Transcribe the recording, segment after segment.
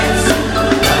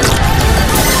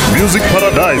Music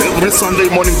Paradise every Sunday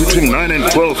morning between 9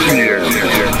 and 12 p.m.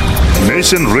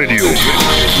 Nation Radio.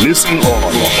 Listen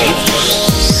on.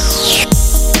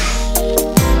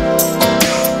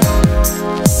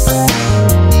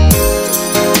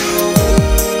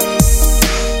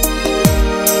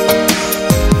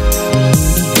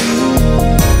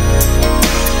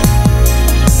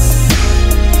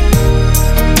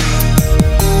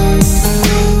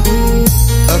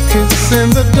 In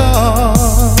the dark,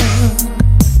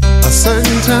 a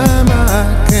certain time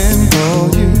I can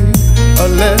call you a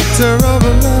letter of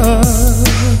love,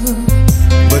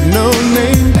 but no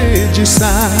name did you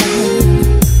sign,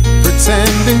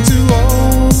 pretending to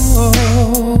all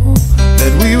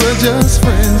that we were just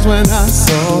friends. When I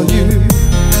saw you,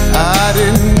 I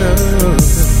didn't know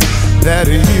that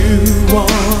you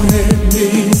wanted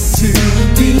me to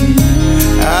be.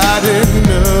 I didn't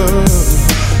know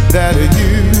that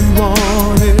you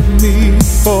wanted me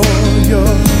for your.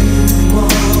 You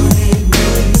wanted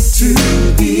me to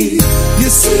be your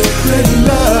secret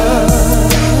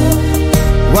love.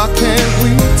 Why can't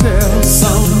we tell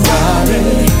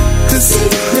somebody? 'Cause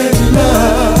secret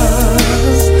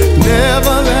loves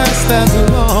never last as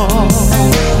long.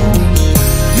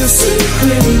 Your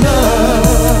secret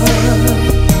love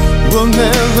will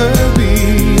never be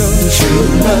your true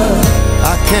love.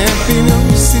 I can't be no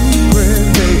secret,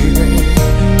 baby.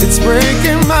 It's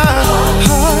breaking my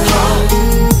heart.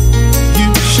 You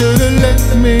should've let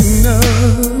me know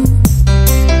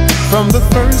from the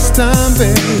first time,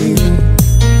 baby,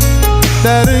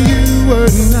 that you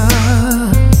were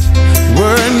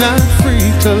not free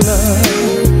to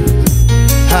love.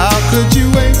 How could you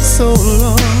wait so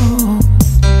long?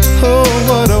 Oh,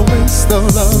 what a waste of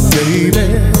love, baby.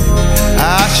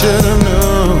 I should've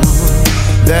known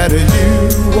that you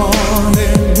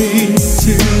wanted me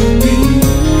to be.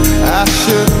 I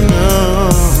should've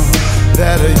known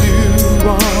that you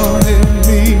wanted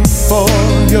me for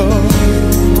your. You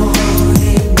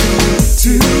wanted me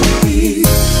to be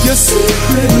your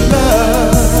secret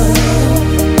love.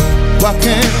 Why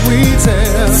can't we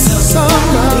tell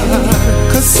somebody?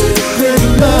 'Cause secret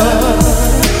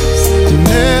loves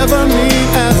never mean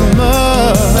as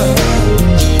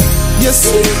much. Your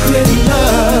secret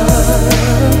love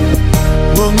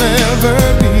will never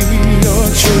be your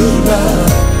true love.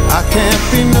 I can't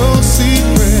be no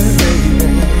secret, baby.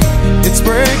 It's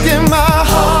breaking my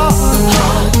heart.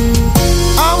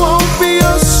 I won't be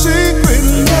your secret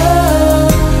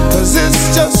love, 'cause it's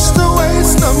just a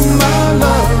waste of my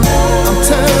love. I'm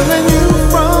telling you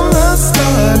from the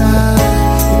start, I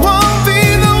won't be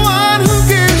the one who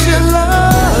gives you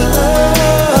love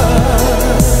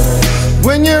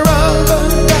when you're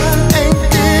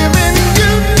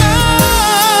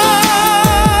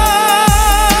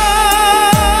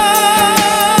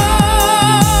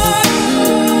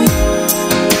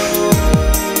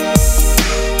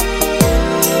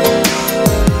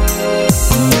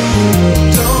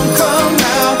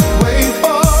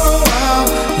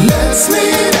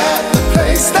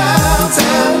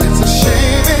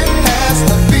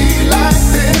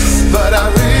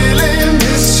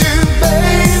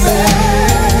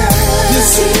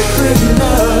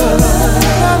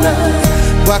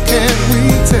why can't we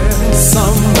tell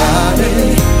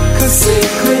somebody? 'Cause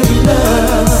secret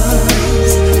loves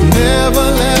never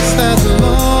last as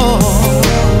long.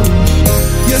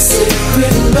 Your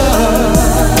secret love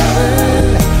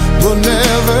will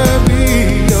never be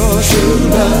your true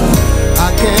love. I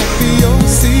can't be your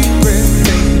secret,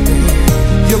 baby.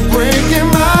 You're breaking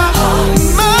my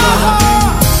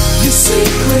heart. Your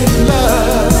secret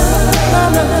love.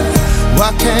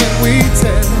 Why can't we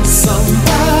tell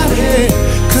somebody?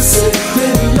 'Cause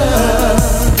secret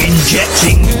love.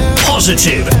 Injecting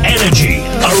positive energy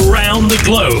around the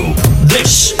globe.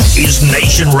 This is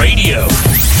Nation Radio.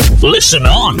 Listen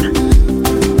on.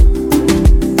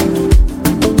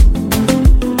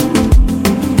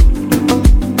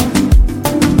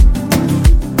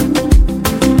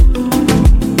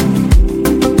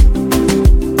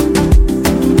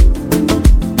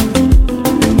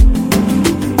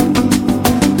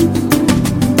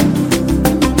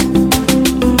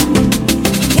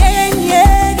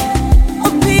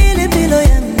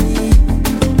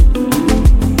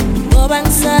 Ngoba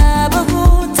ngisaba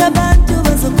ukuthi abantu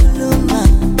bazokhuluma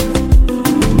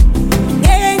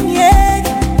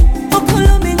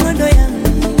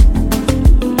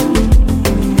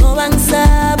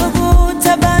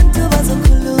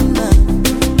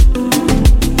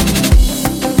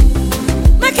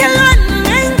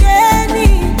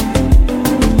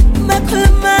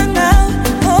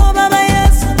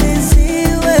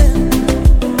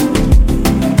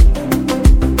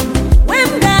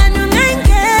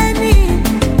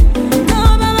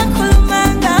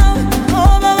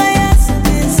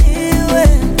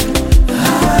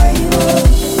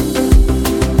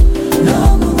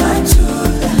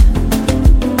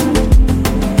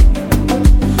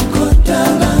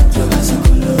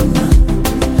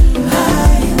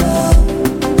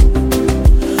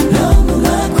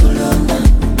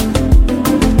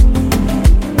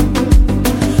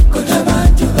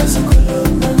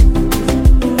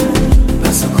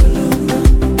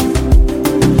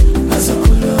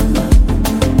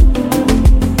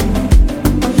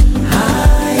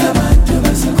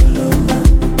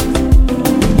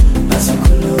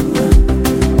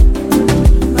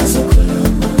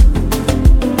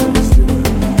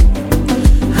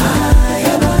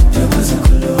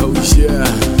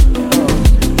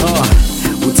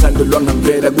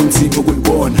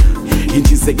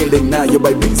insekele nayo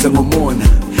bayibiza ngomona.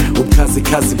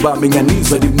 Ubukhazikhazi bami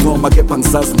nganizwa lincoma, kepha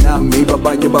ngisazi nami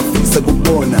babanye bafisa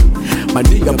kubona.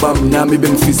 Maningi bami nami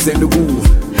bengifisela ukuwa,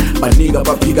 baningi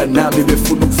abaphika nami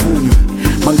befuna ukufunywa.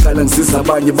 Mangikala ngisiza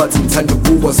abanye bathi ngithanda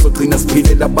ukuwa, sogcina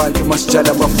siphilela abantu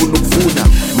masitshala bafuna ukuvuna.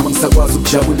 Mangisakwazi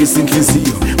ukujabulisa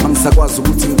inhliziyo, mangisakwazi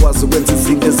ukuthi ngikwazi ukwenza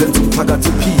izinto ezenza umphakathi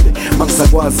uphile,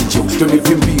 mangisakwazi nje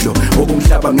ukuhlonipha impilo,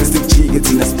 okumhlaba ngesikujike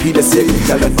thina siphile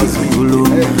siyayidlala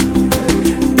bazokhuluma,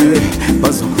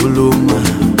 bazokhuluma,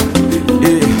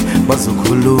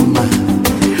 bazokhuluma,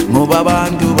 ngoba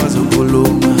abantu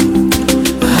bazokhuluma.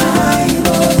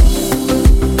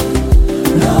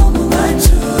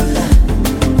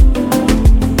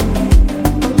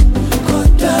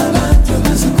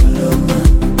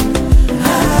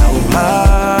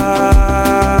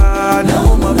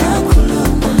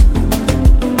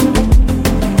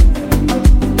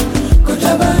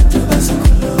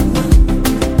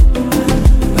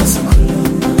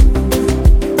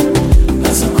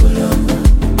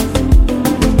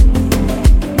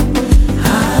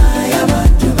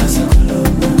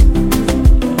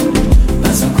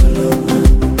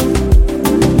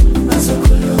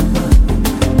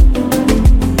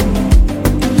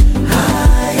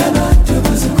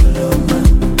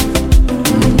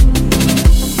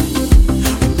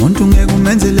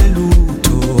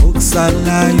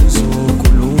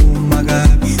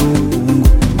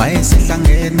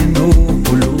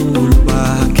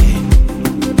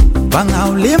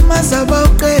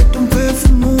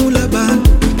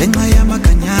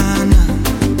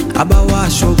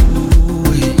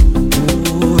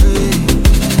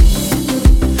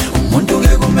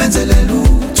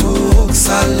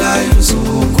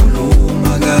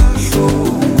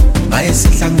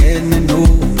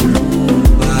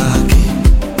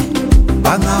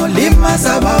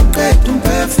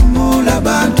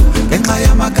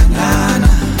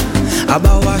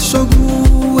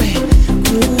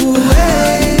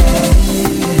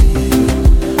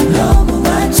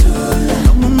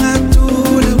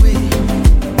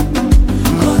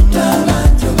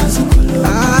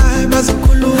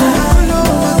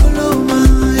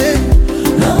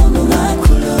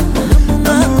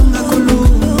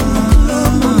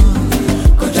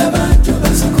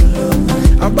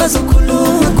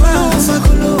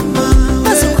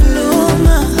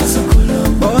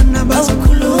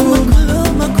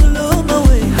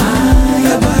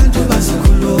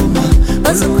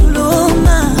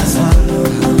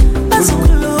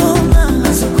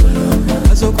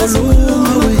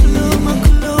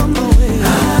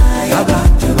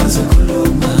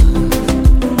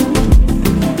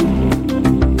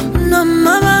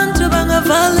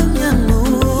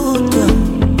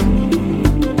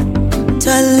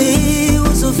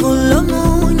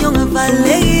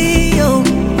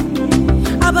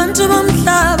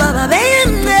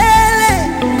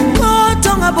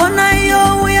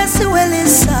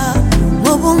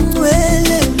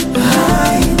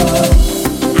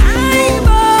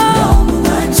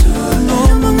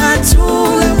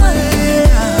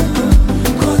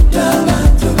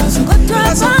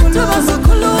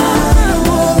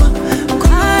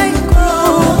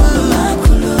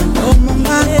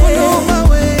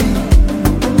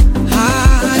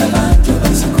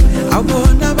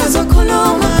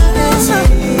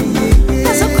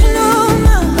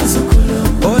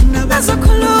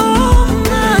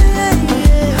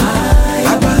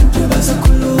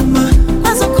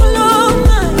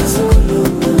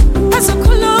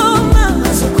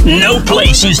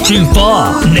 Is too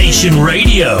far. Nation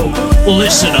Radio.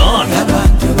 Listen on. The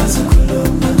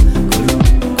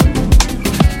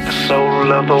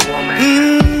soul of a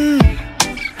woman.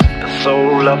 The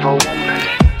soul of a woman.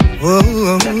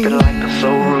 Whoa. Nothing like the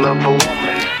soul of a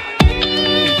woman.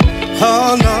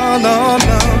 Oh no, no,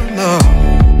 no, no.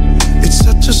 It's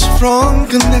such a strong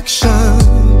connection,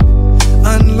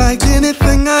 unlike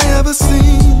anything I ever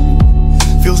seen.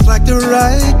 Feels like the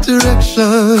right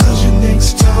direction. 'Cause you're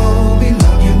next door, we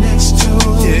love you next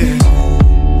door. Yeah.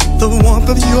 The warmth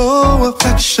of your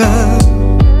affection,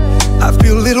 I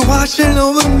feel it washing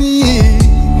over me.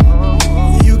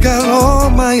 You got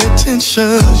all my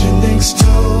attention. 'Cause you're next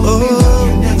door, we love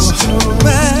you next door.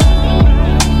 Man.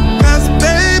 'Cause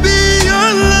baby, your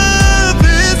love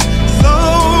is so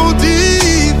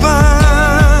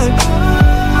divine.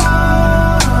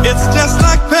 It's just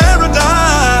like paradise.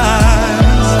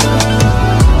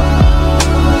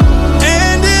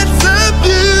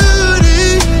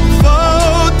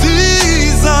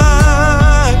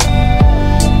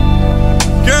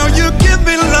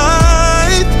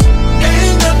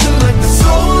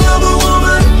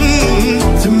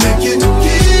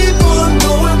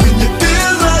 Going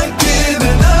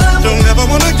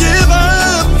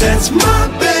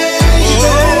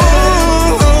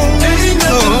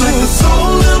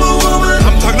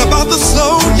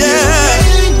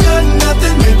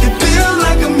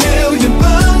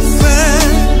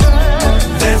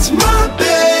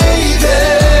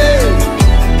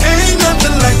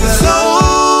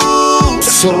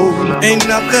soul. Ain't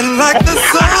nothing like the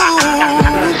soul.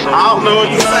 I don't know what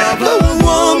you say. Of a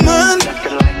woman.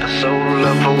 Nothing like the soul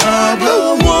of a woman. Of a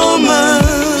woman.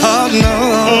 Oh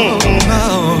no.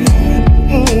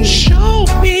 Show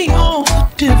me all the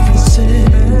differences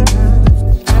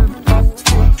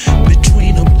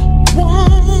between a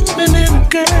woman and a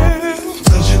girl.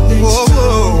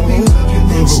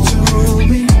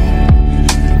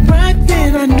 Right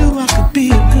then I knew I could be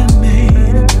a good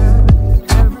man.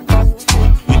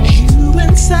 With you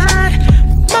inside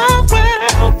my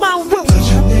world, my world.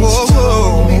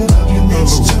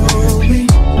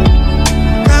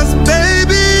 Cause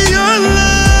baby, your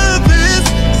love is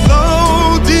so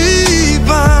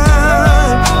divine.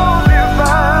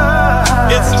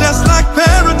 It's just like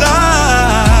paradise.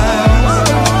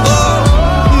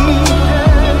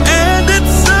 And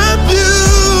it's a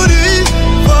beautiful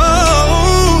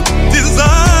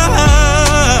design.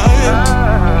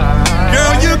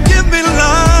 Girl, you give me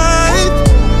life.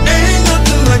 Ain't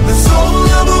nothing like the soul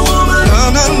of a woman.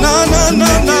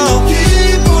 No.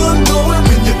 Keep on going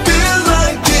when you feel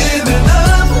like giving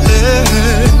up.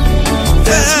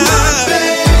 That's my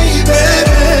baby.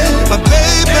 My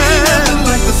baby. Ain't nothing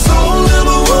like the soul of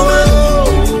a woman.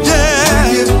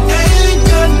 Yeah. You ain't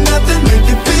got nothing make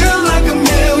you feel like $1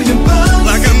 million.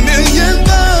 Like $1 million.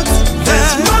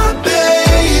 That's my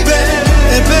baby.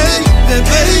 Baby.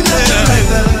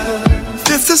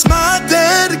 This is my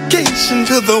dedication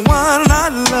to the one I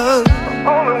love.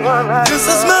 This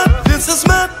is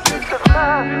my,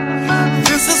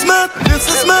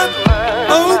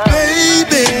 oh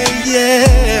baby,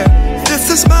 yeah. This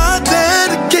is my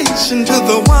dedication to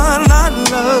the one I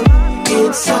love.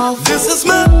 This is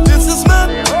my,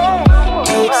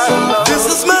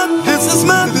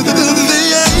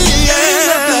 yeah.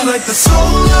 Nothing like the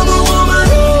soul of a woman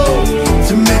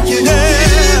to make you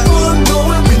keep on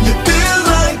going when you feel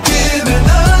like giving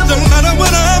up. Don't matter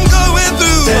what I'm going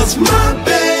through. That's my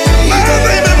baby. My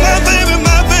baby.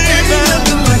 Ain't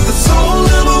nothing like the soul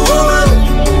of a woman.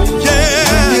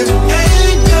 Yeah. You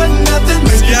ain't got nothing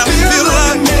make you feel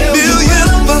like $1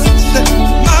 million.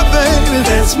 My baby.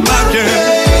 That's my girl.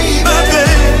 My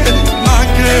baby. My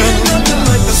girl. Ain't nothing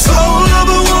like the soul of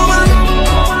a woman.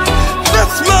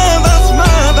 That's mine.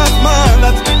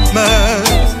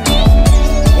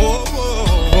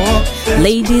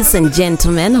 Ladies and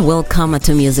gentlemen, welcome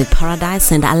to Music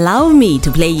Paradise, and allow me to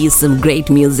play you some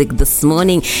great music this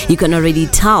morning. You can already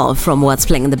tell from what's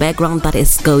playing in the background that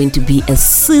it's going to be a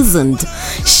seasoned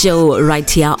show right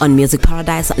here on Music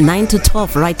Paradise, 9 to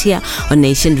 12 right here on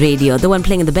Nation Radio. The one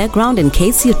playing in the background, in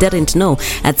case you didn't know,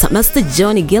 it's Mr.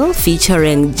 Johnny Gill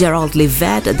featuring Gerald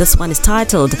Levette. This one is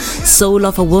titled Soul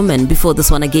of a Woman. Before this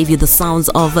one, I gave you the sounds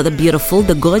of the beautiful,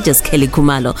 the gorgeous Kelly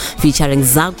Kumalo featuring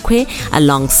Zakwe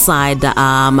alongside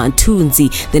Tunzi.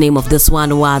 The name of this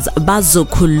one was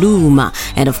Bazokuluma,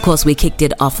 and of course we kicked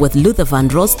it off with Luther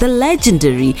Vandross, the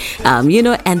legendary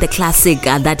and the classic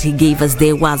that he gave us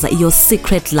there was Your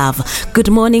Secret Love. Good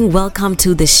morning, welcome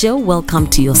to the show, welcome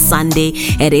to your Sunday.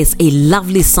 It is a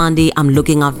lovely Sunday. I'm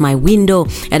looking out my window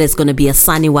and it's going to be a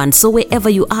sunny one, so wherever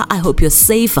you are, I hope you're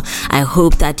safe. I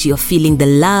hope that you're feeling the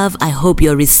love. I hope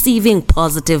you're receiving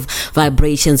positive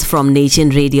vibrations from Nation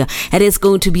Radio. It is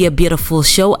going to be a beautiful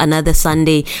show, another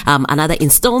Sunday, another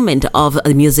installment of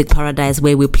Music Paradise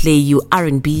where we play you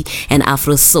R&B and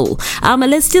Afro-Soul.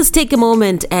 Let's just take a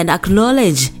moment and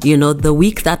acknowledge, the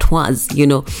week that was,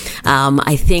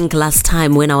 I think last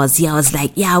time when I was here, I was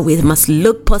like, we must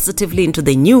look positively into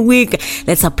the new week.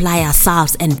 Let's apply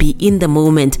ourselves and be in the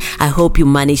moment. I hope you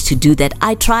managed to do that.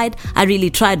 I really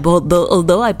tried, but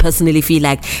although I personally feel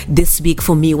like this week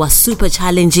for me was super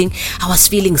challenging. I was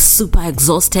feeling super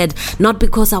exhausted, not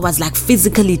because I was like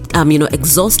physically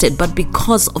exhausted, but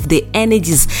because of the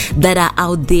energies that are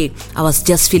out there. I was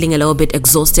just feeling a little bit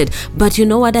exhausted, but you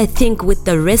know what, I think with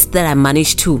the rest that I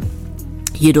managed to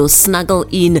snuggle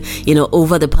in,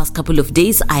 over the past couple of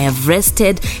days, I have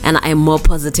rested and I'm more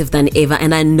positive than ever.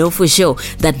 And I know for sure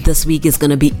that this week is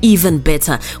going to be even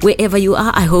better. Wherever you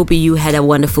are, I hope you had a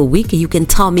wonderful week. You can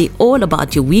tell me all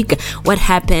about your week, what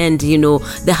happened,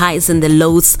 the highs and the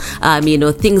lows,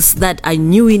 things that are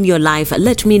new in your life.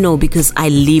 Let me know, because I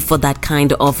live for that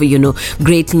kind of,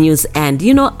 great news and,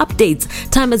 updates.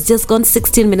 Time has just gone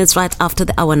 16 minutes right after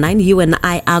the hour 9. You and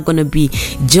I are going to be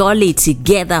jolly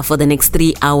together for the next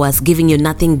 3 hours, giving you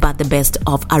nothing but the best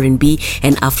of R&B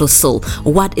and Afro-Soul.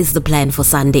 What is the plan for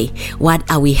Sunday? What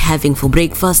are we having for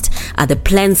breakfast? Are the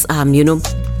plans,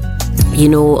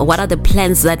 what are the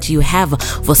plans that you have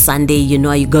for Sunday?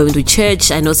 Are you going to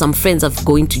church? I know some friends are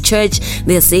going to church.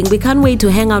 They're saying we can't wait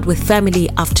to hang out with family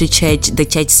after church, the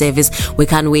church service. We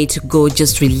can't wait to go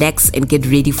just relax and get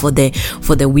ready for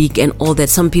the week and all that.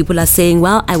 Some people are saying,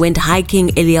 well, I went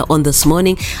hiking earlier on this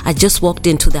morning. I just walked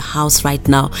into the house right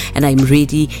now and I'm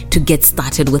ready to get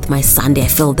started with my Sunday. I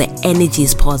feel the energy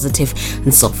is positive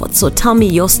and so forth. So tell me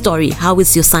your story. How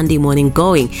is your Sunday morning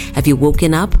going? Have you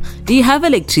woken up? Do you have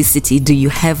electricity? Do you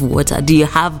have water? Do you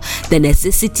have the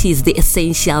necessities, the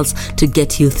essentials to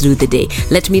get you through the day?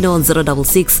 Let me know on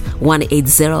 066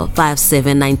 180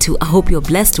 5792. I hope you're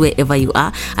blessed wherever you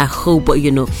are. I hope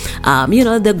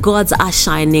the gods are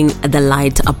shining the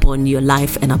light upon your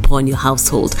life and upon your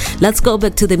household. Let's go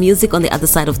back to the music. On the other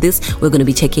side of this, we're going to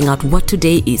be checking out what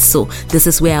today is. So this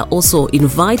is where I also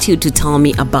invite you to tell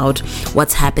me about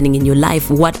what's happening in your life.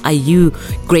 What are you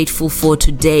grateful for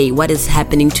today? What is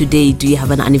happening today? Do you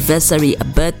have an anniversary, a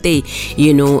birthday,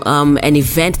 an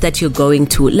event that you're going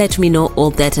to? Let me know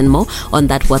all that and more on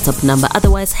that WhatsApp number.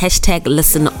 Otherwise, hashtag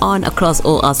listen on across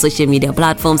all our social media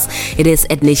platforms. It is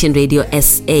at Nation Radio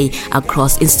SA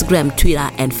across Instagram, Twitter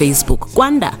and Facebook.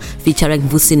 Kwanda featuring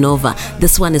Vusinova.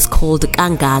 This one is called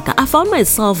Kangaga. I found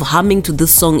myself humming to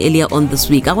this song earlier on this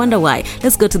week. I wonder why.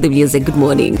 Let's go to the music. Good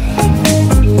morning.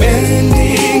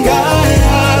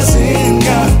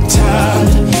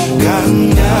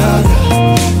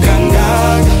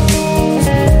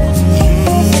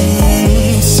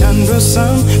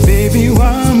 Baby,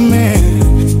 one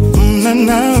man,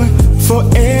 now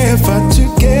forever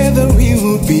together we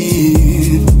will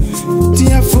be.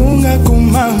 Tiafunga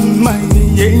kumama,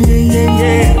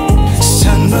 yeah.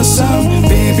 Some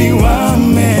baby,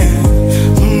 one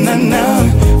man, now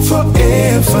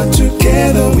forever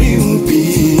together we will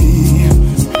be.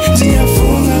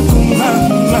 Tiafunga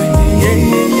kumama, yeah.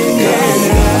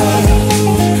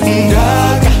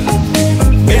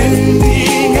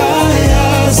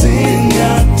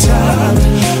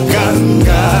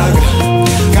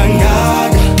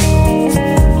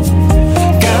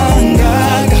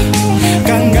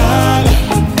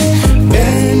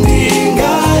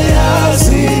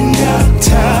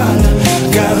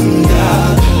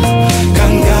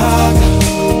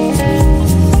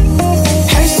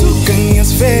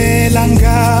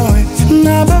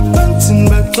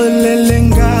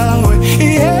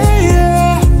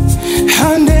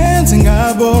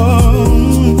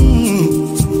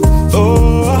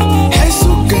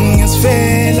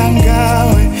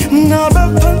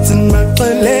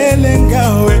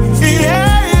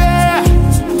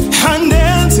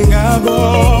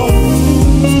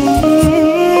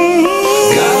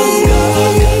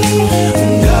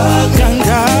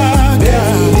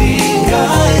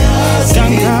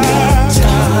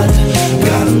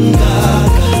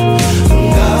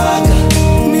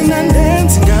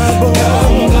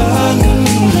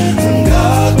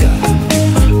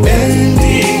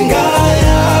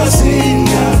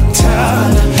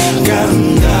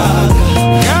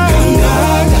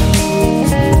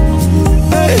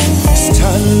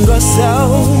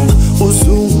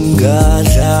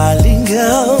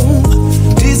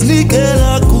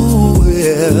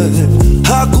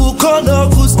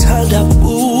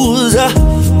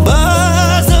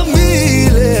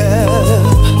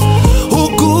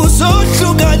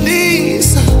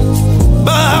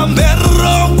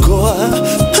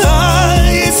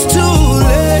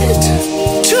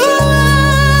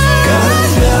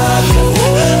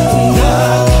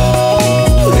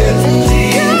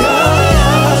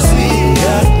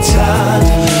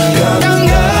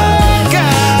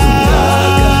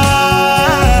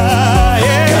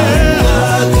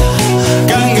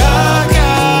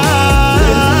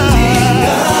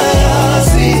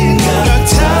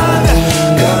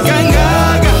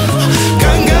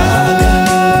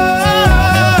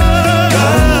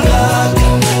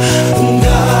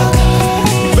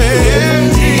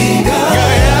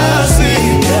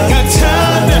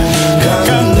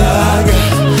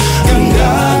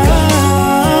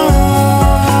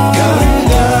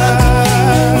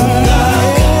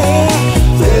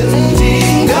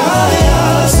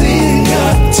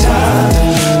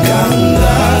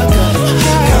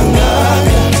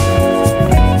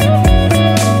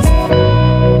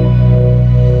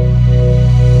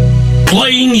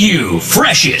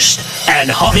 Freshest and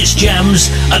hottest jams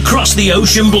across the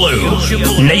ocean blue.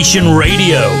 Nation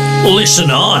Radio.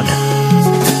 Listen on.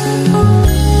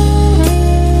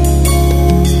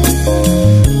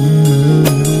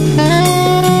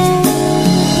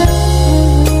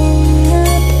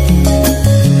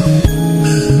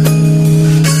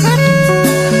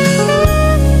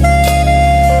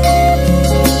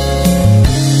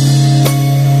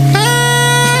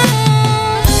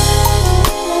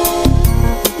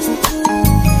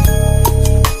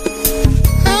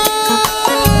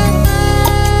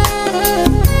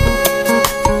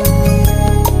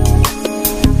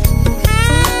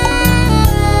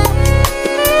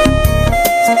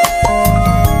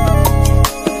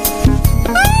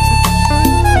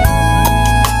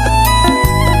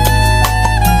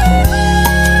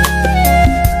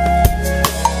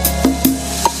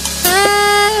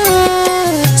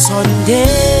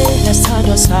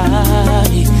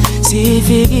 sami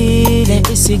sifikile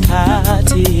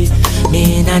isikhathi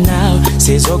mina nawe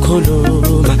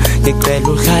sizokhuluma ngicela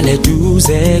uhlale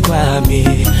duze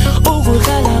kwami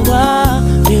ukuhlala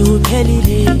kwami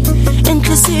uphelile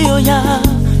inhliziyo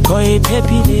yakho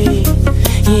iphephile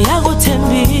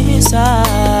ngiyakuthembisa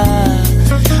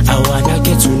I wanna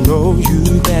get to know you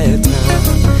better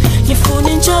ngifuna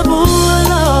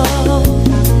injabulo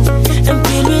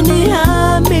empilweni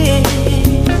yami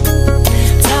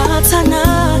thathana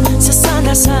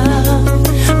sisanda sami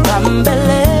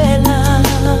bambelela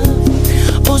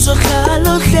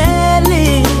uzohlala uhleli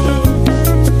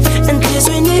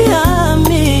enhlizweni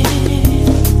yami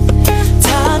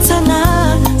thathana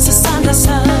sisanda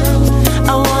sami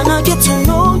I wanna get to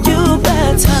know you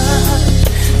better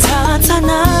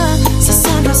thathana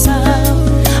sisanda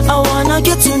sami I wanna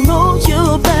get to know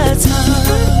you better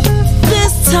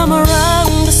this time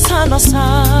around the sun of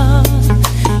sun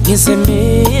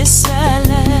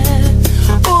ngizimisele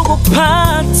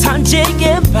ukuphatha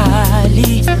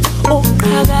njengembali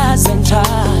uqhakaze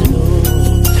njalo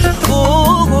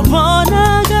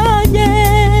ukubona kanye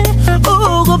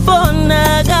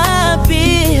ukubona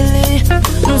kabili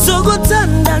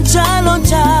ngizokuthanda njalo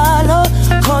njalo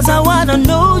cause I wanna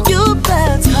know you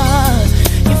better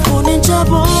ngifuna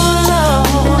injabulo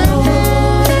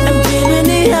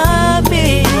empilweni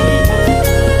yami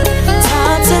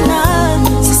thathana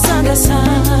sisanda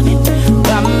sami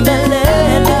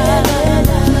bambelela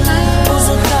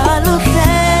uzohlala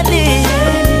uhleli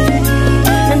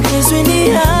enhlizweni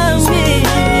yami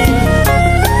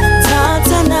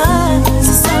thathana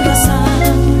sisanda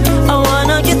sami I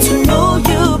wanna get to know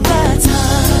you better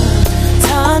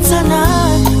thathana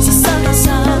sisanda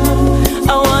sami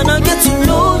I wanna get to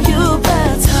know you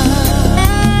better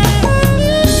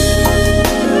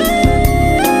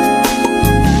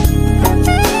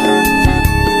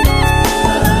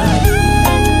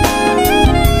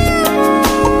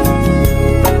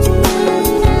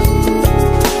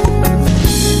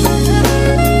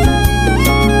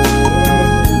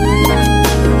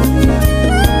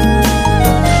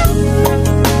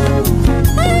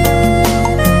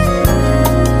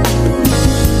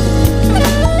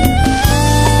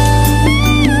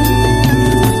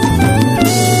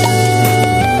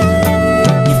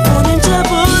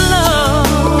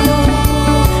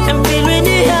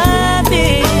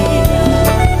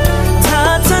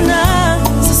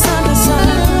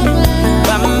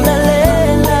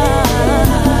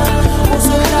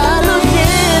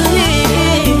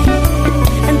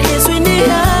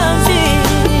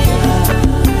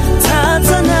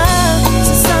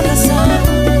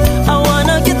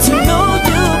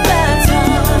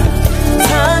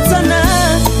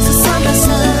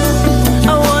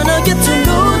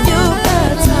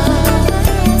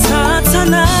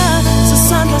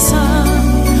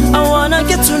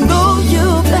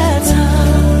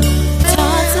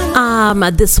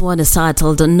This one is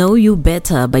titled Know You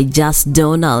Better by Just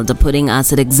Donald, putting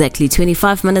us at exactly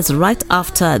 25 minutes right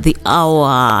after the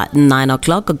hour 9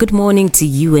 o'clock. Good morning to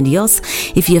you and yours.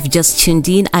 If you have just tuned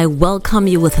in, I welcome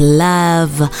you with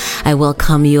love. I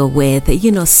welcome you with,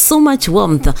 so much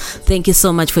warmth. Thank you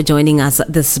so much for joining us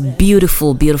this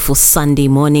beautiful, beautiful Sunday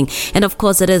morning. And of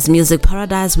course, it is Music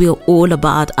Paradise. We are all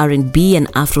about R&B and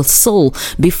Afro-Soul.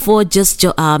 Before Just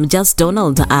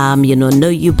Donald, Know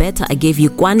You Better, I gave you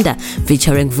Kwanda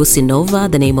featuring Vusinova.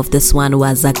 The name of this one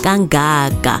was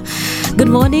Kangaga. Good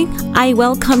morning. I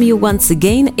welcome you once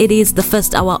again. It is the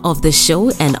first hour of the show,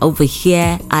 and over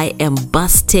here I am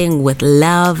bursting with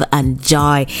love and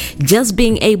joy. Just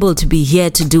being able to be here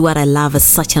to do what I love is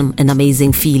such an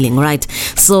amazing feeling, right?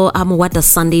 So what does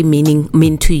Sunday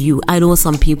mean to you? I know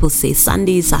some people say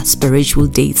Sundays are spiritual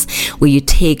days where you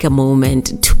take a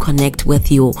moment to connect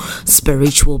with your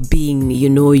spiritual being.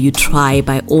 You try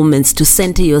by all means to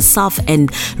center yourself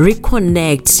and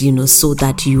reconnect, so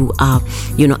that you are,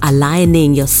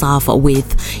 aligning yourself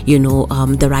with,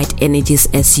 the right energies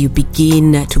as you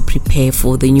begin to prepare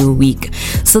for the new week.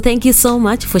 So thank you so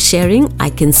much for sharing. I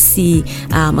can see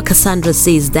Cassandra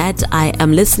says that I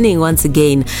am listening once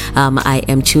again. I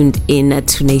am tuned in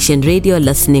to Nation Radio,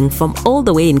 listening from all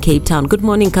the way in Cape Town. Good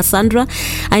morning, Cassandra.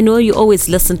 I know you always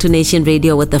listen to Nation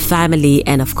Radio with the family,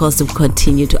 and of course we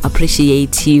continue to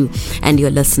appreciate you and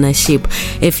your listenership.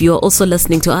 If you're also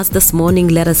listening to us this morning,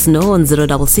 let us know on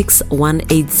 066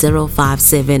 180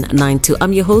 5792.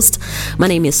 I'm your host. My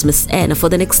name is Miss N. For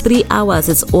the next 3 hours,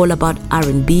 it's all about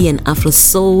R&B and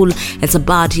Afro-Soul. It's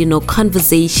about,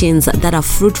 conversations that are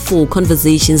fruitful,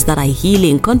 conversations that are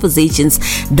healing, conversations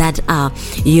that are,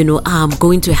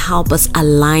 going to help us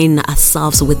align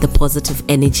ourselves with the positive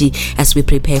energy as we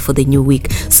prepare for the new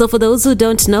week. So for those who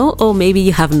don't know, or maybe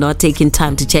you have not taken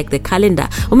time to check the calendar,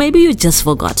 or maybe you just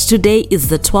forgot, today is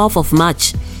the 12th of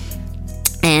March.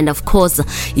 And of course,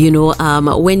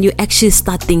 when you actually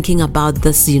start thinking about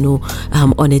this,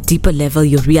 on a deeper level,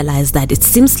 you realize that it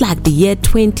seems like the year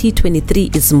 2023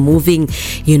 is moving,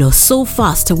 so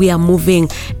fast. We are moving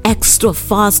extra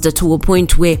fast to a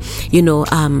point where,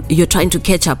 you're trying to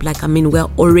catch up. We're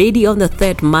already on the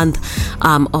third month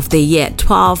of the year,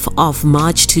 12th of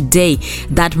March today.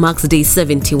 That marks day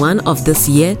 71 of this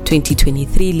year,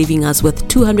 2023, leaving us with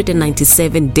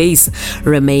 297 days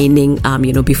remaining,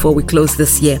 before we close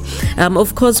this year.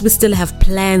 Of course, we still have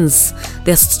plans.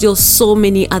 There's still so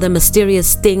many other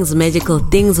mysterious things, magical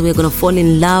things. We're going to fall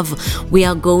in love. We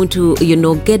are going to,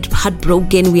 get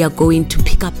heartbroken. We are going to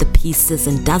pick up the pieces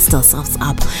and dust ourselves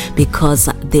up because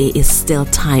there is still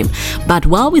time. But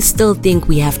while we still think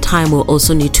we have time, we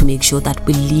also need to make sure that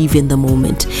we live in the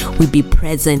moment. We be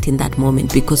present in that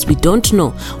moment because we don't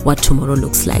know what tomorrow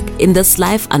looks like. In this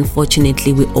life,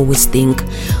 unfortunately, we always think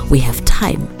we have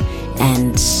time,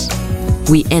 and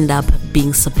we end up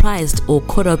being surprised or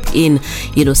caught up in,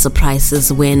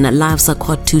 surprises when lives are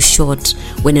caught too short,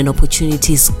 when an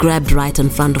opportunity is grabbed right in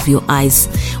front of your eyes,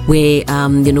 where,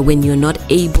 when you're not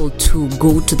able to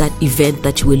go to that event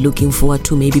that you were looking forward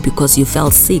to, maybe because you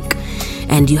fell sick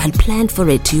and you had planned for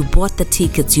it. You bought the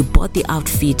tickets, you bought the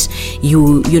outfit,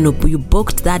 you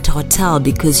booked that hotel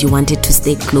because you wanted to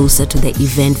stay closer to the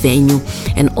event venue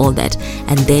and all that,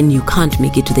 and then you can't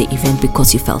make it to the event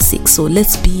because you fell sick. So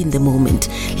let's be in the moment.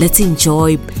 Let's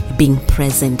enjoy being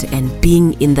present and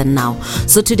being in the now.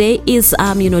 So today is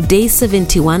day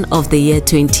 71 of the year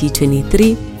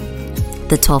 2023,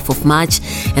 the 12th of March,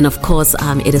 and of course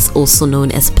it is also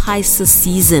known as Pisces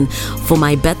season. For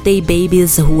my birthday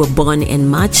babies who were born in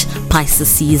March, Pisces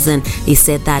season, they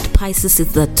said that Pisces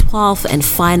is the 12th and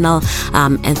final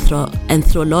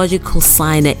astrological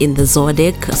sign in the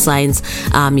zodiac signs.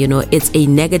 It's a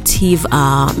negative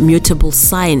mutable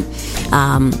sign.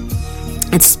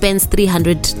 It spans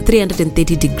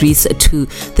 330 degrees to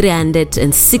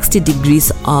 360 degrees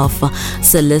of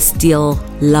celestial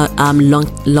longitude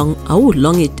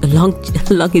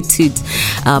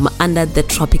under the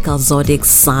tropical zodiac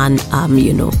sun.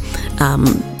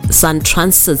 Sun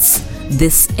transits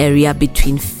this area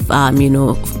between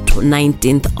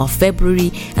 19th of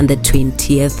February and the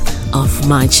 20th of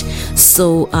March.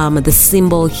 So the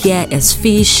symbol here is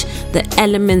fish. The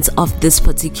elements of this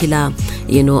particular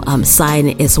sign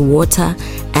is water,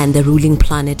 and the ruling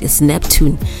planet is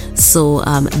Neptune. So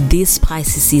this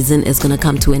Pisces season is going to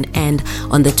come to an end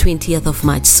on the 20th of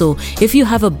March. So if you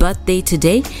have a birthday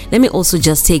today, let me also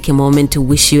just take a moment to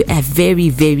wish you a very,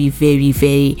 very, very,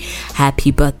 very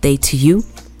happy birthday to you.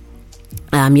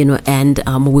 And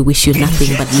we wish you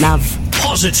nothing but love.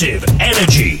 Positive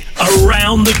energy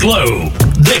around the globe.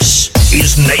 This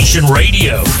is Nation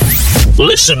Radio.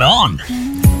 Listen on.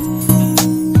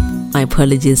 My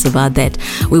apologies about that.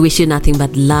 We wish you nothing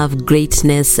but love,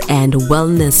 greatness, and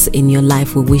wellness in your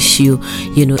life. We wish you,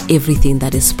 everything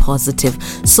that is positive.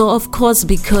 So, of course,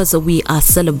 because we are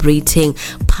celebrating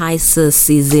Pisces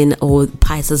season or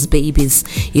Pisces babies,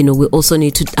 we also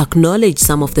need to acknowledge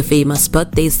some of the famous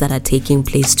birthdays that are taking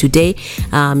place today.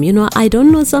 I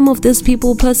don't know some of these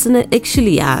people personally,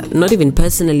 actually, not even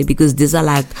personally, because these are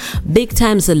like big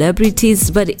time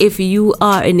celebrities. But if you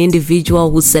are an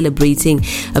individual who's celebrating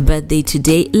a birthday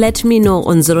today, let me know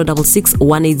on 066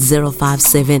 180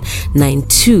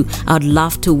 5792. I'd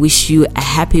love to wish you a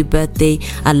happy birthday.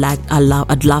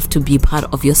 I'd love to be part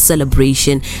of your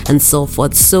celebration and so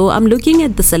forth. So I'm looking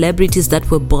at the celebrities that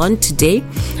were born today.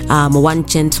 One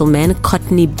gentleman,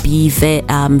 Courtney B.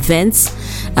 Vance,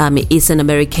 is an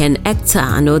American actor.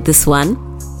 I know this one.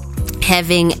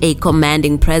 Having a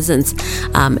commanding presence,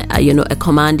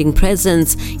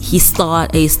 he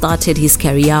started his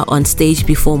career on stage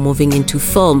before moving into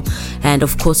film, and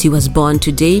of course he was born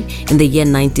today in the year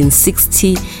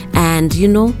 1960, and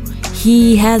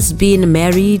he has been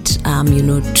married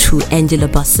to Angela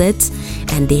Bassett,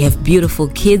 and they have beautiful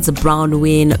kids,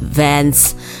 Brownwyn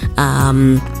Vance,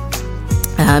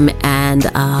 and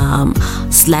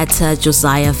Slatter,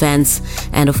 Josiah Vance.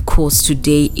 And of course,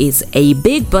 today is a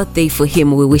big birthday for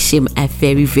him. We wish him a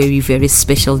very, very, very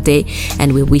special day,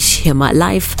 and we wish him a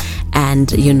life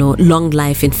and, long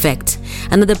life, in fact.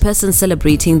 Another person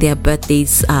celebrating their birthday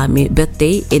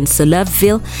in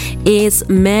Soloville is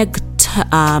Meg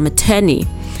Turney.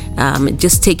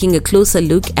 Just taking a closer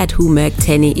look at who Meg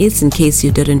Turney is, in case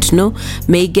you didn't know.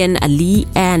 Megan Ali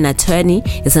Ann Turney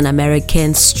is an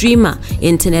American streamer,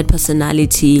 internet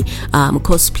personality,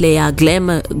 cosplayer,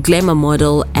 glamour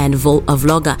model, and a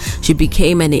vlogger. She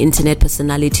became an internet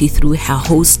personality through her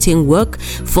hosting work,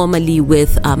 formerly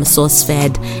with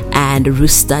SourceFed and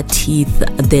Rooster Teeth.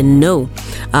 Then no.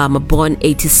 Born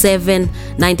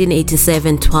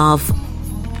 1987, 12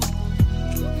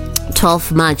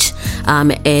 March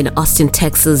in Austin,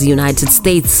 Texas, United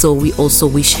States. So we also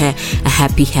wish her a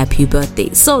happy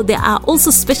birthday. So there are also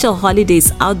special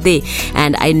holidays out there,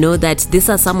 and I know that these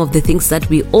are some of the things that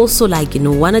we also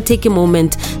want to take a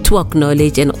moment to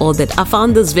acknowledge and all that. I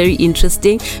found this very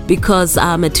interesting because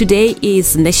today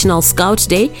is National Scout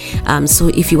Day. So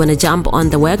if you want to jump on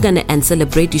the wagon and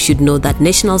celebrate, you should know that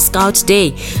National Scout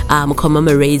Day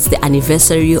commemorates the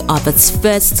anniversary of its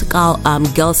first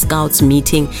Girl Scouts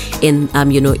meeting in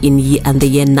the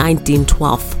year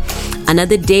 1912.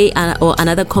 Another day or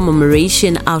another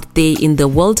commemoration out there in the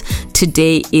world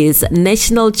today is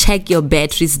National Check Your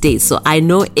Batteries Day. So I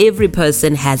know every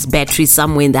person has batteries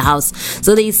somewhere in the house.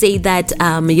 So they say that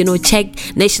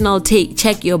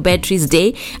Check Your Batteries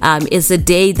Day is a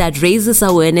day that raises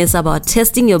awareness about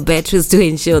testing your batteries to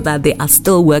ensure that they are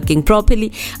still working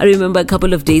properly. I remember a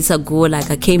couple of days ago,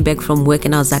 I came back from work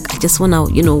and I was like, I just want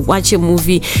to watch a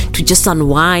movie to just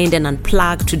unwind and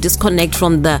unplug, to disconnect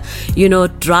from the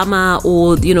drama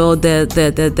or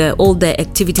the all the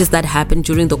activities that happened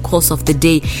during the course of the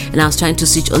day. And I was trying to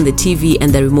switch on the TV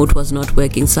and the remote was not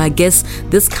working. So I guess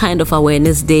this kind of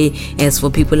awareness day is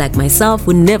for people like myself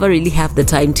who never really have the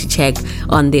time to check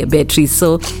on their batteries.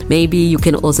 So maybe you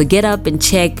can also get up and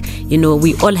check.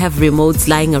 We all have remotes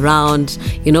lying around.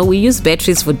 We use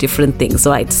batteries for different things,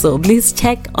 right? So please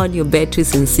check on your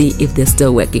batteries and see if they're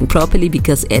still working properly,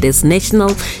 because it is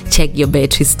National Check Your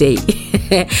Batteries Day.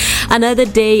 Another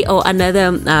day or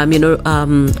another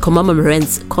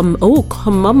commemoration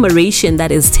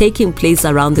that is taking place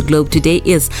around the globe today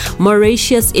is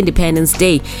Mauritius Independence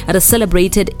Day. It is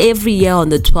celebrated every year on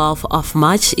the 12th of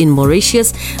March in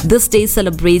Mauritius. This day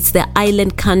celebrates the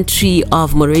island country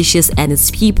of Mauritius and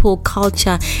its people,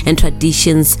 culture, and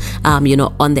traditions.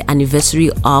 On the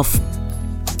anniversary of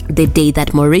the day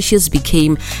that Mauritius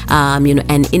became,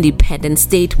 an independent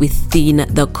state within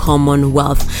the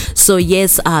Commonwealth. So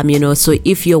yes, so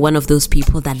if you're one of those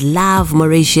people that love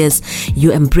Mauritius,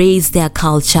 you embrace their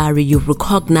culture, you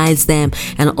recognize them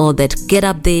and all that, get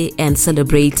up there and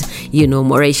celebrate,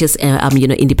 Mauritius,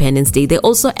 Independence Day. They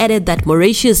also added that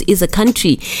Mauritius is a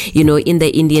country, in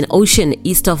the Indian Ocean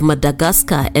east of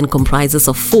Madagascar and comprises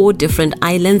of 4 different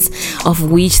islands, of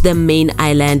which the main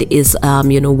island is,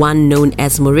 one known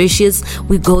as Mauritius.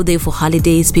 We go there for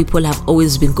holidays. People have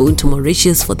always been going to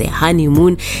Mauritius for their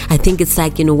honeymoon. I think it's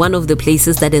one of the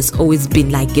places that has always been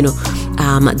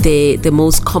the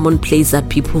most common place that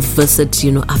people visit,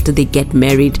 after they get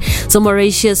married. So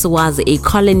Mauritius was a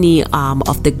colony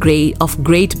of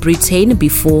Great Britain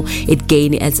before it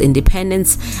gained its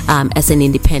independence as an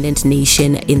independent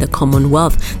nation in the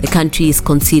Commonwealth. The country is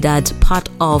considered part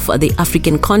of the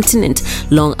African continent,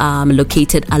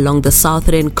 located along the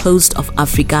southern coast of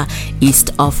Africa,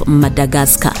 east of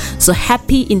Madagascar. So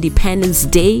happy Independence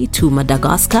Day to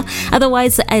Madagascar.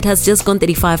 Otherwise, it has just gone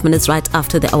 35 minutes right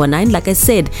after the hour 9. Like I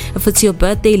said, if it's your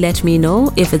birthday, let me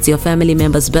know. If it's your family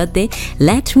member's birthday,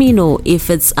 let me know. If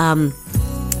it's an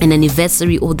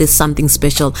anniversary or there's something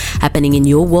special happening in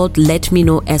your world, let me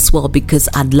know as well, because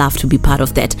I'd love to be part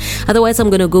of that. Otherwise,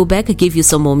 I'm going to go back and give you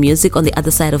some more music. On the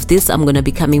other side of this, I'm going to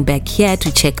be coming back here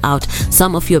to check out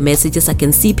some of your messages. I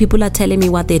can see people are telling me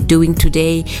what they're doing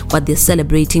today, what they're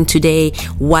celebrating today,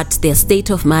 what their state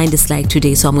of mind is like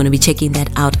today. So I'm going to be checking that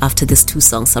out after these 2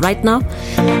 songs. So right now,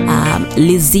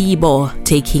 Lizibo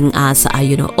taking us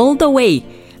all the way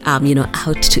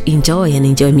out to enjoy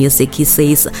music. He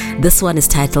says this one is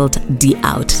titled D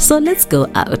Out. So let's go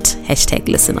out.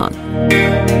 #listen on.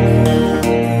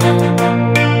 No,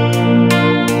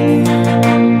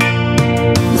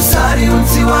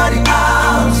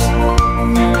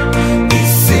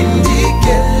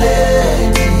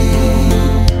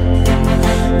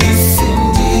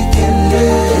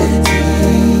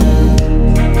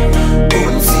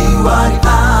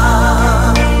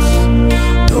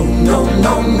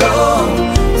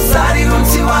 Sari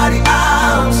unti wari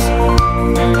out.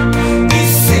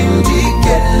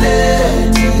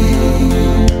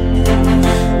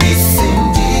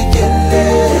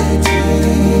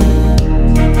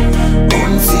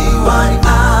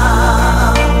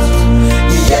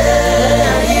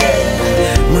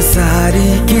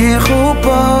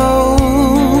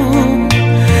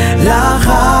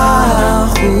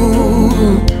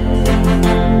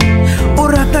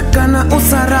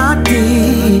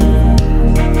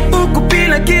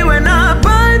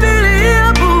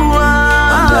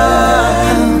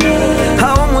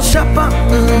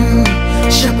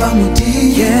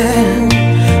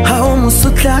 yeah. How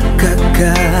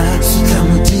musutlakaka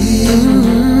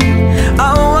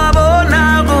How abona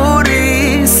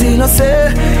guri silo se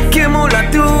kimula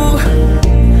tu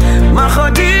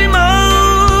mahodimo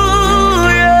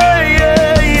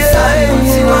yeah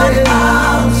Silence what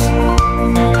house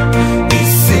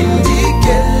is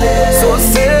indicele so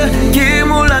se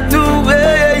kimula tu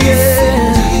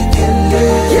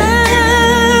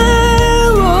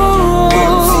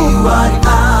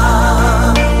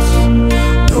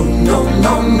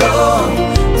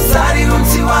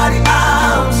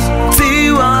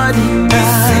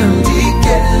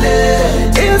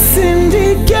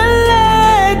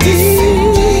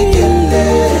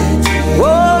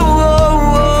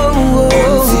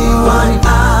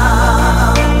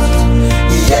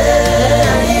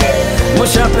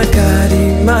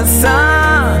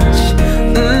massage,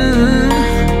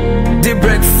 the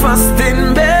breakfast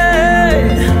in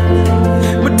bed,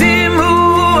 mudimu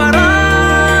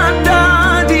arata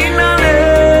dinale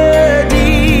di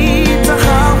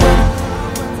tahawa,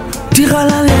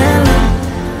 tiralalela,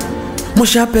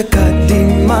 mushapeka di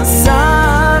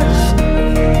massage,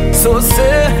 so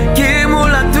se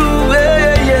kimula tu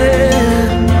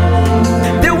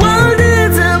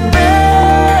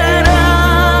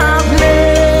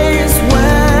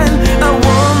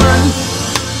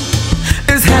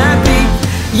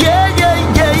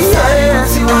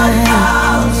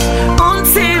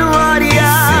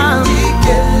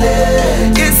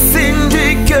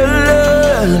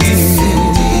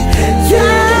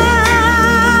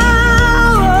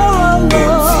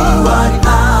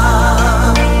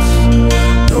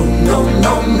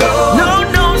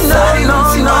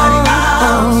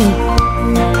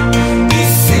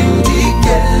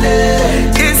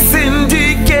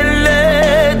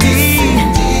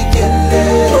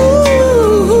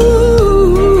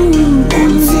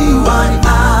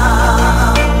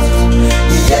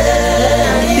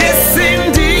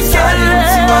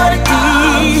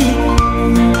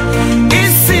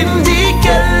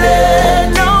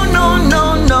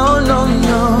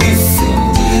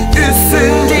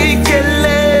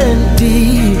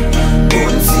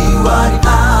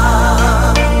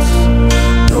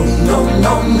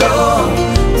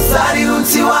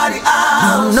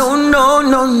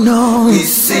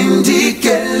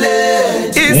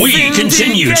We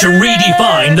continue to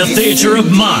redefine the theater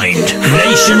of mind.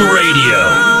 Nation Radio.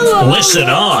 Listen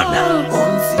on.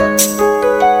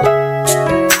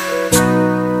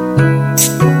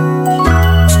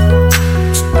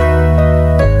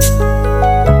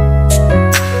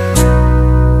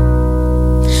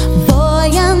 Boy,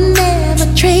 I'll never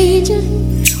trade you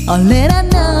or let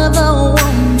another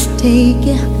one take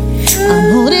you.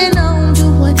 I'm holding on to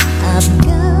what I've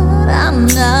got. I'm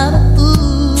not a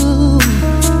fool.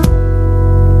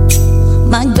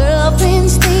 My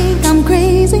girlfriends think I'm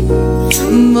crazy,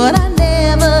 but I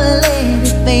never let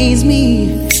it faze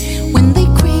me when they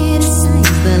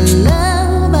criticize the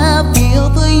love I feel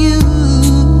for you.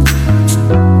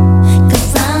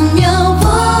 'Cause I'm your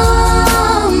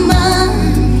woman,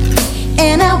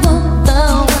 and I want the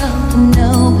world to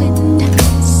know it.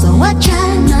 So I try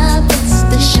my best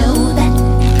to show that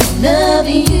I love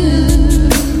you.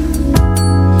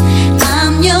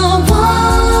 I'm your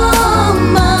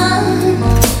woman,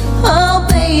 oh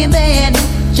baby,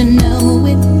 don't you know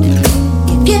it?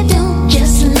 If you don't,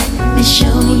 just let me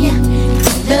show you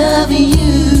I love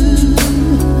you.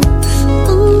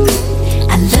 Ooh,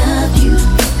 I love you,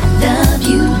 I love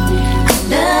you, I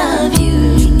love you.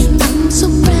 I'm so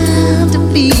proud to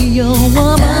be your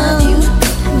woman. I love you,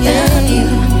 I love you,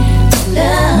 I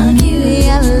love you,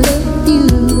 I love you.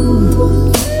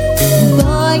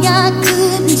 Boy, I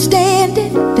couldn't stand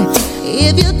it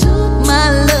if you took my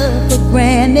love for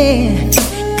granted.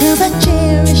 'Cause I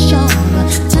cherish all the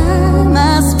time I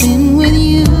spend with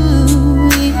you.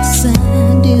 Yes, I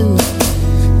do.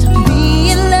 To be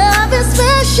in love is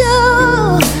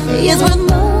special. It's worth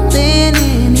more than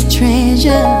any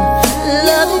treasure.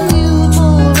 Loving you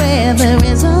forever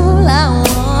is all I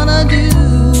wanna do.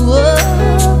 Oh,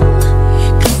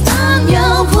 'cause I'm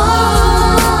your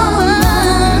woman,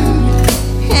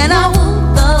 and I want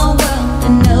the world to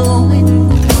know it.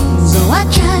 So I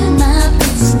try my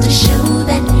best to show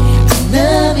that I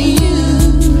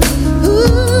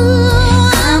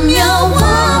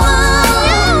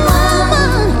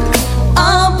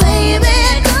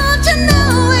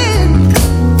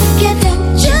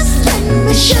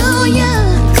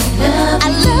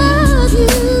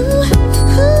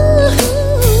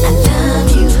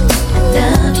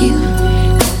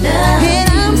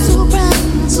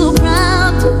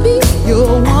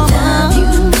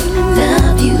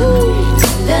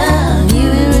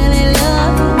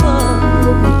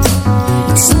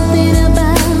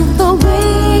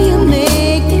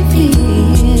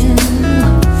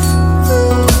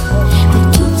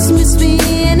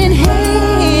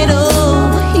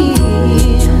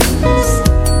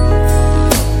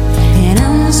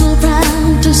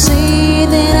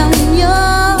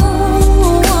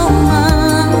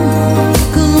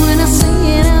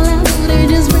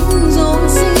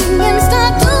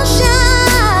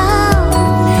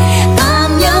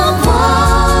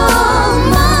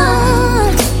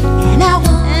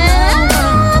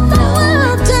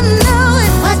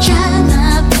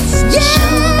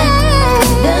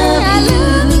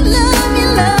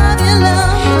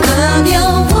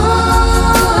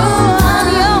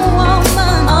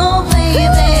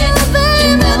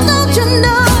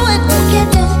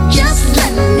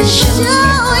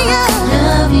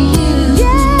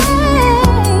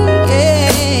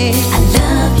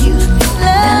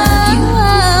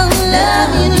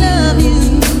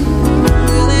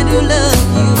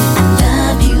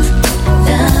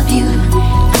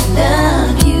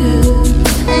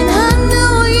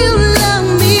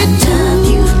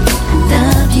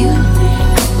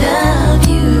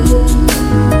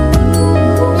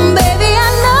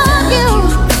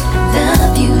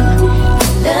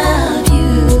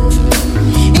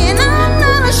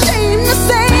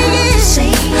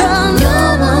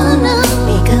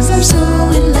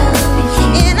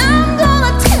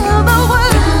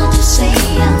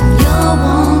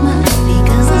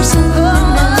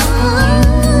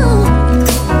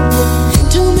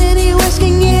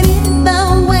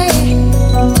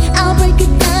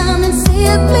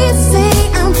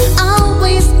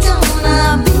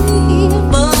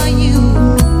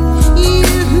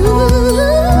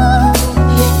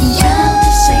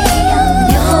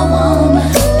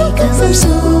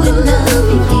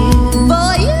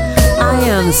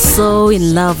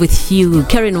love with you.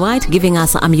 Karen White giving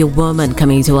us I'm Your Woman,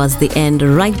 coming towards the end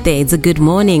right there. It's a good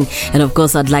morning. And of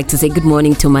course, I'd like to say good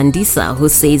morning to Mandisa, who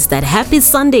says that happy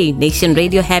Sunday, Nation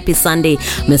Radio, happy Sunday.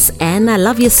 Miss Anne, I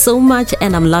love you so much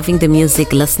and I'm loving the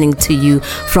music, listening to you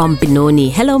from Benoni.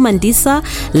 Hello, Mandisa.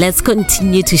 Let's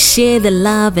continue to share the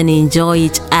love and enjoy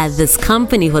each other's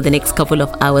company for the next couple of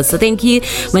hours. So thank you,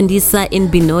 Mandisa in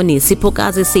Benoni.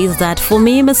 Sipokazi says that for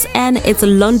me, Miss Anne, it's a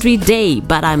laundry day,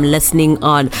 but I'm listening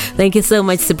on. Thank you so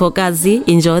much, Sipokazi.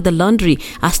 Enjoy the laundry.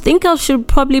 I think I should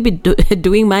probably be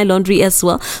doing my laundry as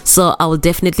well. So I will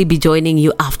definitely be joining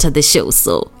you after the show.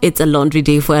 So it's a laundry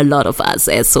day for a lot of us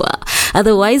as well.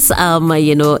 Otherwise,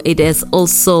 it is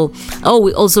also,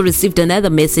 we also received another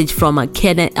message from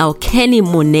Kenny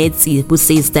Monetsi, who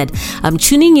says that I'm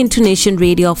tuning into Nation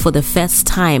Radio for the first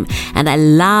time and I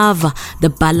love the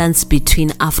balance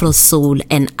between Afro-Soul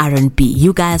and R&B.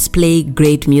 You guys play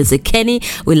great music. Kenny,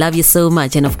 we love you so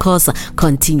much, and of course,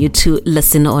 continue to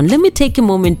listen on. Let me take a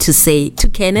moment to say to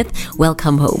Kenneth,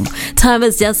 welcome home. Time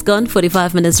has just gone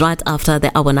 45 minutes right after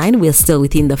the hour 9. We're still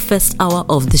within the first hour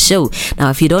of the show. Now,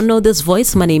 if you don't know this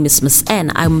voice, my name is Miss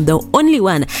Anne. I'm the only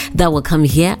one that will come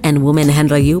here and woman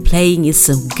handle you, playing you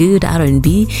some good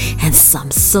R&B and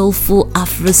some soulful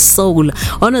Afro-Soul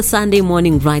on a Sunday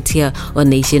morning right here on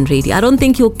Nation Radio. I don't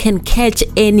think you can catch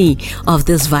any of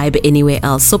this vibe anywhere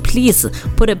else. So please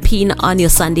put a pin on your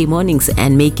Sunday mornings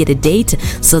and make it a date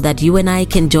so that you and I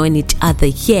can join each other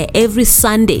here every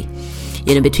Sunday,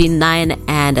 between 9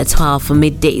 and 12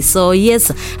 midday. So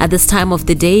yes, at this time of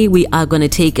the day, we are going to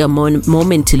take a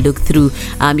moment to look through,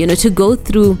 to go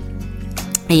through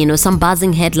some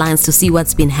buzzing headlines to see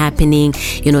what's been happening,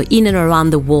 in and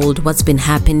around the world, what's been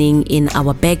happening in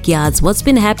our backyards, what's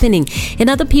been happening in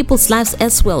other people's lives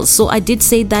as well. So I did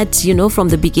say that, from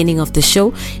the beginning of the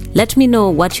show, let me know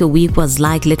what your week was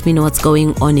like. Let me know what's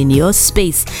going on in your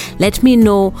space. Let me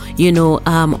know,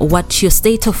 what your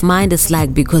state of mind is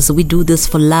like, because we do this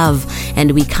for love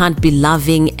and we can't be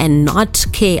loving and not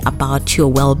care about your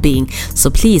well-being. So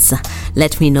please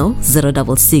let me know.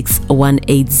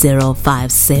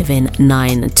 066-180-5792.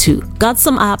 Got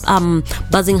some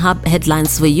buzzing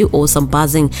headlines for you, or some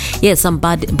buzzing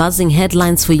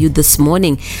headlines for you this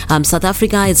morning. South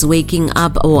Africa is waking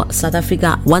up, or South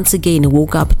Africa once again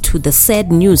woke up to the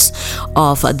sad news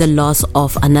of the loss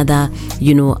of another,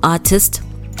 artist.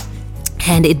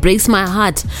 And it breaks my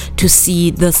heart to see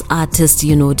this artist,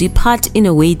 depart in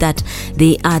a way that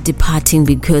they are departing,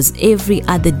 because every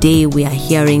other day we are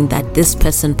hearing that this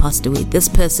person passed away, this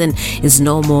person is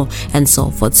no more, and so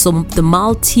forth. So the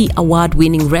multi-award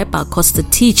winning rapper Costa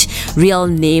Teach, real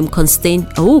name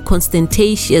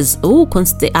Constantatius,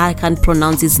 I can't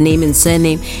pronounce his name and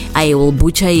surname, I will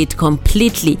butcher it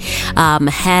completely,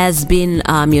 has been,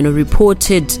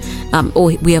 reported,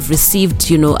 we have received,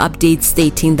 updates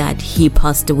stating that he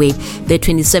passed away. The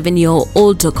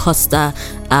 27-year-old Costa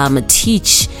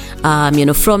Teach,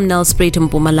 from Nelspruit in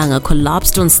Mpumalanga,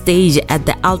 collapsed on stage at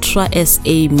the Ultra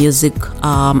SA Music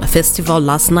Festival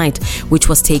last night, which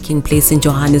was taking place in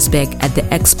Johannesburg at the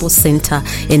Expo Center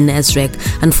in Nasrec.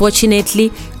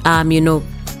 Unfortunately,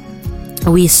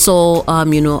 we saw,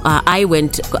 I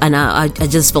went and I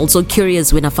just felt so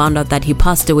curious when I found out that he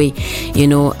passed away,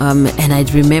 and I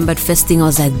remembered first thing I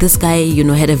was like, this guy,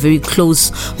 had a very close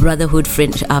brotherhood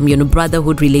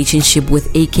relationship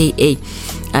with AKA.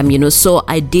 So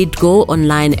I did go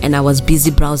online and I was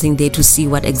busy browsing there to see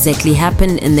what exactly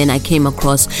happened, and then I came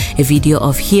across a video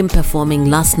of him performing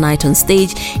last night on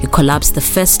stage. He collapsed the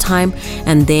first time,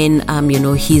 and then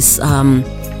his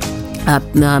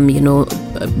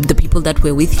the people that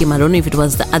were with him, I don't know if it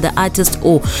was the other artist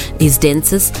or his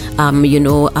dancers,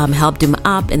 helped him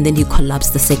up, and then he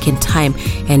collapsed the second time,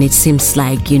 and it seems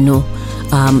like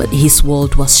his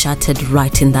world was shattered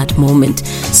right in that moment.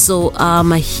 So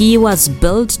he was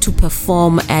billed to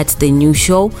perform at the new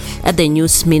show at the new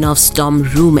Smirnoff Storm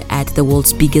Room at the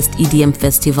world's biggest EDM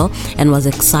festival, and was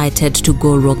excited to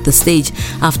go rock the stage.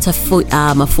 After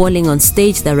falling on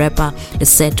stage, the rapper is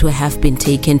said to have been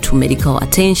taken to medical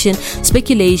attention.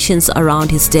 Speculations around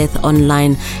his death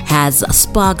online has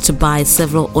sparked by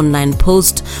several online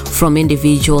posts from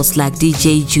individuals like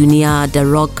DJ Junior, The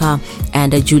Rocker,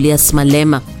 and Julius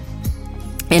Malema.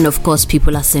 And of course,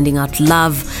 people are sending out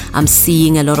love. I'm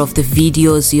seeing a lot of the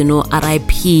videos,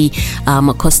 RIP,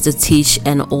 Costa Teach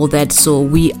and all that. So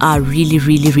we are really,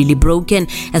 really, really broken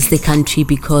as the country,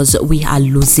 because we are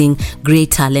losing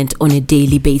great talent on a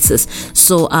daily basis.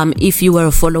 So if you were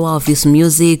a follower of his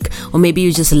music, or maybe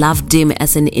you just loved him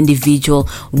as an individual,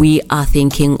 we are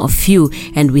thinking of you,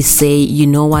 and we say, you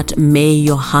know what, may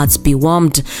your hearts be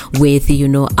warmed with,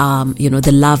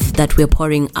 the love that we're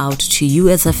pouring out to you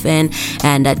as a fan,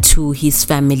 and and to his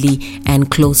family and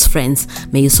close friends.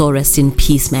 May your soul rest in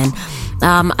peace, man.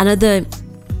 Another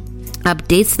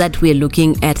updates that we're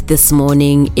looking at this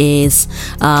morning is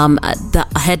the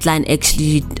headline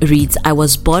actually reads, "I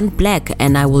was born black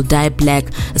and I will die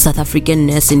black." A South African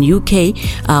nurse in UK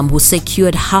who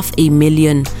secured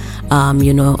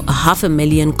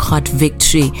 $500,000 court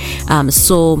victory.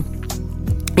 So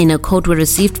in a quote we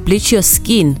received, bleach your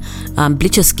skin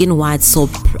white so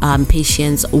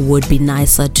patients would be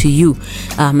nicer to you.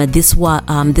 This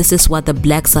is what the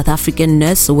black South African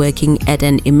nurse working at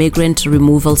an immigrant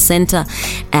removal center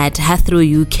at Heathrow,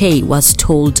 UK was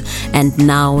told, and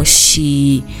now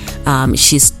she's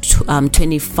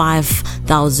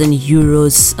 25,000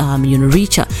 euros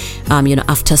richer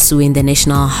after suing the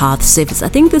National Health Service. I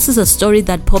think this is a story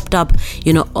that popped up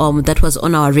that was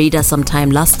on our radar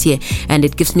sometime last year, and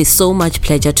it gives me so much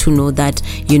pleasure to know that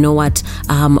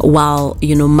while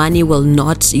money will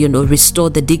not restore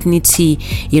the dignity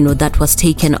that was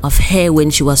taken of her when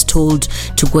she was told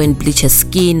to go and bleach her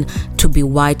skin to be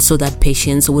white so that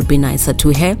patients would be nicer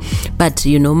to her, but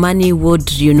money would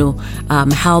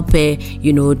help her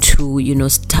to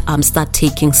start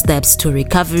taking steps to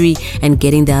recovery and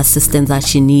getting the assistance that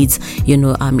she needs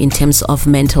in terms of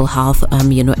mental health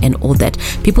and all that.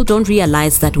 People don't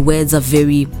realize that words are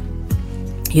very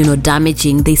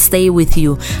damaging. They stay with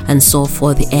you and so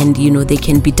forth, and they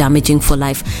can be damaging for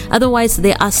life. Otherwise,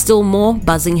 there are still more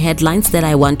buzzing headlines that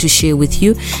I want to share with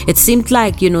you. It seemed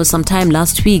like sometime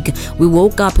last week we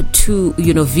woke up to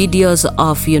videos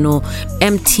of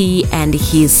MT and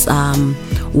his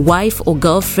wife or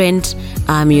girlfriend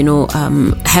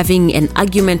having an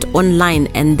argument online,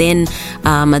 and then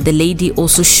the lady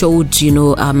also showed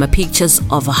pictures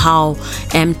of how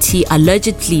MT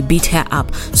allegedly beat her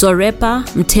up. So rapper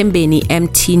Mtembeni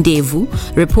MT Ndevu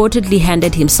reportedly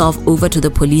handed himself over to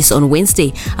the police on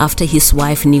Wednesday after his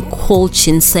wife Nicole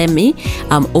Chinsemi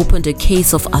opened a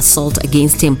case of assault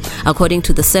against him. According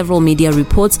to the several media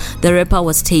reports, the rapper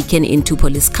was taken into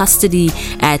police custody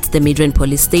at the Midrand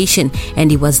police station, and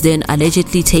he was then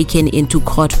allegedly taken into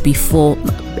court before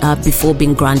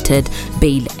being granted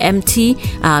bail. MT,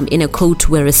 in a quote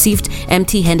we received,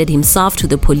 MT handed himself to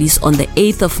the police on the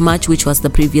 8th of March, which was the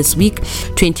previous week,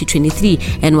 2023,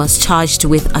 and was charged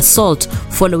with assault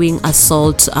following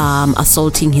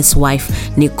assaulting his wife.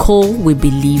 Nicole, we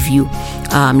believe you,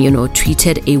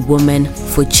 tweeted a woman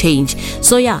for change.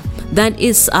 So yeah, that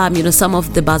is some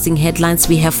of the buzzing headlines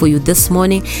we have for you this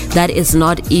morning. That is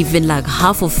not even like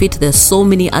half of it. There's so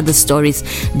many other stories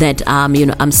that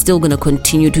I'm still going to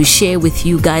continue to share with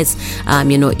you guys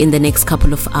in the next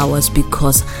couple of hours,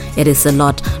 because it is a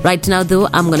lot. Right now though,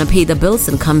 I'm going to pay the bills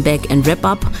and come back and wrap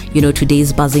up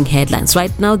today's buzzing headlines.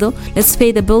 Right now though, let's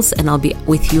pay the bills and I'll be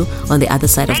with you on the other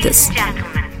side of this. Ladies and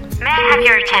gentlemen, may I have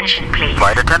your attention, please?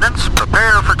 Flight attendants,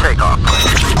 prepare for takeoff.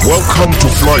 Welcome to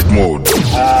flight mode.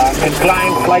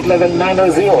 Incline flight level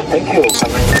 900. Thank you.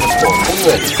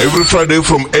 Every Friday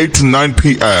from 8 to 9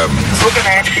 p.m. We're going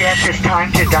to ask you at this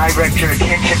time to direct your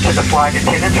attention to the flight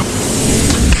attendants.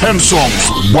 10 songs,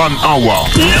 1 hour.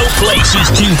 No place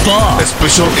is too far. A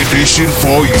special edition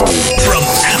for you. From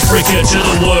Africa to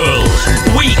the world,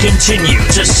 we continue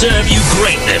to serve you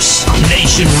greatness.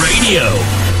 Nation Radio.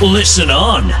 Listen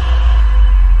on.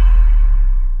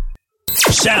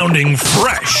 Sounding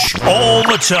fresh all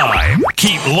the time.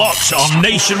 Keep locked on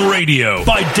Nation Radio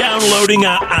by downloading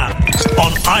our app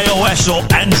on iOS or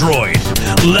Android.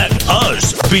 Let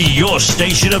us be your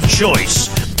station of choice.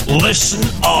 Listen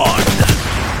on.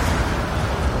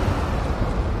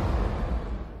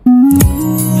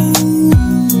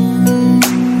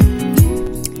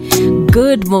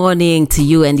 Good morning to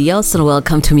you and yours, and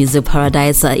welcome to Music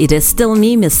Paradise. It is still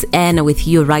me, Miss Anna, with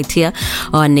you right here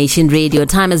on Nation Radio.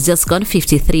 Time has just gone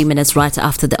 53 minutes right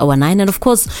after the hour 9, and of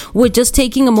course we're just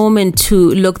taking a moment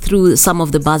to look through some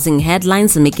of the buzzing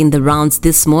headlines making the rounds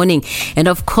this morning. And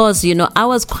of course, I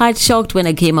was quite shocked when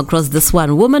I came across this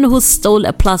one. Woman who stole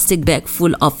a plastic bag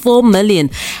full of 4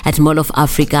 million at Mall of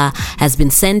Africa has been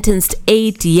sentenced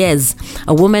 8 years.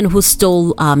 A woman who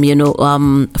stole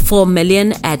 4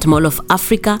 million at Mall of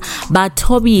Africa, but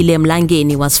Tobile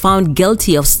Mlangeni was found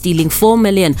guilty of stealing 4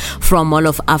 million from Mall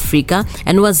of Africa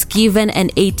and was given an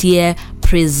 8-year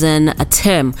prison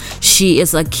term. She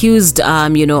is accused,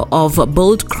 of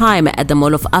bold crime at the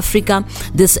Mall of Africa.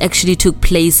 This actually took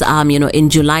place, in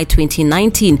July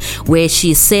 2019, where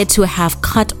she is said to have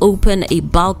cut open a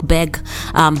bulk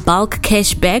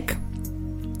cash bag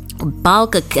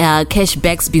bulk cash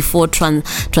bags before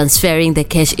transferring the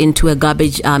cash into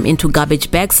garbage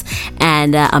bags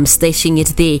and stashing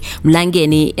it there.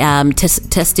 Mlangeni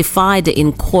testified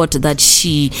in court that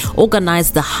she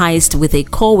organized the heist with a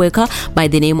co-worker by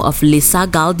the name of Lisa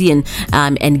Galdian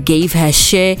and gave her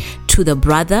share to the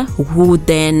brother, who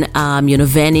then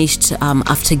vanished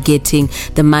after getting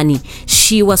the money.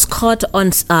 She was caught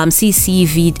on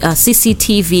CCTV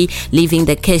leaving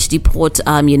the cash depot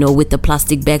with the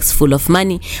plastic bags full of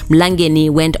money. Mlangeni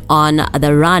went on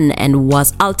the run and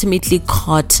was ultimately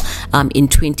caught in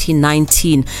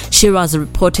 2019. She was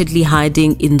reportedly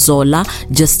hiding in Zola,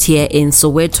 just here in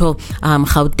Soweto,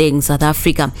 Gauteng, South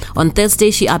Africa. On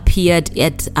Thursday, she appeared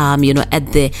at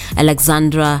the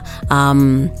Alexandra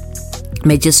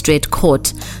Magistrate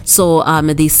Court. So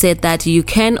they said that you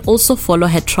can also follow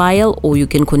her trial, or you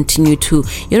can continue to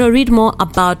read more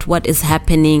about what is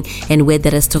happening and where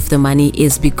the rest of the money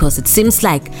is, because it seems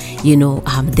like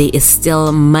there is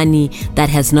still money that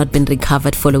has not been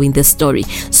recovered following this story.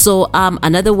 So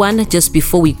another one, just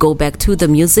before we go back to the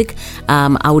music,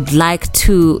 I would like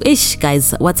to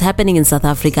guys, what's happening in South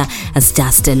Africa is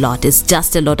just a lot. It's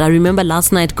just a lot. I remember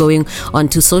last night going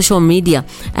onto social media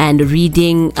and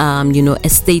reading a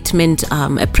statement,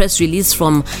 a press release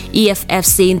from EFF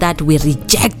saying that we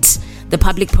reject the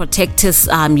public protector's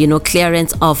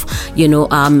clearance of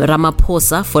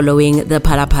Ramaphosa following the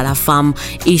Parapara farm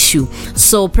issue.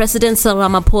 So President Cyril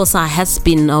Ramaphosa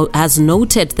has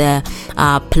noted the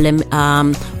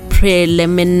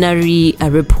preliminary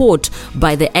report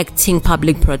by the acting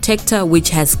public protector, which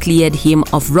has cleared him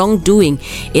of wrongdoing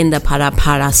in the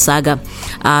Parapara saga.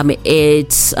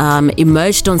 It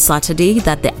emerged on Saturday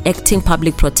that the acting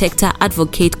public protector,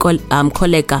 Advocate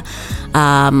Koleka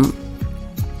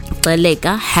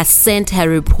has sent her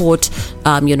report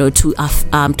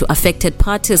to affected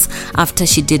parties after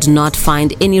she did not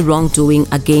find any wrongdoing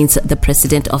against the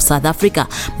President of South Africa,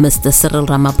 Mr. Cyril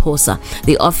Ramaphosa.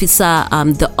 The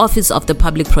Office of the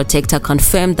Public Protector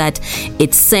confirmed that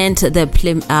it sent the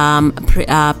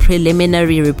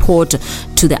preliminary report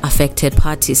to the affected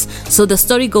parties. So the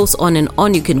story goes on and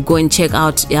on. You can go and check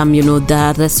out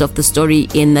the rest of the story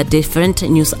in the different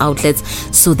news outlets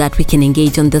so that we can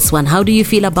engage on this one. How do you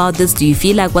feel about this? Do you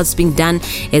feel like what's being done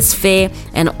is fair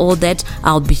and all that?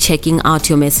 I'll be checking out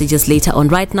your messages later on.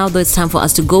 Right now though, it's time for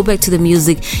us to go back to the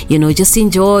music. Just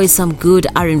enjoy some good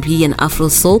R&B and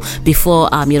Afro-Soul before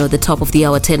the top of the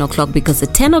hour, 10 o'clock, because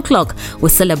at 10 o'clock we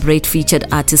celebrate featured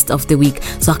artist of the week.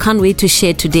 So I can't wait to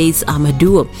share today's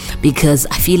duo, because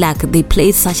I feel like they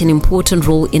play such an important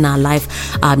role in our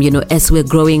life as we're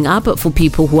growing up, for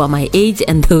people who are my age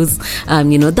and those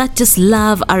that just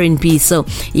love R&B. So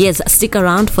yes, stick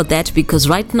around for that, because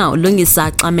right now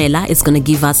Lungisa Kamela is going to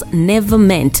give us Never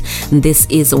Meant. This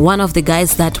is one of the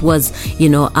guys that was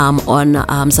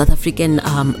on South African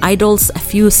Idols a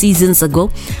few seasons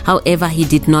ago. However, he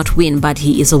did not win, but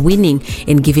he is winning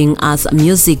in giving us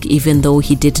music, even though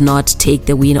he did not take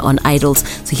the win on Idols.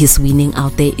 So he's winning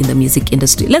out there in the music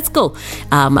industry. Let's go.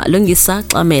 Lungisa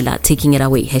Kamela taking it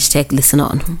away. # listen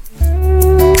on.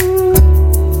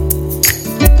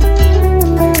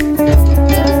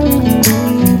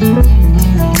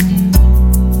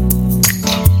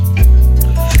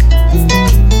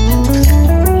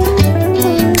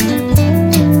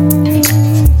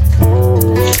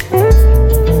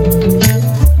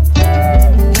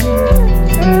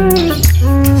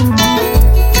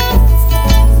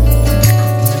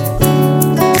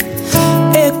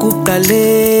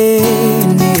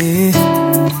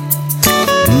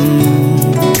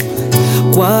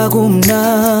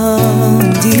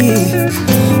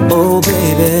 Oh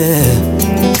baby,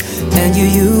 and you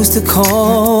used to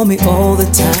call me all the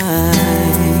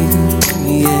time,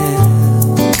 yeah.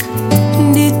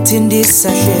 Ndithi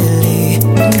ndisahleli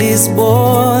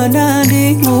ndisibona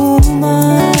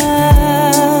ndinguma,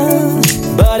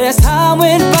 but as time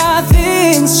went by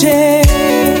things changed.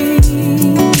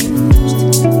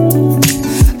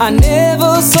 I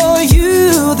never saw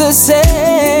you the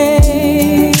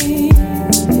same.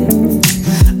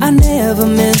 I never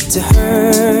meant to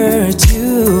hurt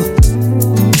you,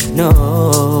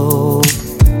 no.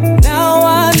 Now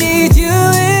I need you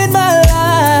in my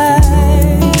life.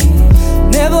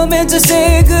 Never meant to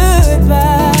say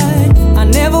goodbye. I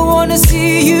never wanna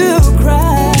see you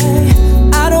cry.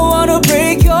 I don't wanna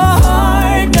break your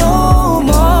heart no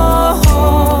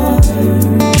more.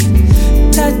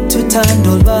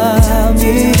 Tatutando by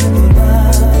me,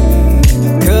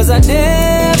 'cause I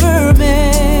never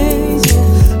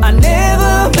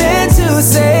meant to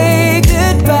say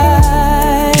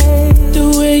goodbye. The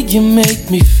way you make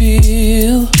me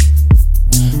feel,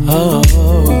 oh,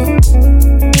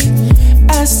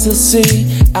 still see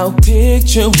our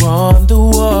picture on the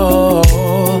wall.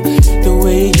 The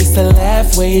way you used to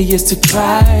laugh, way you used to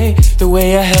cry, the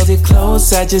way I held you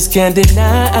close, I just can't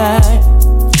deny.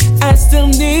 I still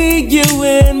need you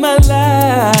in my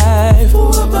life.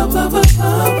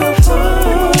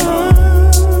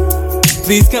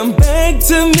 Please come back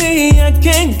to me, I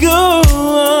can't go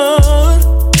on.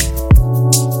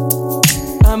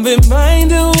 I'm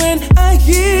reminded when I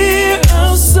hear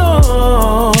our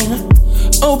song.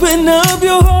 Open up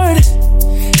your heart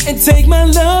and take my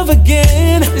love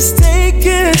again. Just take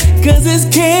it, cause this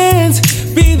can't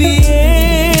be the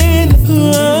end.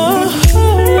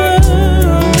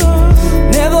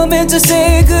 Never meant to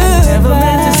say goodbye. Never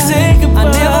meant to say goodbye. I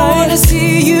never wanna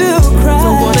see you cry.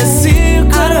 Don't wanna see you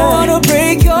cry. I don't wanna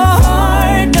break your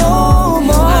heart no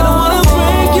more. I don't wanna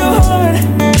break your heart.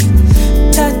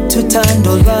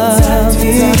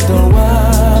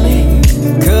 Tatutandolwami,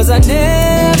 cause I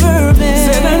never meant.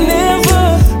 Said I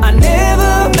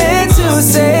never meant to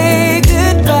say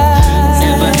goodbye.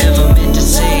 Never ever meant to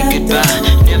say goodbye.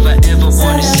 Never ever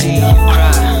wanna see you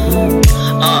cry.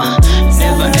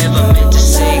 Never ever meant to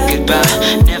say goodbye.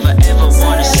 Never ever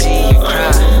wanna see you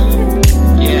cry.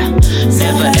 Yeah,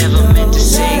 never ever meant to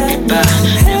say goodbye.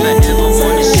 Never ever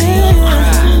wanna see you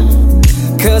cry.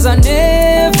 Cause I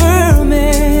never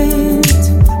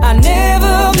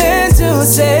meant to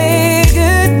say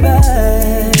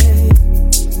goodbye.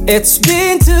 It's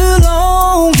been too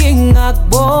long,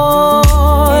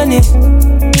 ngakubone.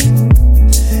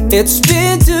 It's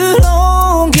been too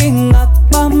long,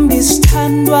 ngakubamba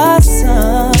isithandwa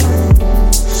sami.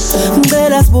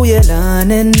 Ngicela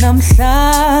sibuyelane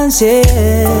namhlanje,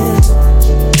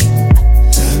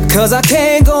 cause I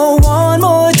can't go one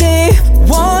more day,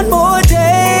 one more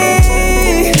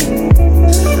day.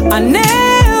 I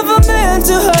never meant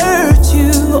to hurt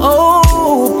you,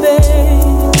 oh babe.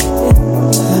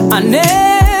 I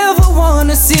never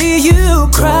wanna see you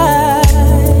cry.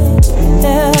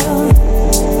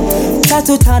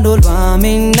 Tathuthando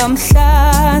lwami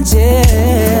namhlanje,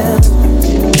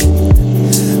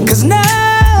 cause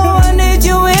now I need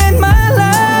you in my life.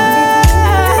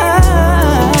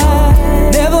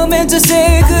 Never meant to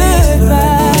say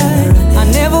goodbye. I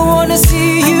never wanna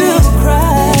see you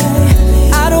cry.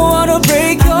 I don't wanna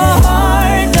break your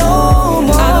heart no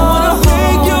more. I don't wanna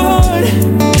break your heart.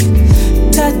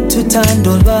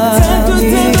 Tathuthando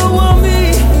lwami,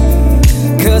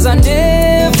 cause I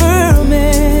never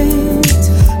meant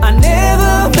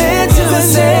to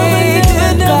say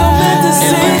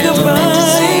goodbye. Never meant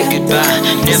to say goodbye.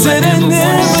 Never ever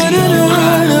wanna see you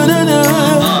cry.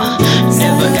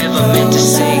 Never ever meant to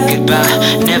say goodbye.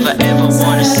 Never ever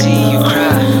wanna see you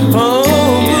cry.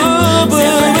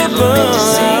 Never ever meant to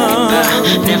say goodbye.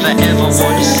 Never ever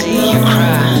wanna see you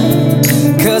cry.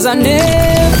 Cause I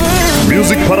never.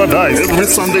 Music Paradise every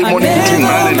Sunday morning between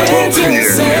 9 and 12 p.m.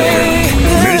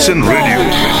 Nation Radio.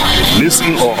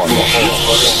 Listen on.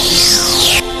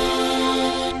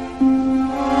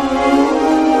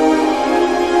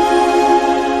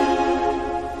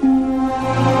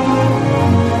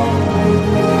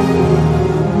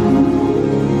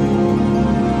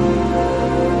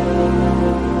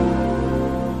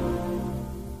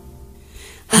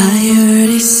 I heard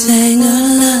he sang a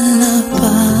lullaby.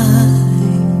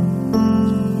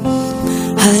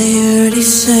 I heard he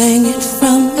sang it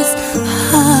from his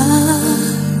heart.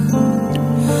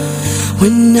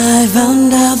 When I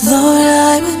found out, thought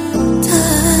I would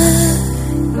die,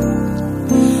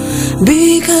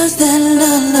 because that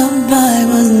lullaby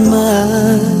was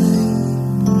mine.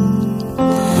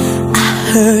 I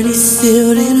heard he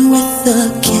sealed it with a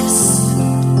kiss.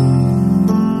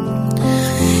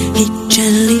 He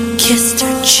gently kissed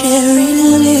her cherry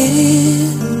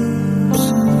lips.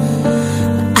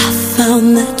 I found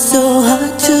that so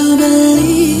hard to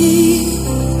believe,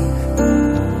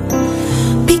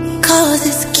 because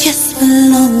his kiss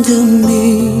belonged to me.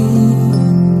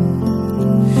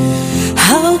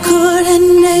 How could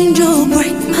an angel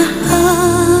break my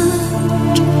heart?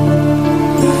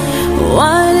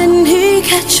 Why didn't he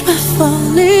catch my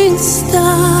falling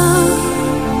star?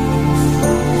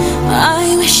 I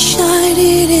wish I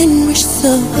didn't wish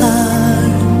so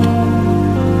hard.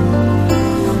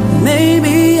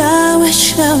 Maybe I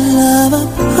wish our love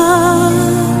apart.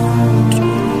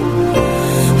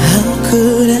 How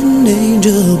could an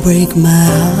angel break my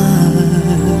heart?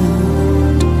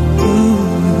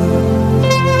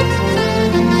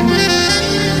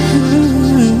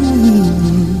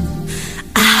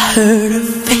 I heard her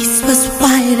face was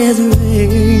white as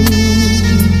rain,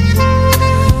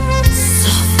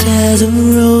 as a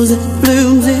rose that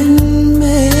blooms in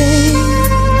May.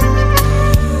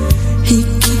 He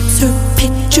keeps her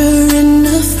picture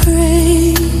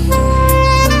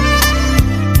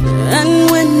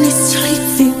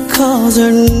calls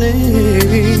her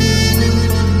name.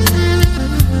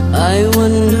 I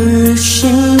wonder if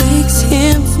she makes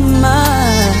him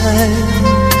smile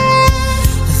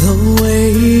the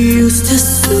way he used to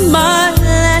smile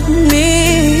at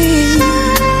me.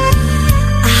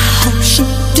 I hope she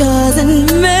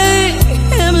doesn't make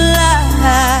him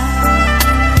laugh,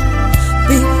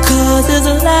 because his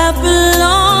laugh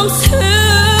belongs to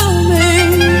me.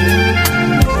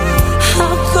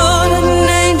 How could an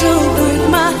angel break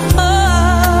my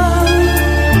heart?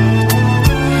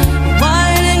 Why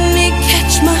didn't he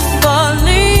catch my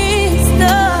falling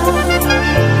star?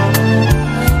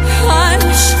 I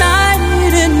wish I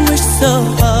didn't wish so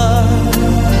hard.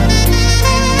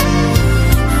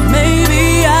 Maybe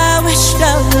I wished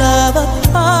our love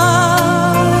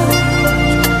apart.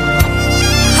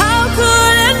 How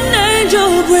could an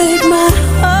angel break my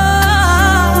heart?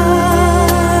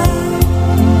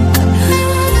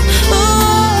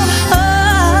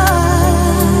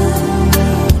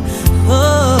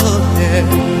 Oh, yeah.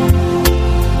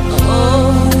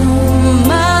 Oh,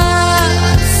 my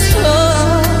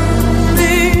soul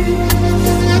is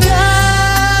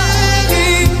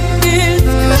dying, is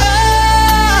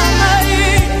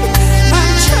crying. I'm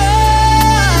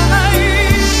trying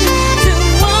to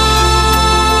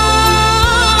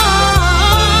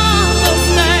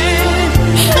understand.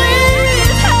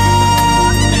 Please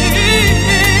help me.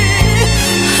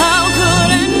 How could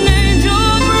an angel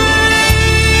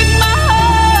break my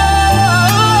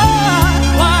heart?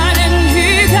 Why didn't he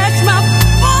catch my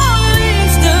falling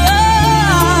star?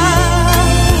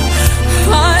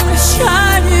 I wish I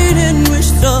didn't wish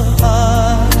so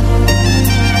hard.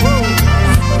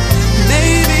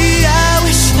 Maybe I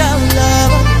wished our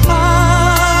love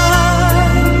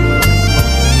apart.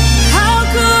 How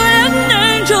could an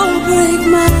angel break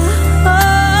my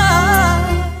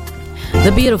heart?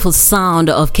 The beautiful sound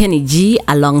of Kenny G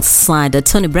alongside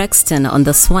Tony Braxton on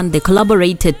this one. They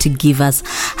collaborated to give us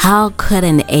How Could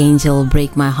an Angel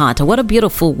Break My Heart. What a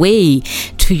beautiful way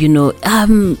to,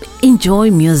 enjoy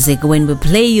music when we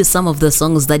play you some of the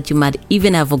songs that you might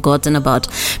even have forgotten about.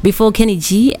 Before Kenny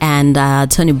G and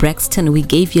Tony Braxton, we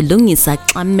gave you Lungisa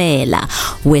Kamela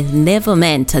with Never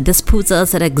Meant. This puts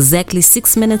us at exactly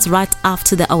 6 minutes right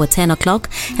after the hour 10 o'clock,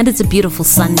 and it's a beautiful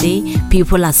Sunday.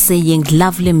 People are saying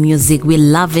lovely music. We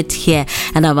love it here.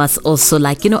 And I must also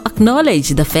acknowledge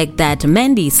the fact that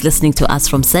Mandy is listening to us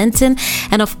from Senton,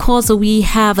 and of course we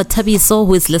have Tabiso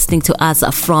who is listening to us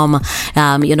from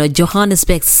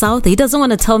Johannesburg South. He doesn't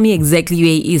want to tell me exactly where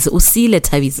he is. Usile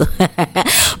Tabiso.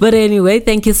 But anyway,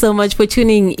 thank you so much for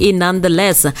tuning in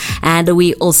nonetheless. And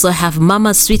we also have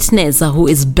Mama Sweetness who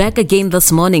is back again this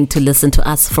morning to listen to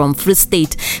us from Free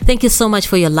State. Thank you so much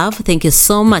for your love. Thank you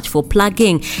so much for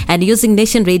plugging and using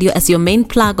Nation Radio as your main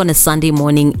plug on a Sunday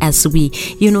morning as we,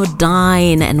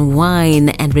 dine and wine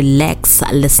and relax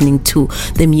listening to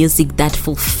the music that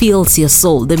fulfills your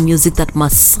soul, the music that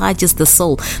massages the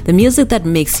soul, the music that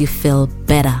makes you feel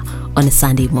better on a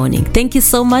Sunday morning. Thank you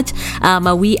so much.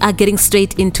 We are getting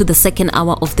straight into the second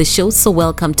hour of the show, so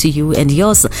welcome to you and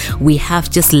yours. We have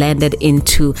just landed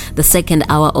into the second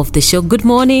hour of the show. Good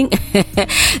morning.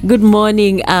 Good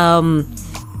morning.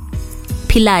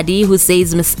 Piladi, who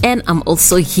says, Miss N, I'm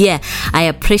also here. I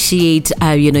appreciate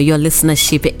your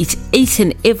listenership each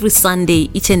and every Sunday,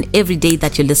 each and every day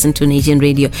that you listen to Nation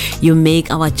Radio. You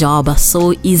make our job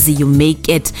so easy. You make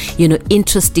it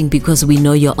interesting, because we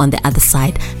know you're on the other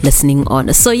side listening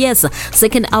on. So yes,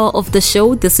 second hour of the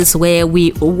show. This is where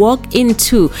we walk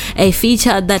into a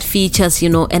feature that features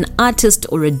an artist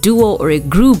or a duo or a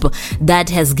group that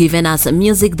has given us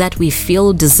music that we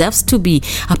feel deserves to be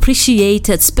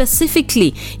appreciated, specifically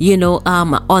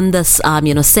on this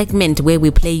segment where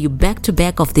we play you back to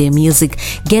back of their music,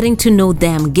 getting to know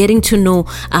them, getting to know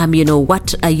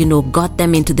what got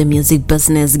them into the music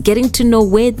business, getting to know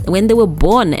when they were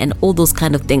born and all those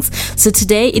kind of things. So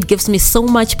today it gives me so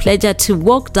much pleasure to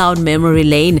walk down memory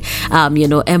lane,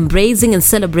 embracing and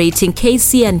celebrating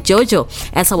Casey and Jojo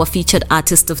as our featured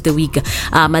artist of the week.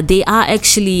 They are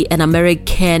actually an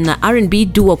American R&B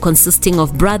duo consisting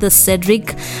of brothers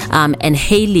Cedric and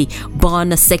Haley, born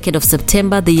 2nd of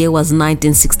September. The year was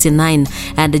 1969,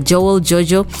 and Joel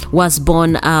Jojo was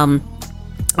born on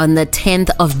the 10th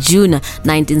of June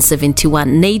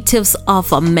 1971. Natives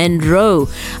of Monroe,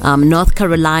 North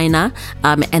Carolina,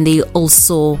 and they are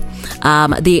also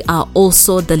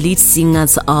the lead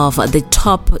singers of the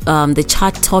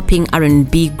chart-topping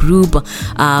R&B group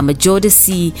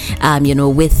Jodeci,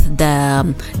 with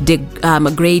the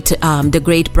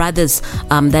great brothers,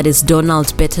 that is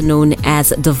Donald, better known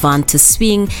as Devante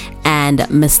Swing, and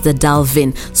Mr.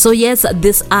 Dalvin. So yes,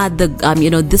 these are the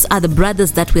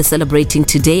brothers that we're celebrating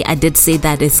today. today. I did say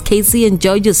that it's Casey and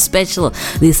Georgia special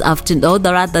this afternoon, or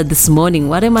rather this morning.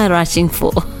 What am I rushing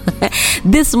for?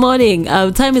 This morning,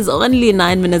 time is only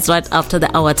 9 minutes right after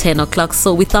the hour 10 o'clock.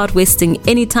 So without wasting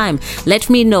any time, let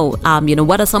me know,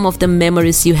 what are some of the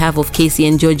memories you have of Casey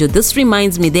and Jojo? This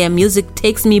reminds me, their music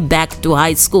takes me back to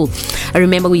high school. I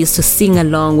remember we used to sing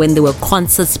along when there were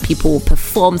concerts. People would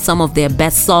perform some of their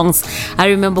best songs. I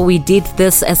remember we did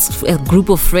this as a group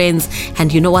of friends,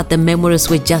 and you know what? The memories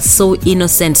were just so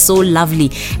innocent, so lovely,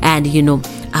 and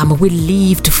we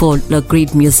lived for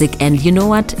great music, and you know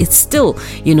what? It's still,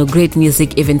 great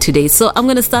music even today. So I'm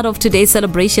going to start off today's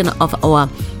celebration of our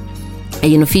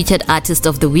featured artist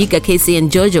of the week, Casey and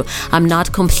Jojo. I'm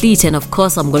Not Complete, and of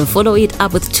course I'm going to follow it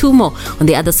up with two more on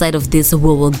the other side of this. We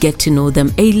will get to know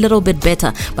them a little bit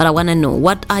better, but I want to know,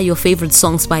 what are your favorite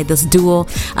songs by this duo,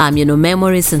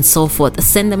 memories and so forth.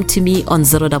 Send them to me on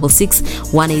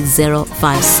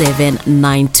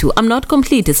 066-180-5792. I'm Not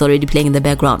Complete is already playing in the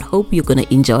background. Hope you're going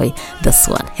to enjoy this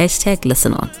one. #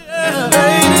 listen on.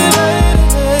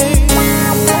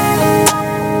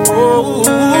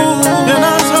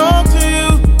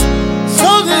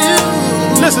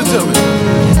 Listen to me.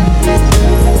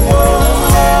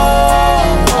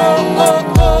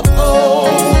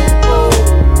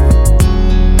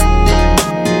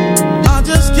 I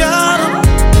just gotta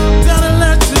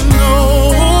let you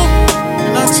know.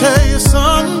 And I tell you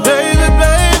something,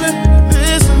 baby,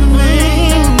 listen to me.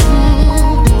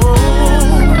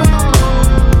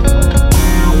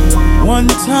 One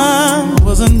time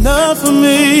was enough for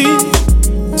me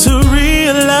to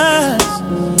realize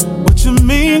you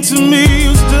mean to me.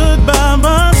 You stood by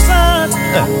my side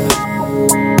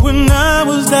when I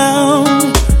was down,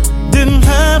 didn't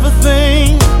have a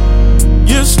thing.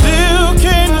 You still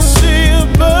came to see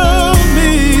about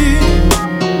me.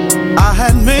 I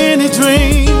had many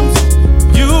dreams.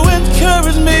 You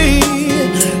encouraged me.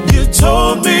 You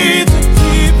told me to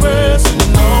keep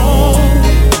pressing on.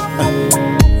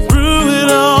 Through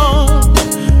it all,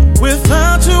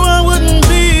 without you I wouldn't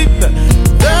be.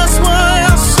 That's why I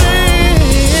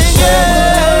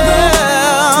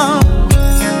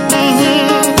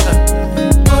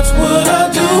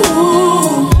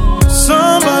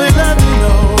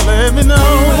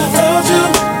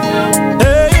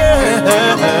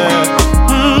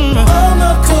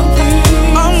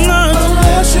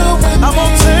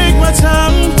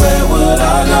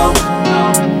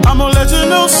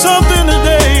something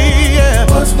today, yeah.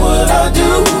 What would I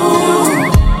do?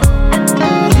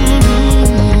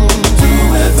 Do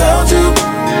without you.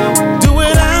 Do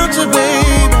without you,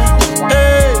 baby.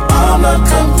 Hey. I'm not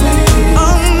complete.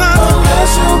 I'm not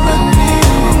unless you're with me.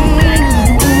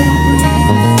 Won't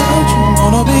breathe without you.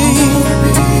 Wanna be.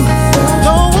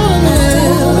 Don't wanna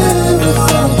live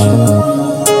without you.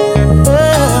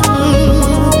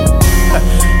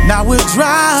 Now we're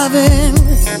driving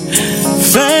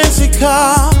fancy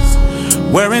cars,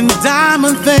 wearing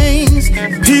diamond things.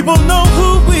 People know who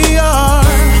we are.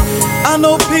 I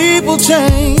know people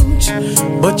change,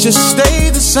 but you stay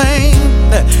the same.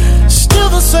 Still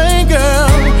the same girl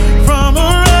from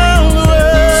around the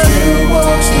world. Still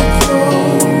wash the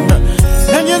clothes,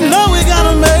 and you know we got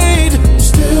 'em made.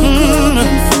 Still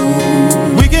cooking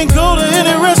food. We can go to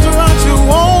any restaurant you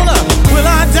wanna. Will I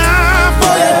die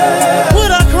for you?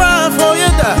 Would I cry for you?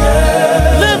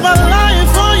 Live my life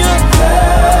for you.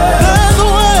 That's the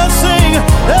way I sing.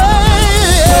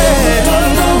 Hey,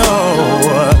 no.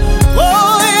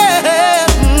 Oh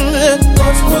yeah.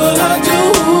 What would I do?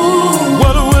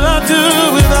 What would I do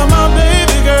without my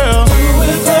baby girl?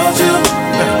 Without you.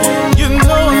 You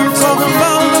know I'm talking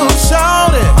about a little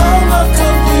shawty.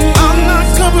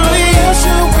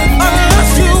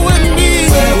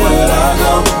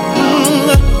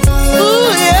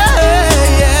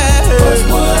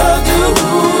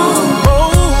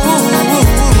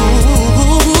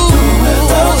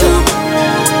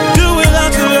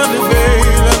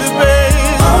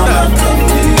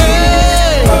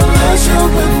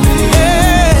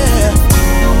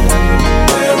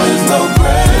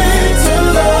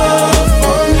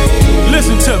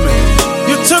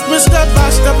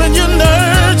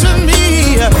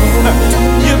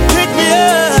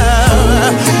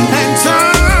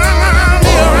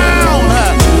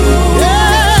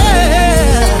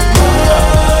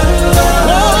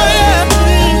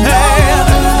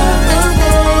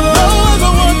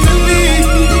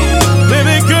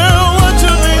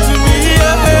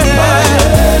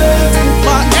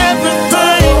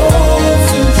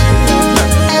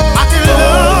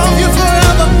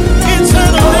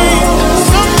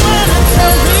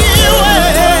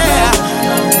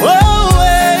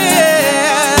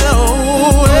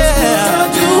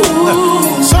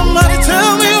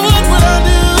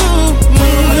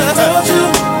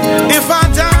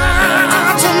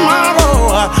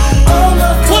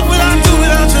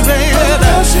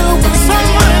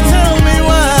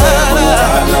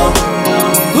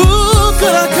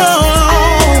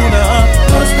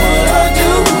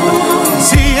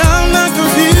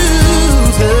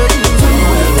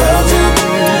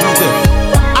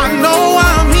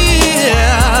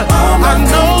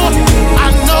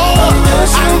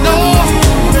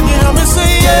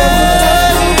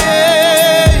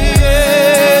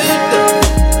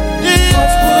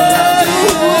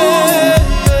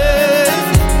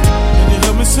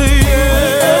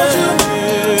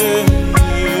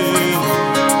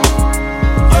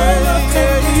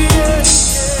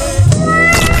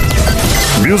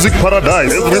 Music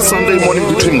Paradise every Sunday morning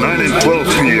between 9 and 12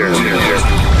 p.m.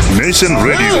 Nation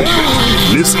Radio.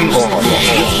 Listen on.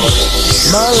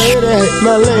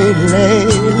 My lady,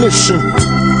 listen.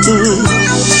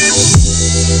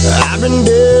 I've been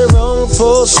dead wrong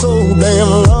for so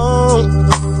damn long.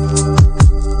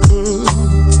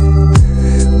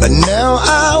 But now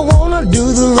I wanna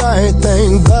do the right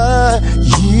thing by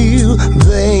you,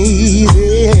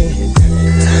 baby.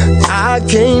 I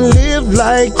can't live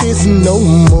like this no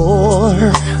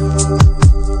more.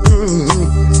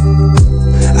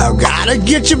 I've gotta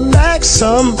get you back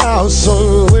somehow,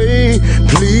 some way.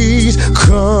 Please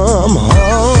come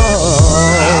home.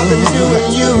 I've been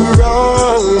doing you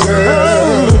wrong,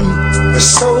 girl,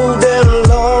 so damn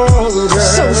long, girl.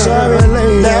 So sorry,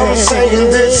 lady. Now I'm singing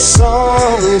this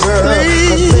song, girl.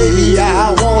 Please, baby,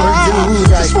 I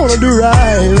just wanna do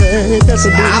right, man. That's a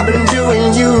deal. I've been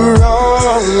doing you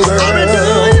wrong, girl. I've been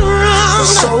doing you wrong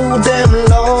so damn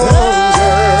long, girl.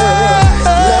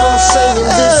 Now I'm singing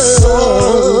this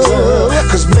song, girl,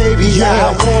 'cause baby, I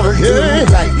wanna do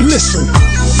right. Listen.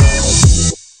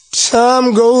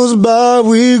 Time goes by,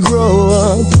 we grow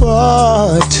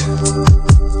apart.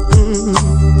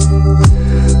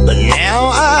 But now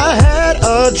I had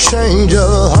a change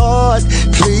of heart.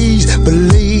 Please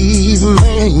believe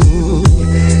me.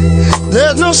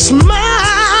 There's no smile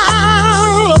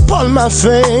upon my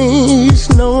face.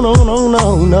 No, no, no,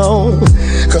 no, no.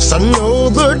 'Cause I know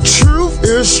the truth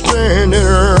is standing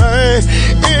right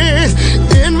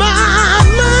in my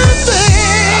face.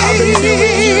 I've been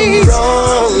doing you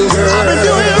wrong, girl. I've been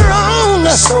doing you wrong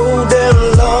so damn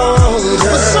long,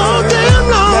 girl. For so damn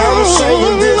long. Now I'm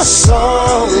singing this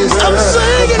song, girl. I'm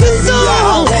singing this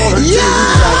song. Yeah.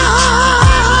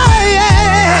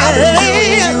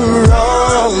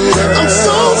 I'm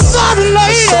so sorry,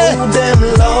 lady. So damn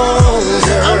long,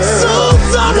 girl. I'm so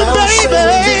sorry, now baby.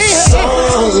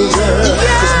 Song, girl.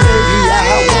 Yeah. 'Cause baby,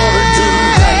 I wanna do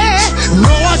right.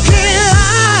 No, I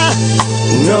can't.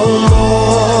 No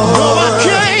more. No, I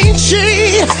can't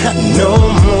cheat. No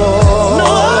more. No,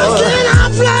 I cannot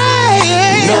play.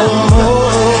 No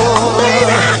more.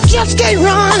 Baby, I just can't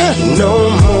run. No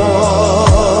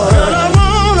more. Girl, I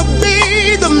wanna be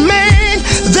the man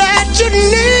that you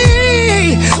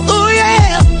need.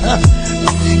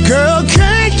 Girl,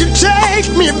 can't you take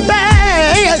me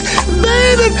back?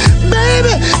 Baby,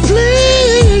 baby,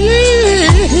 please.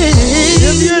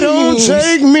 If you don't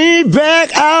take me back,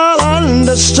 I'll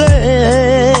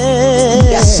understand.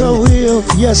 Yes, I will.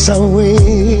 Yes, I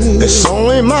will. It's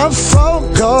only my fault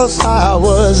 'cause I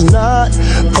was not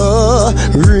a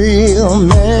real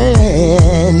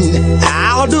man.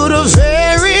 I'll do the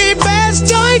very best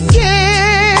I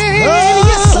can. Oh,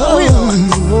 yes, I will.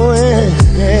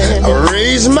 I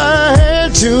raise my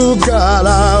hand to God, I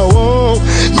won't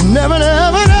never,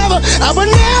 never, never, I would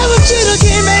never cheat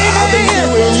again, baby. I've been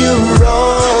doing you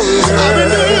wrong, girl. I've been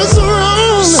doing you so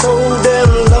wrong, so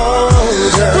damn long,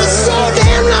 girl. For so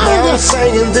damn long. Now I'm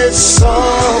singing this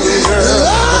song, girl.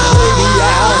 Baby,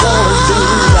 I wanna do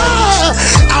right.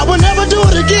 I would never do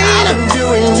it again. I've been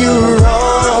doing you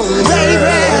wrong,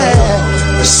 baby.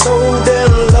 So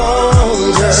damn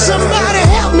long, girl. Somebody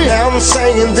help me. Now I'm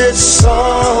singing this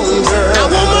song, girl. I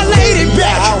want my lady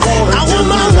back. I want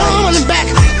my woman back.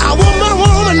 I want my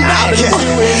woman back.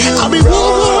 I'll be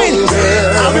woo-wooing.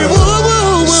 I'll be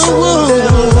woo-woo-woo-woo.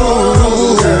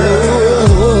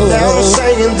 Now I'm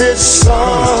singing this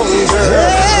song, girl.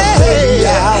 Baby, I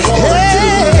wanna do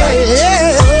right.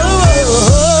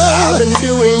 I've been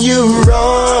doing you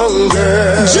wrong,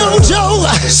 girl. JoJo.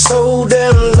 So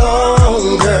damn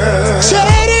long, girl.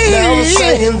 Now I'm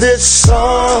singing this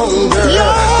song, girl.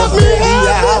 Baby,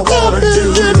 I wanna do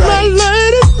right.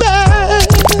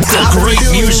 For great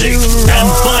music and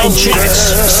fine chats,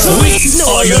 we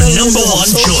are your number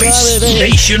one choice.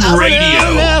 Nation Radio.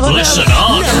 Listen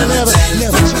on.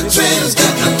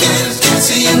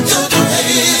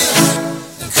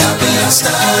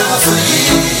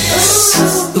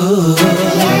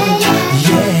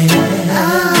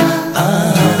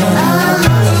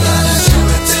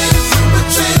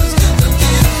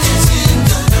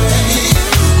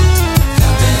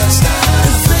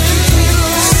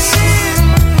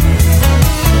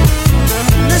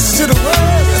 Listen to the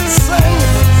words and sing.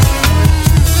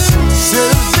 Said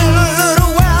it's been a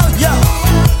little while, y'all.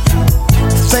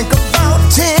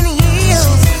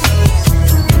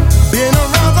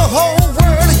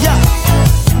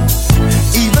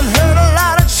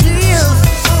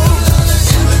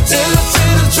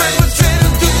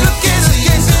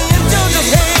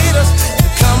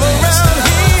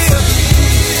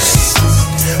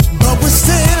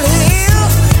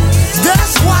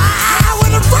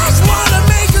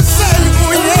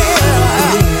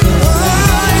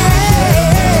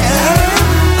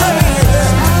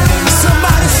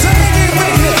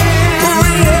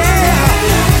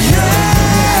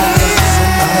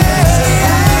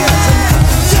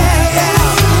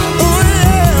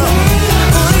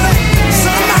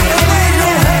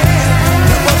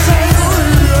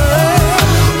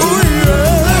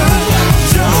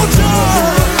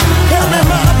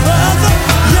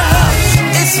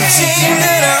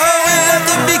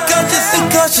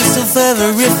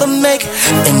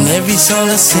 That's all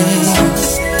I say.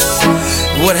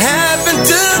 What happened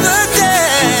to the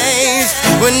days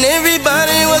when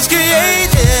everybody was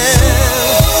creative?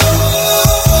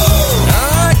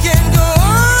 I can't go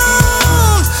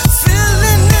on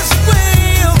feeling this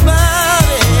way about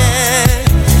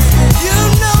it. You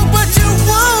know but you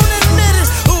won't admit it.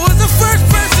 Who was the first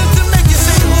person to make you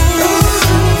say,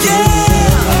 ooh,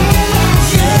 yeah,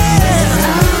 yeah.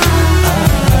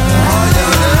 Oh,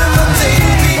 you'll never take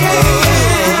people.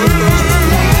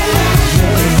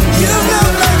 You know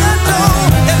like I know,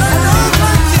 and I know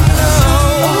like you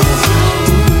know.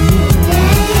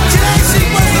 JC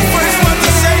was the first one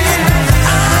to say it.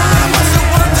 I was the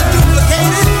one to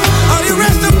duplicate it. All the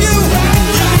rest of you,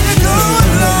 you need to go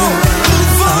along.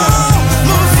 Move on,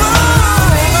 move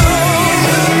on.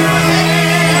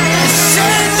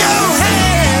 Shake your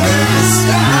hands.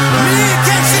 Me and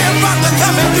Casey are about to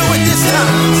come and do it this time.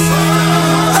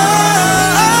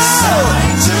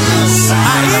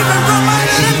 I even brought my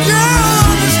little girl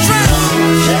on this trip.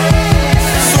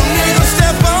 So nigga,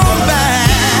 step on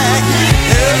back.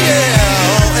 Hell yeah,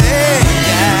 oh hey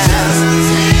guys.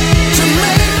 To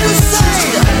make you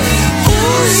say,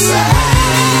 ooh yeah.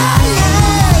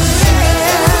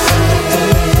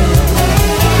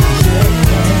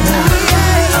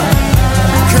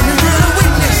 Can we get a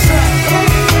witness?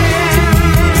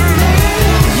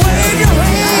 Wave your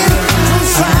hand from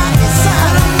side to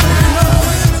side.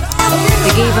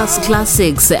 They gave us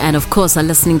classics, and of course, are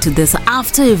listening to this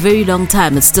after a very long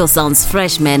time. It still sounds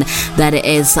fresh, man. That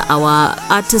is our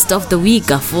artist of the week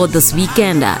for this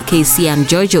weekend, KC and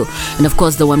Jojo. And of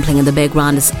course, the one playing in the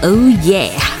background is Oh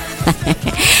Yeah.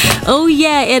 Oh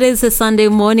yeah, it is a Sunday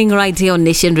morning right here on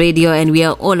Nation Radio, and we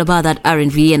are all about that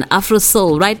R&B and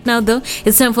Afro-Soul. Right now though,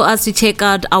 it's time for us to check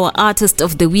out our artist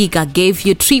of the week. I gave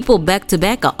you triple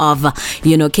back-to-back of,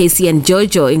 KC and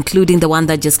Jojo, including the one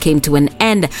that just came to an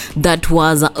end. That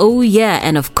was Oh Yeah,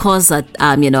 and of course, I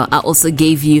also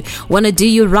gave you Wanna Do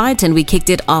You Right, and we kicked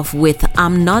it off with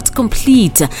I'm Not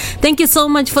Complete. Thank you so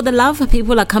much for the love.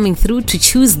 People are coming through to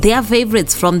choose their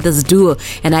favorites from this duo,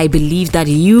 and I believe that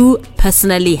you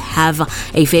personally have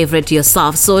a favorite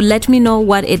yourself. So let me know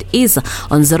what it is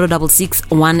on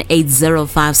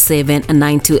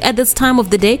 066-180-5792. At this time of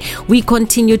the day, we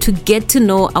continue to get to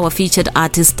know our featured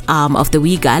artist of the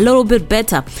week a little bit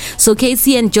better. So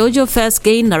KC and Jojo first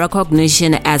gained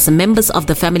recognition as members of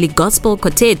the Family Gospel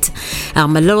Quartet,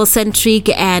 Little Centric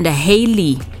and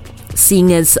Haley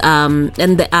singers and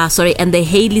the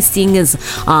Haley Singers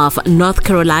of North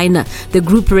Carolina. The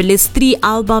group released 3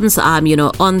 albums on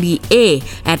the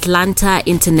Atlanta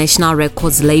International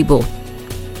Records label.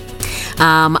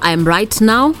 I'm Right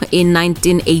Now in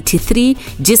 1983,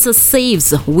 Jesus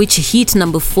Saves, which hit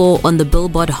number 4 on the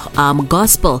Billboard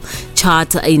Gospel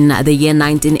chart in the year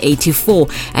 1984,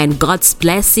 and God's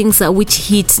Blessings, which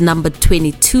hit number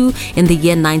 22 in the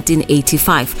year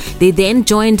 1985. They then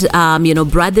joined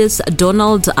brothers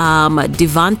Donald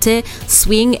Devante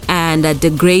Swing and the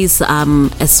Grace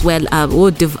as well,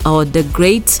 the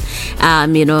Great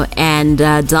and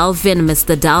Dalvin,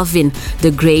 Mr. Dalvin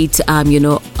the Great,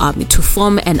 to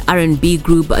form an R&B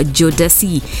group,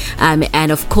 Jodeci.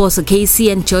 And of course,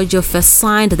 KC and Jojo first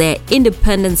signed their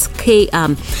independence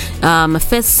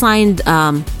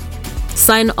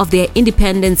sign of their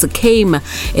independence came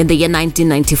in the year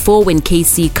 1994 when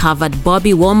KC covered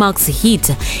Bobby Womack's hit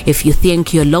If You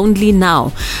Think You're Lonely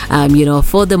Now,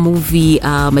 for the movie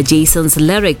Jason's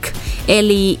Lyric.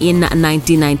 Early in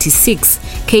 1996,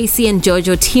 KC and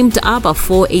Jojo teamed up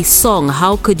for a song,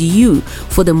 How Could You,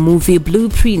 for the movie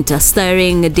Blueprint,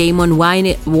 starring Damon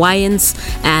Wayans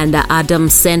and Adam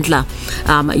Sandler.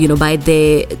 By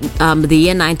the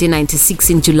year 1996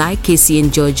 in July, KC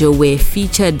and Jojo were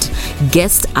featured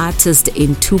guest artist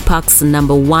in Tupac's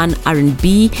number 1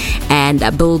 R&B and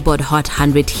Billboard Hot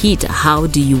 100 hit, How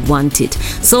Do You Want It?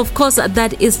 So of course,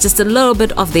 that is just a little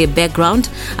bit of their background.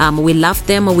 We love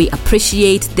them, we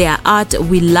appreciate their art,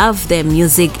 we love their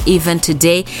music even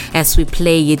today as we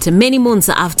play it many moons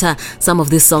after some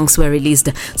of these songs were released.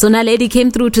 So Naledi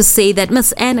came through to say that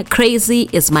Miss Anne Crazy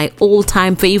is my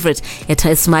all-time favorite. It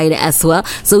is mine as well.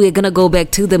 So we're gonna go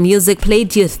back to the music.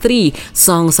 Played you 3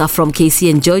 songs from KC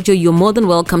and Jojo. You're more than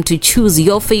welcome to choose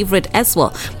your favorite as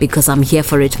well, because I'm here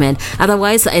for it, man.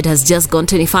 Otherwise, it has just gone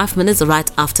 25 minutes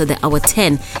right after the hour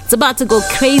 10. It's about to go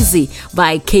Crazy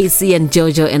by KC and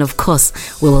Jojo, and of course,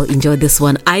 we will enjoy this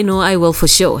one. I know I will for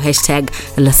sure. Hashtag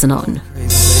listen on.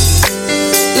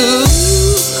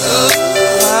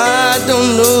 I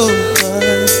don't know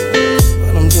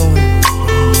what I'm doing.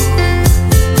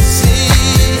 See,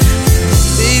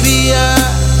 baby, I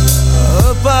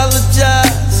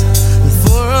apologize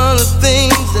for all the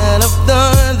things that I've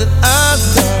done that I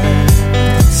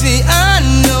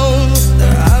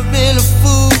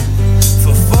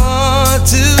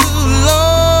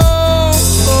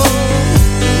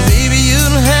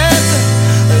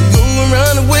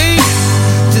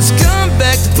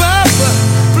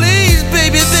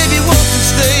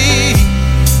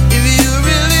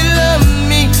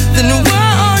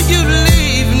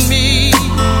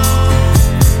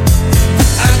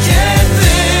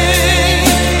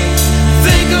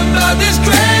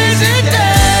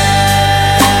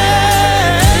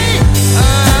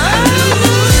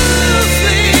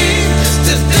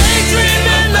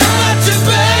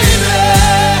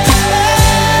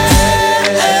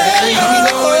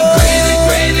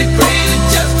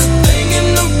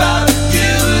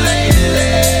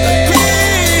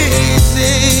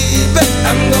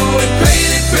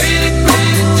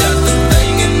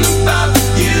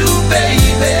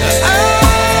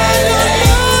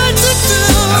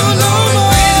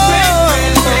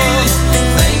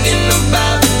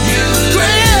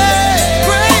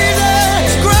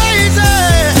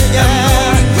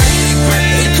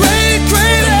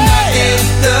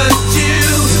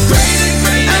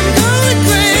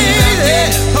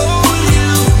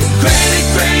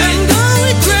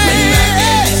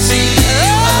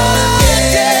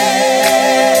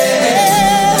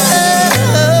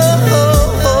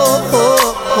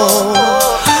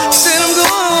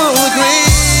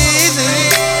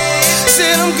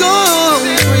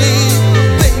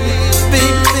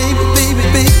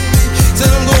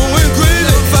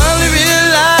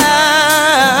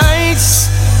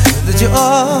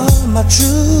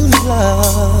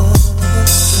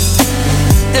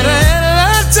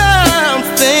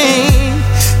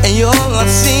you're all I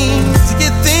seem to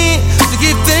keep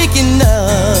thinking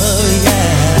of,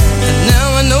 yeah. And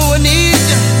now I know I need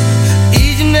you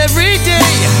each and every day.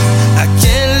 I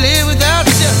can't live without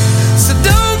you, so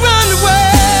don't run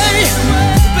away,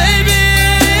 baby.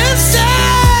 It's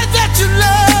sad that you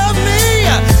love me,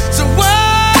 so why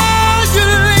are you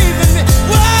leaving me?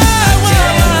 Why?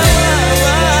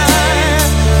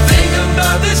 Think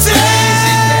about this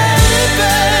crazy day,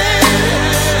 baby.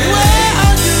 Why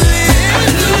are you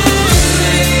leaving me?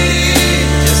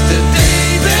 Just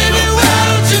today, baby,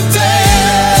 won't you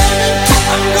tell me?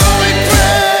 I'm going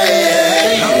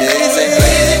crazy. I'm crazy,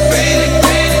 crazy, crazy,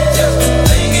 crazy, just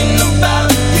thinking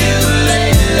about you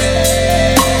lately.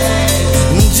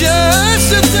 Just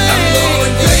today, I'm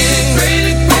going crazy,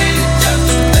 crazy, crazy, just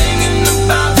thinking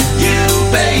about you,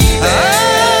 baby.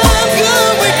 I'm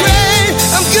going crazy,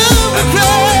 I'm going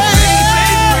crazy,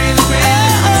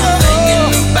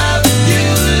 thinking about you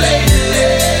lately.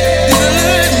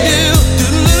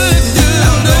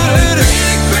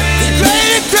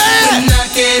 When I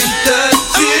can't touch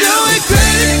you, I'm going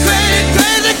crazy, crazy,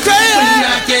 crazy, crazy. When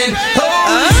I can't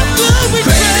hold you, I'm going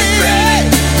crazy, crazy.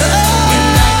 When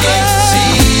I can't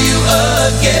see you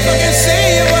again, if I can see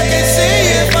you, I can see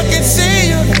you. If I can see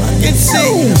you, I can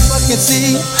see you. If I can see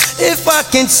you, if I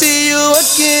can see you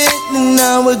again, then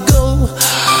I would go.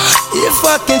 If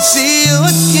I can see you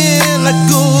again, I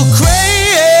go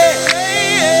crazy.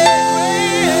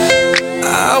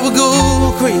 I would go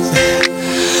crazy.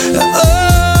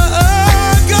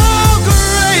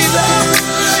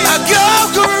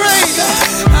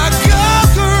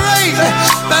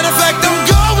 Matter of fact, I'm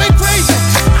going crazy.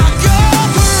 I go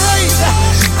crazy.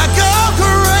 I go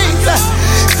crazy.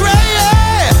 Crazy.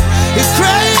 It's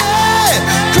crazy.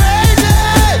 Crazy.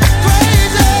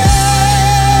 Crazy.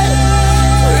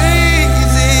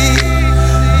 Crazy.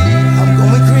 I'm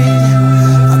going crazy.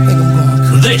 I think I'm going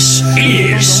crazy. This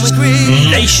is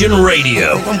Nation Radio,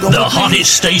 the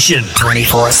hottest station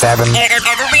 24/7.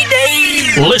 every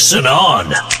day. Listen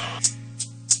on.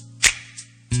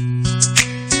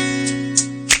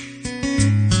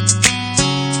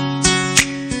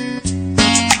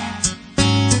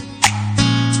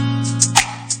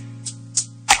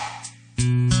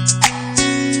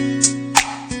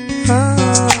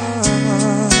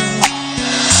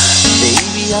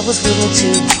 Baby, I was willing to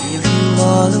give you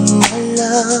all of my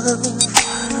love.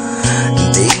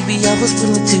 Baby, I was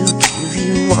willing to give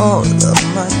you all of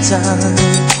my time,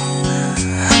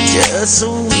 just so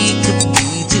we could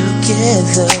be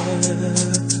together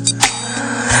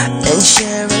and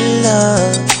share a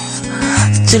love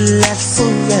to last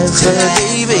forever,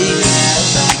 baby.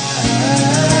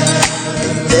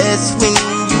 And that's when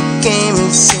you came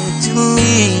and said to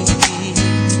me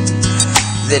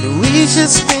that we should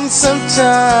spend some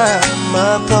time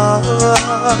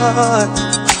apart.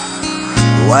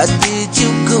 Why did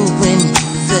you go and do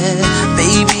that?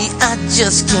 Baby, I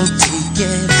just can't take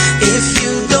it. If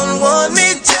you don't want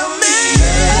me, tell me.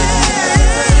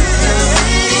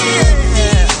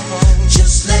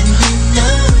 Just let me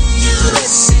know you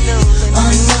listen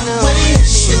on the way you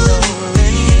should be.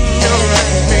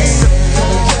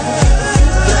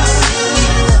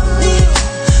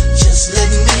 Just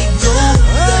let me go,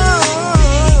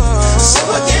 so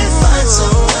I can find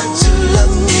someone to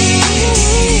love me.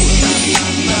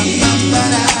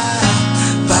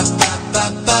 Ba ba ba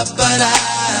ba ba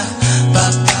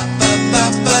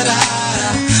ba.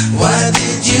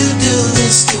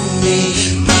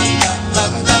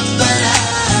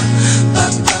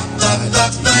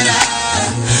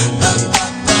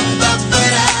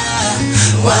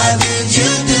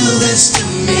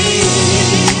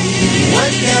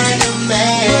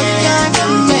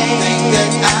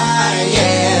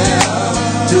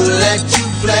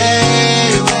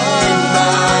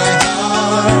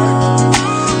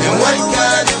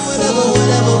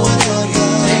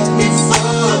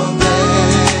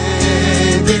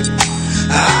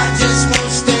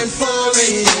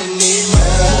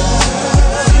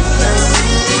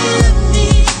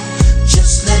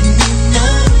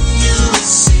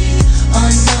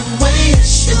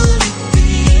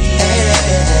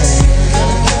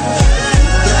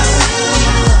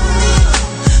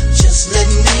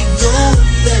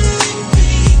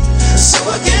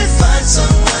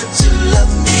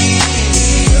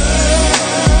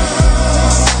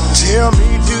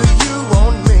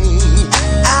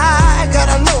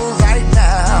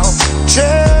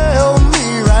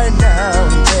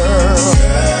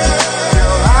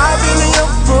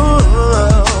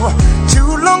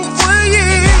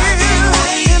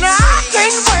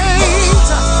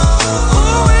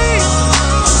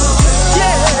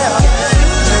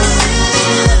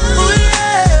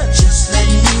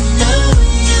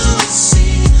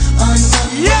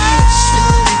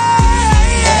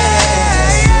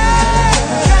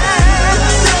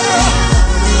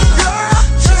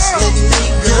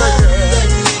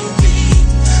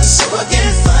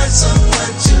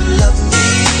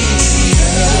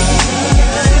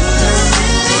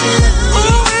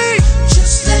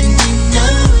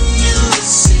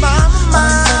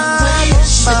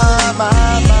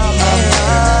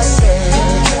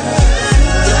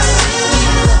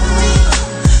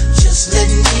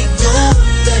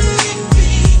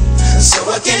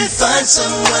 find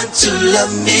someone to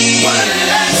love me. One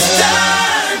last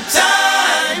time,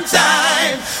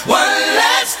 time. One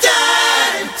last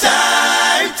time.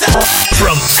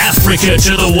 From Africa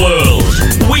to the world,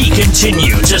 we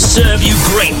continue to serve you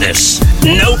greatness.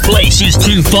 No place is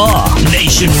too far.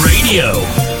 Nation Radio.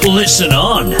 Listen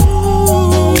on.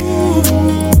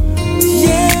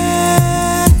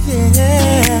 Yeah.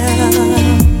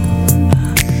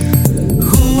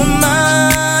 Who am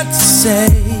I to say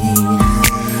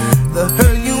the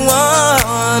hurt you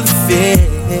want to feel?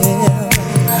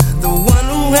 The one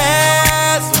who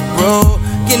has a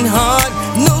broken heart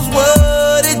knows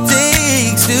what it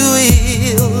takes to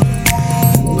heal.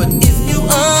 But if you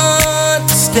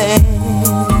understand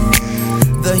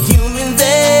the human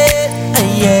that I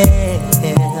am,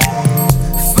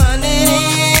 find it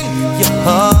in your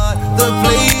heart, the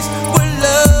place where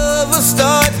love will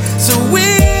start, so we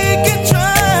can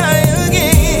try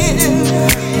again.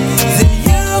 Then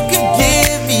you can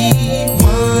give me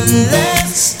one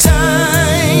last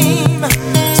time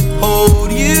to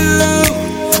hold you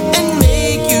and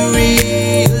make you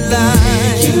realize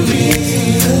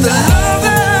the love I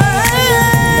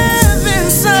have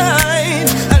inside.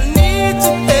 I need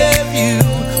to have you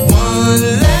one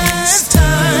last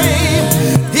time.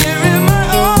 Here in my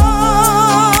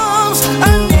arms,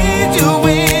 I need you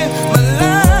in my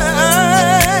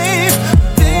life,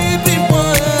 baby,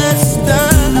 one last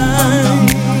time.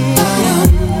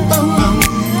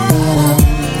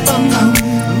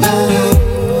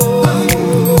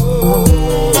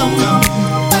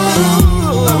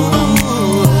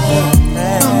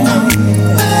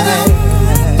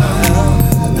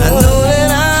 I know that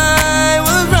I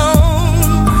was wrong,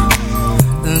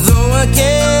 though I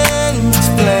can't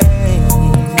explain.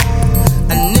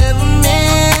 I never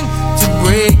meant to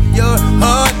break your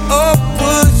heart or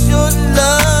push your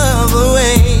love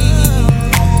away,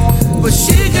 but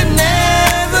she could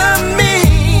never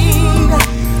mean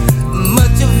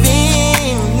much of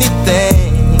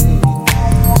anything.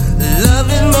 Love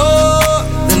is more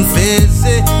than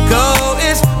physical,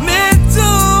 it's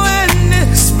mental and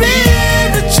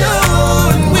spiritual,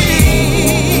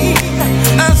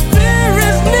 and our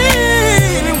spirits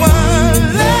need one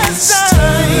last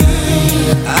time.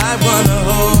 I wanna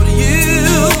hold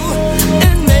you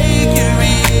and make you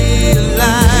realize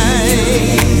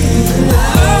the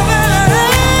love that I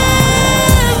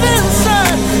have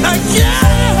inside. I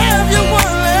can't have you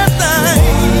one last time.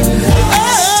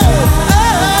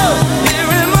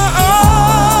 Here in my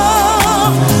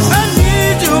arms, I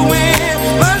need you in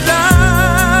my life.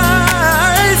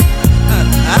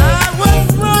 I was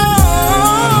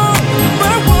wrong,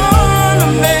 but I wanna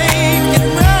make it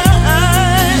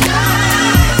right.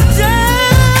 Just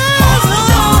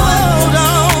hold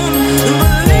on,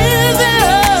 believe in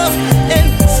love, and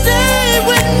stay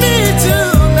with me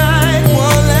tonight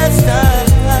one last time.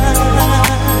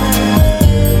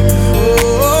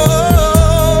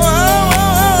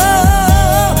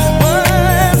 One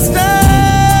last time.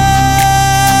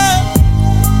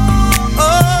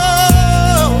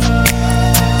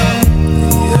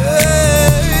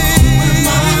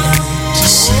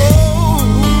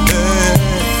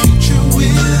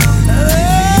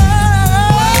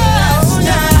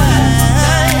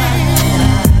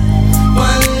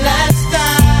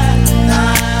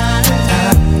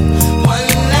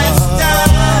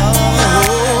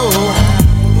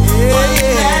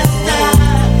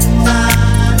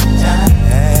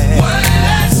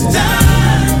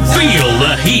 Feel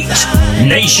the heat.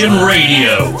 Nation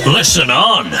Radio. Listen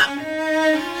on.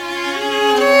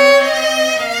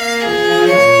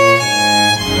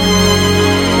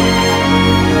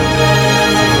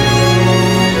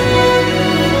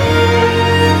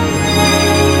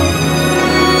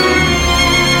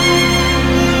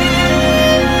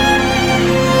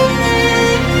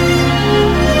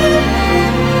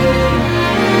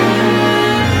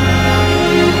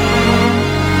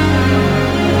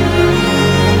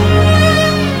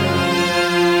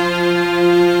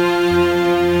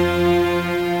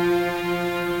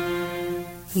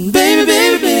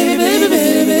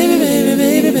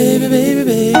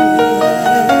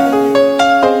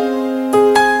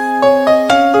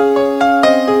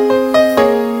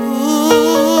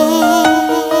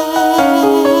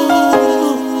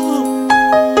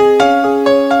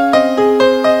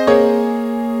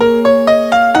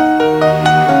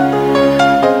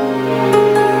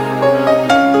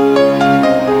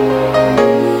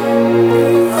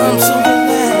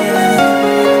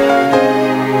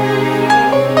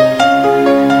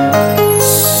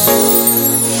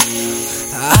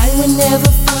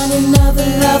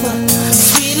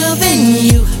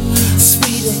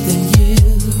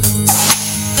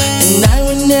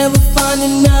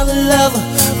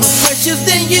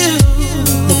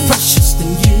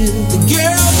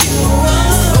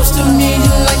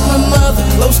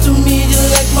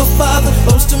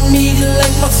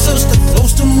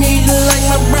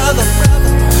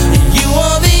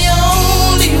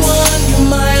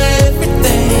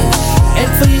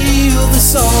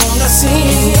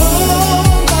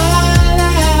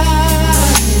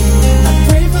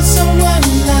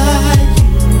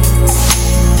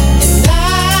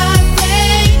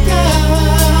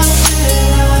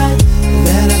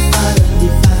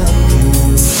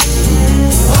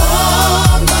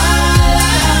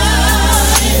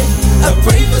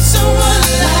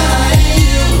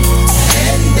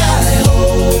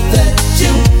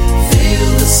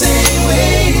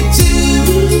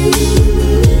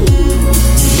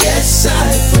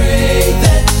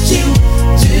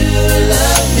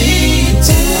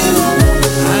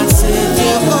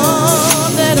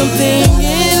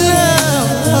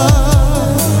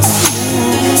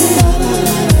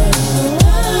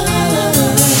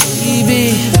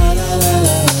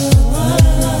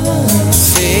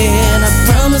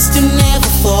 promised to never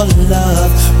fall in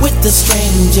love with a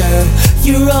stranger.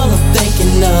 You're all I'm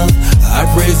thinking of. I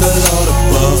praise the Lord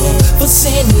above for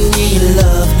sending me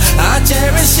love. I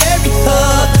cherish every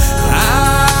hug.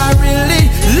 I really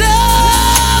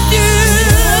love you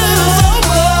so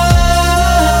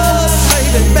much,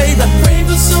 baby, baby. I pray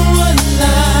for someone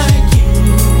like you,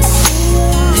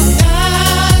 and I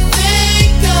thank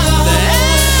God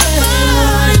that I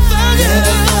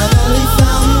finally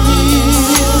found you.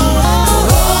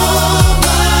 All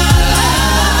my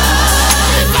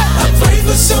life, I pray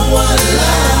for someone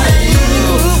like you,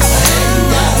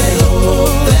 and I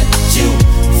hope that you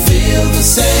feel the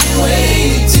same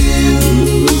way too.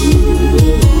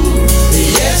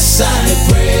 Yes, I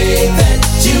pray that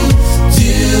you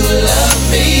do love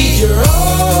me. You're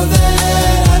all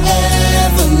that I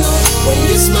ever know. When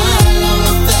you smile on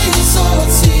my face, all I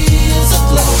see is a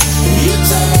glow. You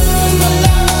turn my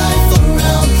life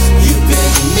around. You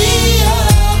picked me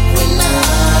up when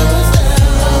I was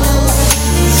down.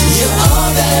 You're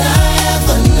all that I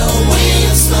ever know. When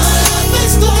you smile, my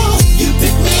face glow. You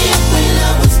picked me up when I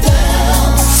was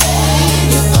down.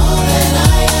 You're all that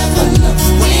I ever know.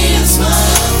 When you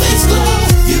smile, my face glow.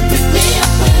 You picked me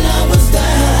up when I was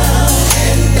down,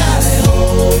 and I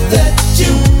hope that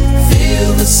you feel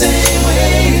the same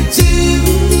way too.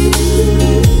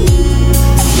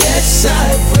 Yes,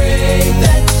 I pray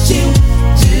that you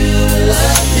do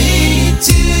love me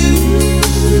too.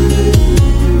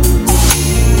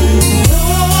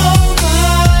 All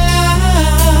my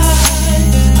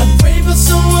life, I pray for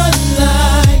someone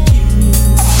like you,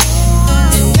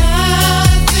 and I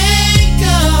thank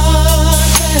God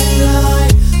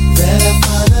that I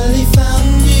finally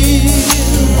found you.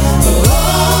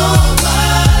 All my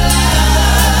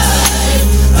life,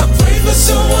 I pray for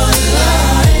someone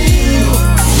like you.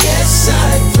 Yes, I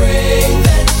pray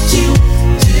that you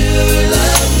do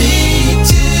love me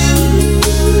too.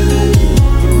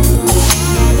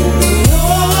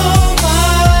 All my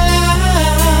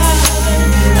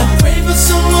life, I pray for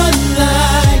someone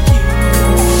like you,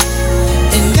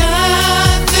 and I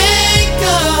thank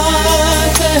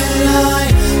God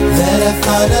that I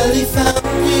finally found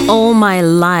you. All my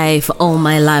life.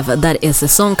 That is a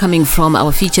song coming from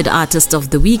our featured artist of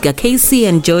the week, Casey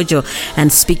and Jojo.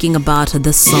 And speaking about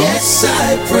the song, Yes,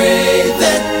 I pray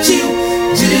that you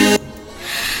do.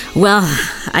 well,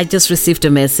 I just received a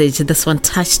message. This one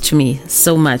touched me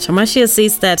so much. Amashia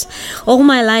says that All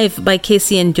My Life by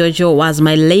Casey and Jojo was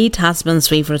my late husband's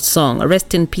favorite song.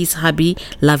 Rest in peace, hubby.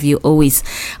 Love you always.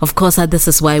 Of course, this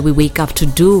is why we wake up to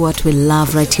do what we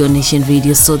love right here on Nation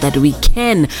Radio, so that we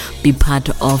can be part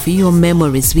of your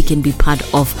memories. We can be part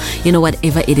of,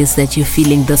 whatever it is that you're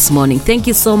feeling this morning. Thank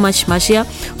you so much, Mashia,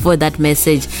 for that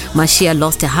message. Mashia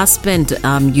lost her husband,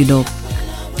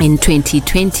 in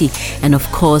 2020, and of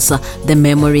course the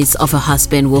memories of her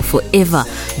husband will forever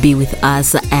be with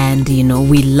us, and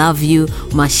we love you,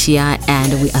 Mashia,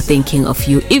 and we are thinking of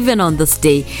you even on this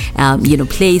day,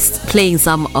 playing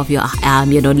some of your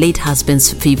late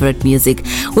husband's favorite music.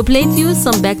 We played you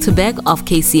some back-to-back of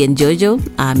Casey and Jojo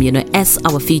as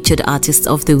our featured artist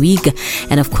of the week,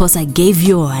 and of course I gave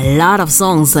you a lot of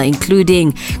songs,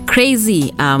 including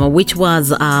Crazy, which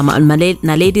was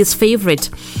Naledy's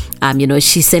favorite.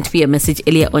 She sent me a message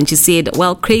earlier on. She said,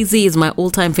 well, Crazy is my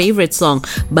all-time favorite song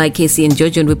by Casey and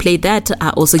Jojo, and we played that. I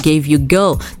also gave you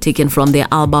Girl, taken from their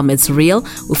album It's Real.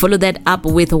 We followed that up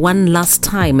with One Last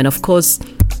Time, and of course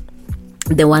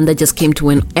the one that just came to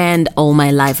an end, All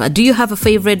My Life. Do you have a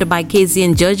favorite by Casey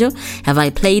and Jojo? Have I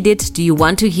played it? Do you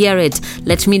want to hear it?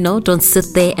 Let me know. Don't sit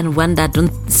there and wonder.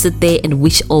 Don't sit there and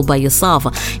wish all by yourself.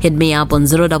 Hit me up on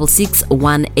 066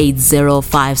 180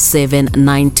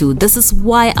 5792. This is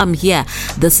why I'm here.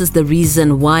 This is the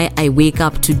reason why I wake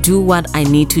up to do what I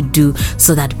need to do,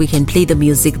 so that we can play the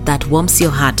music that warms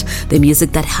your heart, the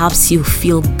music that helps you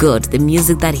feel good, the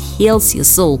music that heals your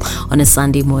soul on a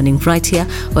Sunday morning right here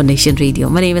on Nation Radio.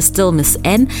 My name is still Miss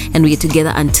N, and we're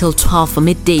together until 12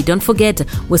 midday. Don't forget,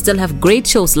 we still have great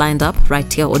shows lined up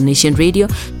right here on Nation Radio.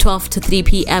 12 to 3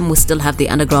 p.m. we still have the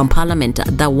Underground Parliament,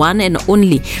 the one and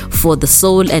only for the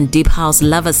soul and deep house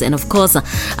lovers, and of course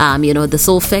the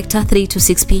Soul Factor, 3 to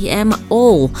 6 p.m.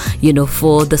 all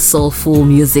for the soulful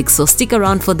music. So stick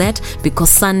around for that,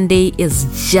 because Sunday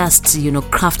is just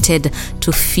crafted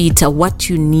to fit what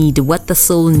you need, what the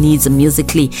soul needs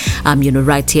musically,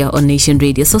 right here on Nation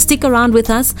Radio. So stick around with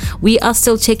us. We are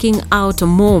still checking out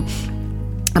more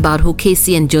about who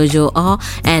Casey and Jojo are,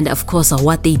 and of course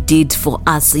what they did for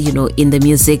us, in the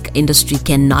music industry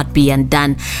cannot be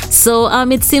undone. So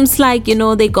it seems like,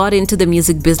 they got into the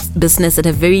music business at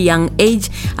a very young age.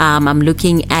 I'm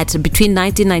looking at between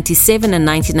 1997 and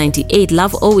 1998.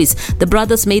 Love Always, the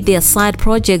brothers made their side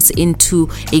projects into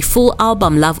a full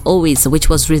album, Love Always, which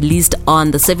was released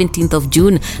on the 17th of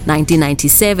June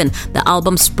 1997. The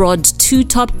album sprawled 2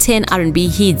 top 10 R&B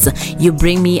hits, You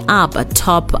Bring Me Up, a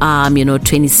top pop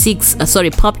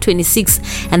 26,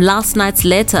 and Last Night's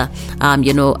Letter,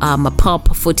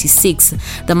 pop 46.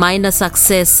 The minor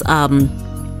success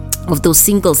of those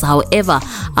singles, however,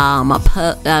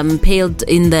 paled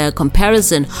in the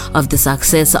comparison of the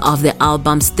success of the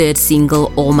album's third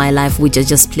single, All My Life, which I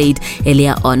just played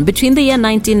earlier on. Between the year in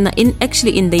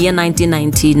the year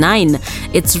 1999,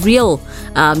 It's Real,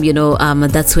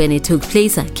 that's when it took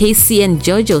place. Casey and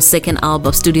Jojo's second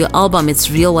studio album,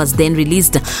 It's Real, was then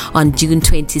released on June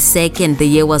 22nd. The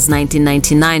year was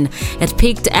 1999. It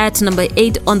peaked at number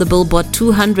 8 on the Billboard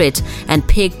 200 and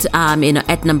peaked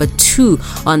at number 2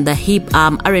 on the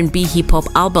R&B hip hop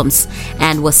albums,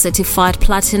 and was certified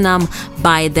platinum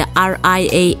by the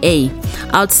RIAA.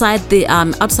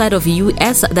 Outside of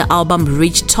US, the album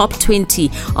reached top 20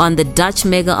 on the Dutch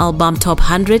Mega Album Top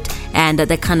 100 and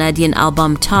the Canadian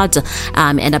Album Chart,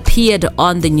 and appeared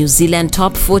on the New Zealand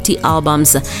Top 40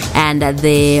 albums and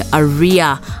the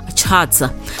ARIA charts.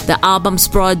 The album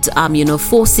sprawled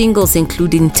 4 singles,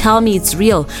 including Tell Me It's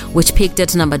Real, which peaked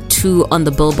at number 2 on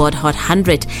the Billboard Hot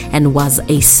 100 and was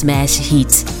a smash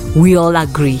hit. We all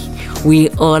agree. We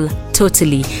all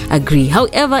totally agree.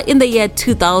 However, in the year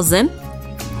 2000,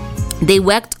 they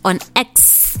worked on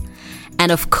X.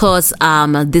 And of course,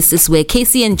 this is where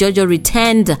Casey and Jojo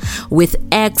returned with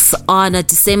X on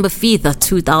December 5th,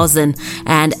 2000.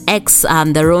 And X,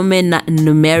 the Roman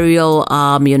numeral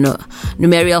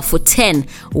for 10,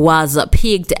 was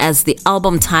picked as the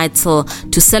album title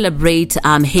to celebrate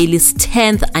Hailey's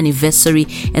 10th anniversary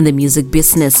in the music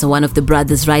business. One of the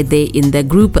brothers right there in the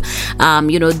group.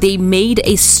 They made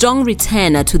a strong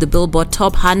return to the Billboard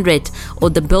Top 100, or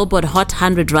the Billboard Hot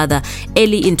 100 rather,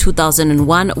 early in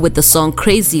 2001 with the song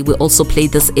Crazy. We also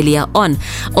played this earlier on.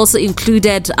 Also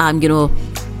included,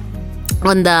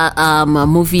 on the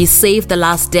movie Save the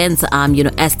Last Dance,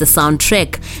 as the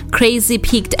soundtrack. Crazy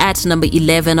peaked at number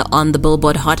 11 on the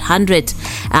Billboard Hot 100.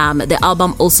 The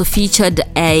album also featured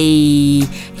a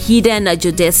hidden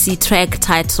Jodeci track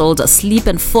titled Sleep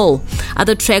and Fall.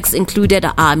 Other tracks included,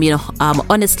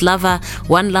 Honest Lover,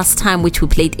 One Last Time, which we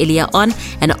played earlier on,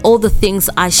 and All the Things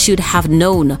I Should Have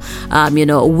Known,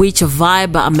 which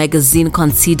Vibe magazine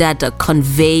considered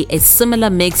convey a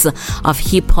similar mix of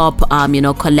hip-hop,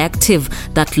 collective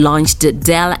that launched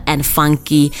Del and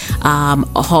Funky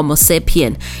Homo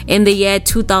Sapien. In the year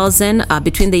 2000,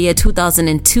 between the year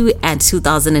 2002 and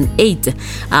 2008,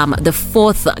 the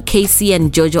fourth Casey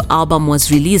and Jojo album was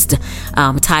released,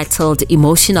 titled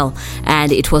Emotional,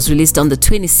 and it was released on the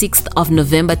 26th of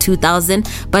November 2000,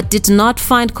 but did not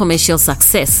find commercial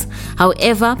success.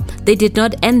 However, they did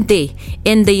not end there.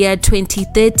 In the year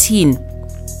 2013,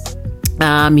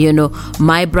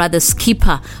 My Brother's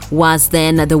Keeper was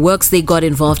then the works they got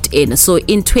involved in. So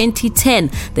in 2010,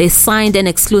 they signed an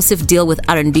exclusive deal with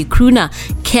R&B crooner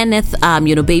Kenneth,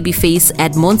 Babyface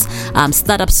Edmonds,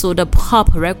 Startup Soda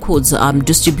Pop Records,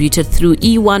 distributed through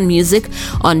E1 Music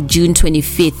on June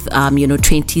 25th,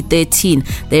 2013.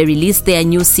 They released their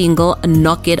new single,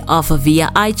 Knock It Off, via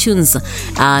iTunes,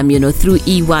 through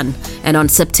E1. And on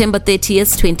September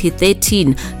 30th,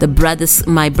 2013,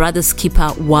 My Brother's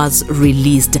Keeper was released.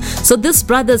 So these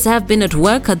brothers have been at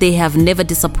work. They have never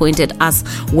disappointed us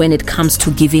when it comes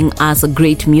to giving us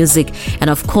great music. And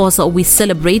of course, we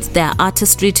celebrate their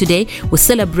artistry today. We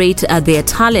celebrate their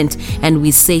talent, and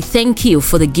we say thank you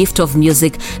for the gift of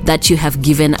music that you have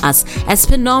given us. As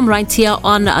per norm, right here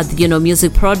on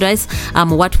Music Paradise,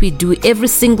 what we do every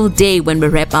single day when we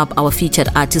wrap up our featured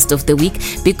artist of the week,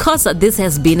 because this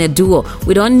has been a duo.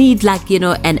 We don't need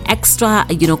an extra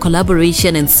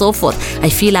collaboration and so forth. I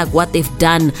feel like what they've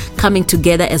done, coming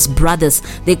together as brothers,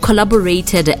 they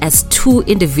collaborated as two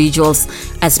individuals,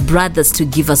 as brothers, to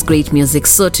give us great music.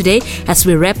 So today, as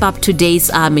we wrap up today's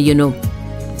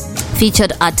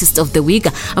featured artist of the week,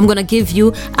 I'm gonna give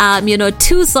you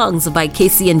 2 songs by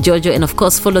Casey and Jojo, and of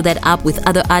course follow that up with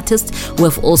other artists who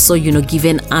have also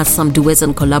given us some duets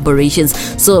and collaborations.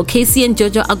 So Casey and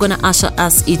Jojo are gonna usher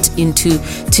us into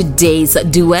today's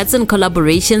duets and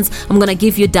collaborations. I'm gonna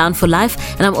give you Down for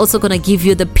Life, and I'm also gonna give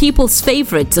you the people's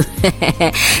favorite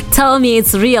Tell Me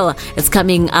It's Real. It's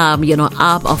coming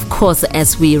up, of course,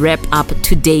 as we wrap up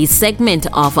today's segment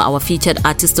of our featured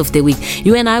artist of the week.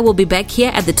 You and I will be back here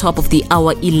at the top of the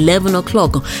hour, 11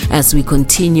 o'clock, as we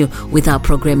continue with our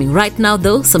programming. Right now,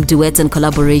 though, some duets and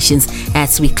collaborations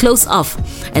as we close off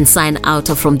and sign out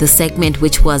from this segment,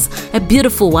 which was a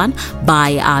beautiful one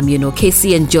by,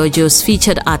 Casey and Jojo's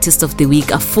featured artist of the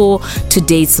week for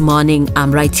today's morning,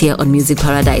 right here on Music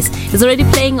Paradise. It's already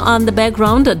playing on the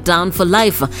background, Down for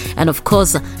Life. And of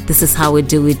course, this is how we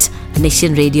do it,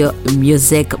 Nation Radio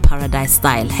Music Paradise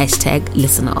style. #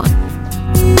 listen on.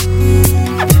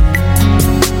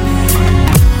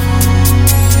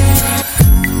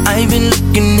 I've been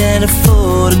looking at a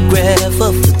photograph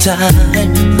of the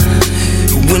time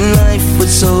when life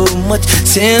was so much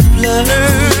simpler.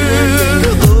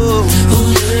 Oh,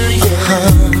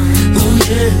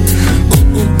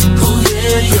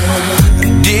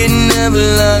 didn't have a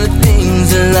lot of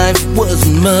things and life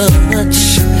wasn't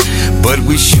much, but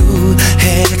we sure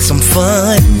had some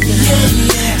fun.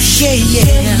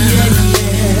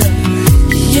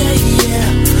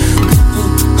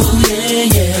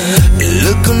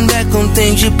 Looking back on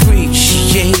things you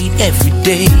appreciate every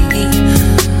day,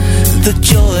 the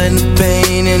joy and the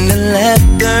pain and the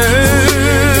laughter.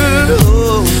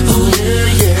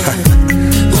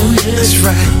 That's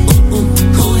right.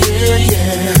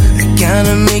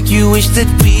 Kinda make you wish that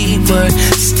we were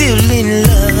still in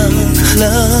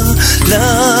love.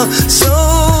 So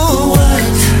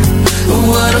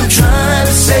what I'm trying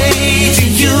to say to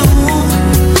you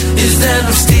is that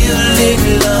I'm still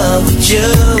in love with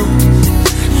you,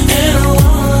 and I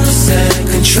want a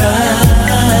second try.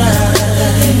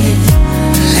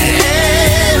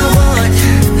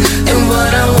 And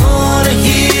what I wanna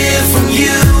hear from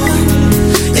you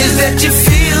is that you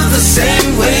feel the same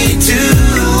way too,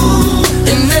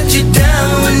 and that you're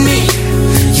down with me,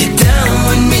 you're down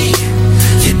with me,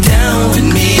 you're down with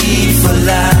me for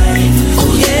life.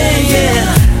 Oh yeah, yeah,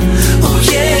 oh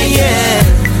yeah, yeah,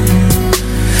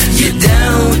 you're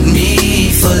down with me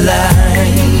for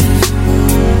life.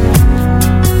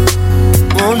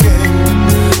 Oh yeah,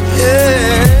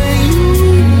 yeah.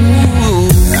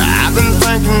 I've been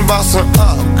thinking about some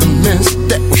arguments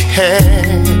that we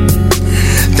had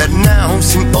that now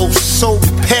seem oh so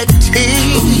petty.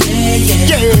 Oh yeah,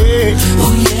 yeah, yeah.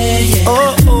 Oh yeah, yeah.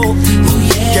 Oh, oh, oh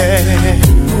yeah, yeah.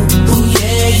 Oh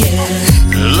yeah, yeah.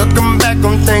 Looking back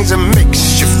on things that makes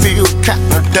you feel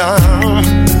kinda dumb.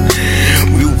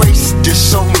 We wasted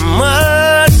so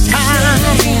much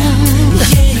time,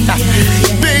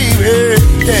 baby.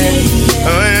 Yeah.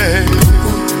 Oh yeah.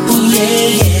 Oh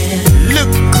yeah, yeah.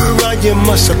 Look around, you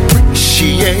must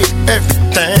appreciate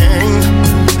everything.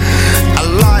 Our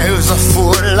lives are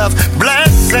full of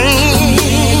blessings.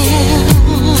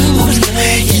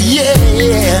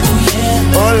 Yeah.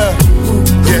 Oh look,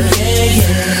 yeah.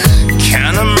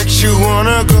 Kinda makes you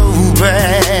wanna go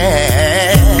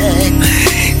back.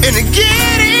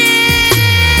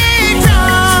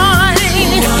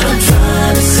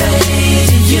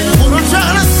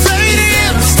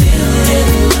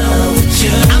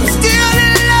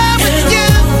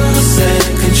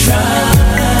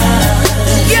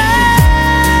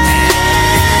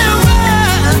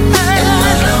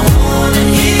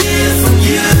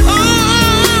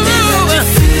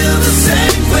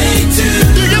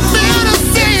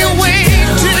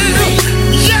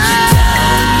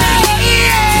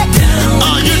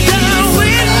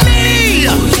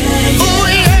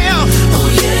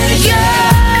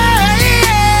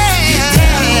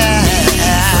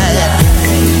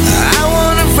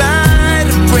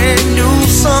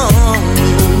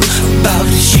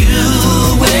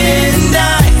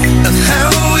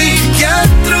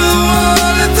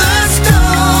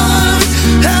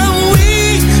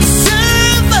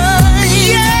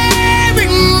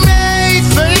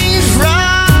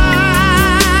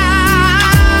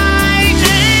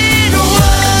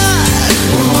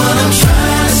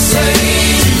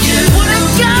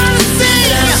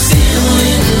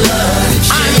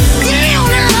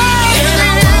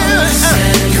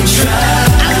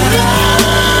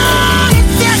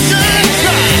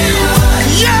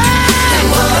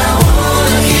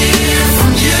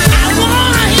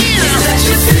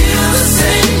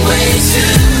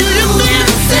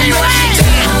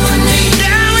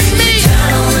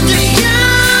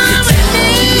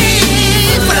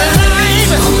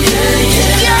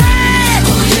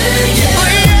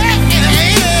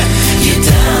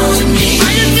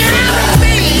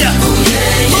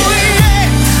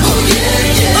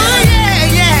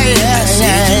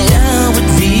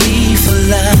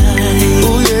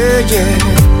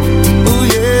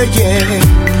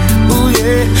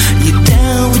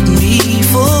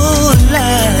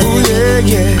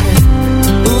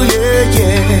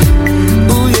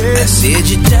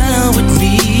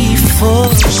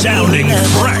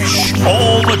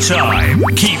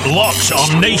 Keep locked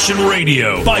on Nation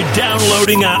Radio by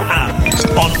downloading our app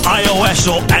on iOS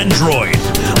or Android.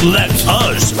 Let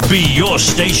us be your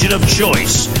station of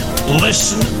choice.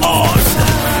 Listen on.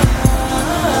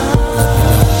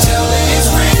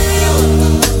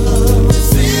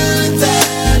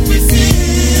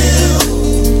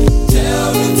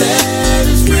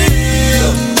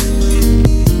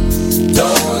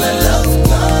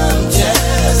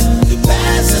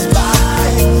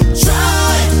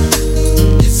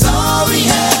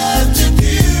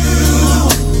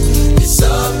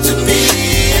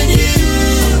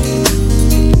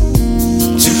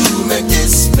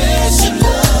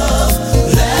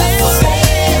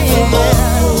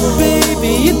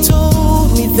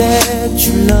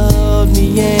 You love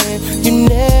me and you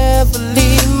never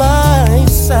leave my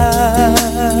side.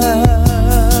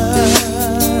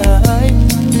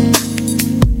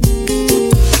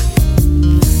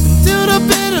 Through the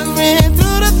bitter end,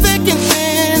 through the thick and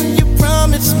thin, you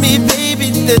promised me, baby,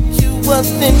 that you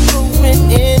wasn't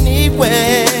going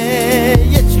anywhere.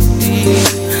 Yet you did.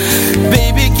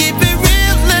 Baby, keep it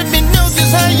real, let me know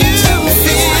just how you feel.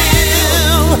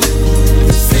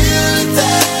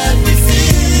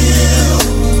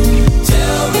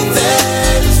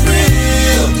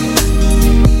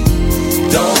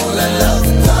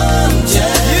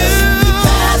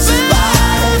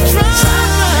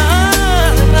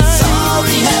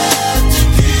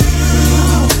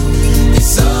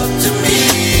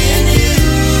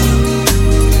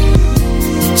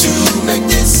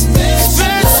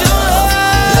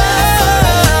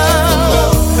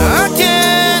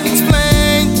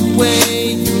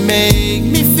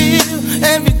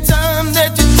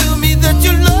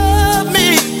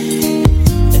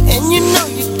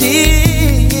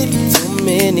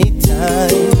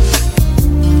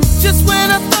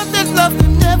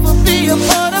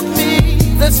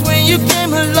 That's when you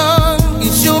came along,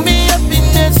 you showed me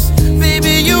happiness.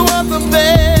 Baby, you are the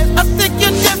best. I think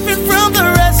you're different from the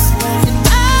rest. And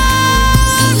I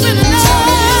really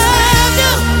love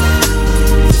you.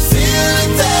 The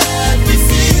feeling that we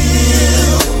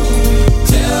feel,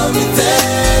 tell me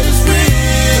that it's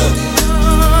real.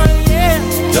 Oh, yeah.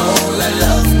 Don't let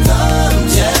love come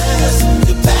just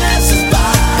to pass us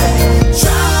by.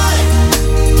 Try,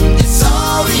 it's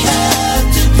all we have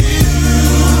to do.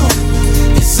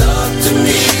 It's up to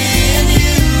me and you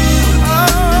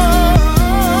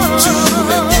to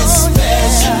make this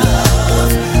special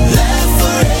love last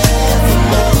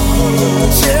forevermore.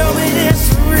 Tell me it's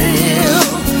real,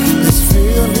 this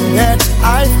feeling that I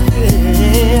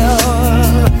feel.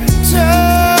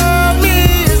 Tell me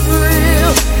it's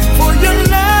real, for your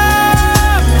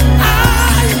love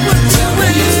I would do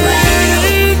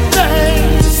anything.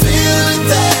 The feeling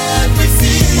that we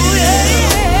feel,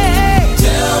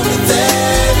 tell me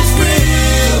that it's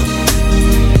real.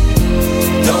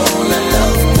 Don't let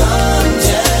love come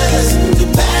just to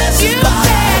pass us by.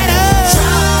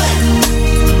 Try,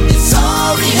 it's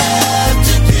all we have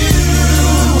to do.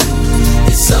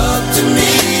 It's up to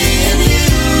me and you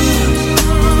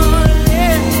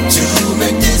to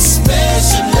make this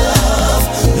special love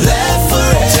last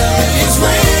forever. It's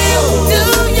real. Do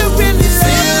you really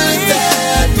feel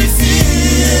that we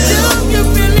feel? Do you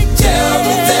really tell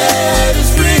me that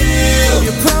it's real?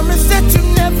 You promise that you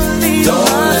never leave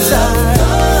my side.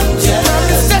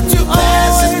 Promise that you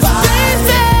always be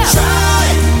there. Try,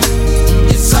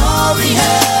 it's all we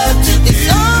have to do. It's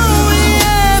all we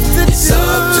have to do. It's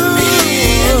up to me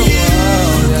and you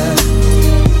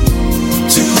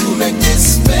to make this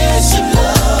special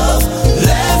love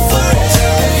last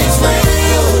forever. It's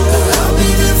real. I'll be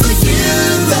there for you,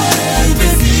 baby.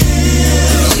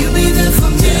 You be there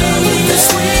for me. It's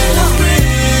real.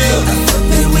 I thought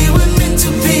that we were meant to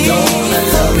be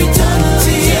for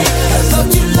eternity. I thought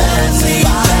you loved me,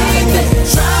 baby.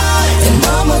 Try, and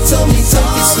mama told me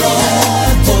take it slow.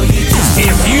 Boy, you just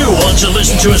If you want to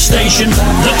listen to a station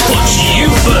that puts you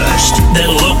first, then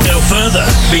look no further,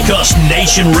 because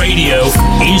Nation Radio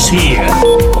is here.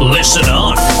 Listen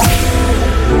on.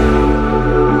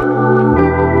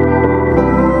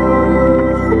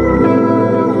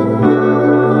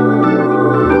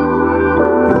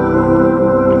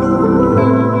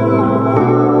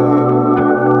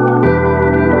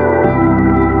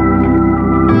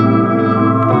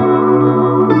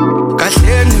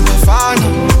 Kahleni bafana,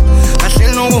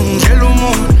 kahleni ungidlela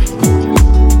umuntu.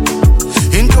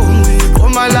 Intombi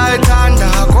iqoma la ithanda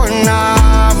khona.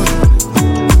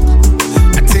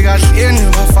 Athi kahleni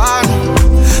bafana.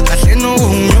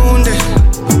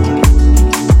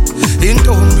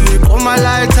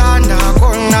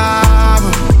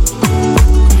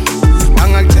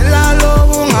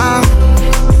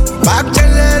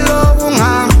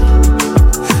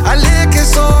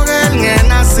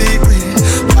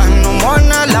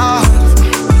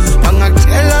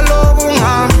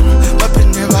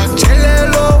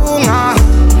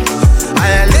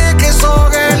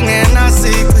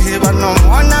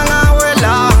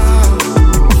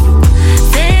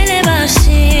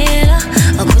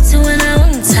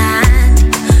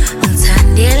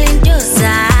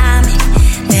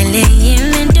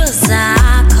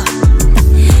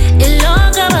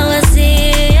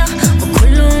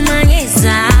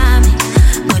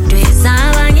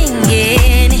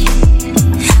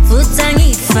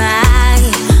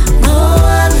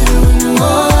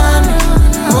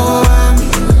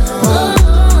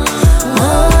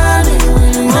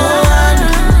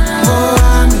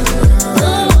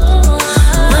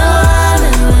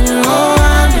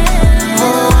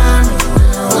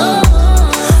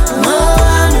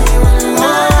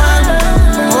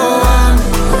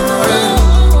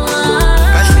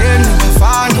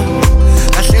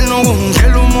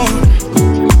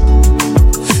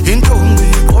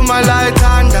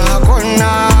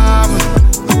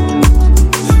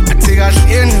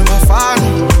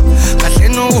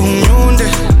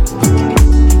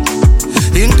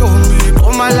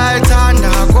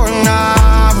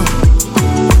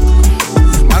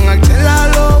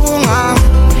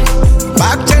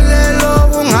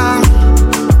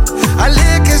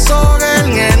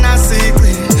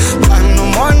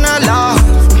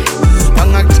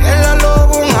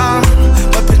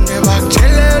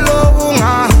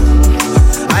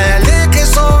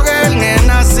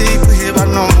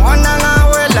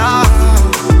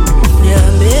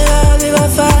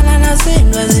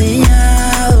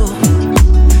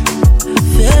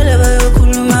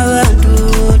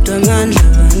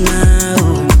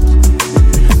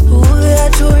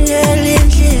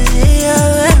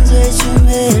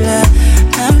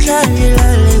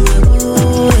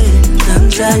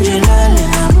 Angelale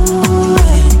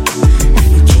nabuwe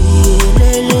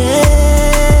Chilele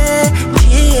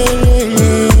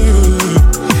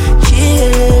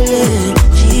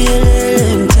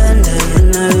Mtanda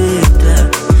wena weta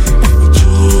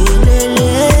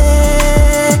Chilele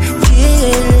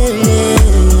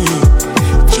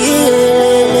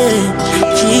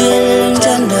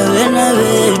Mtanda wena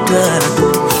weta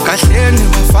Kahleni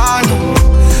bafana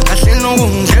kahleni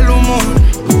ungela umuntu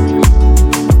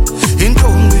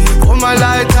intombi iqoma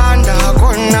la ithanda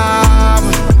khona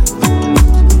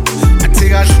athi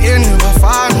kahleni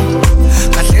bafana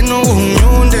kahleni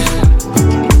unginyunde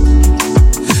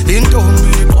intombi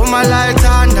iqoma la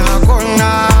ithanda khona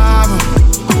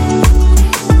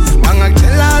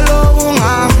bangacela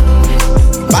lokungami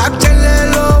bakutshele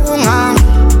lokungami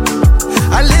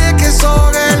alike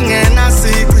soke lingena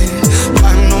siqi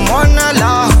banomona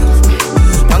la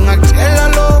bangacela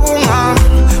lokungami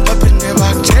baphinde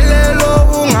bakutshele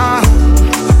lokungami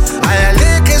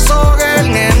ayalike soke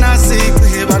lingena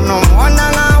siqi banomona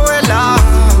ngawe la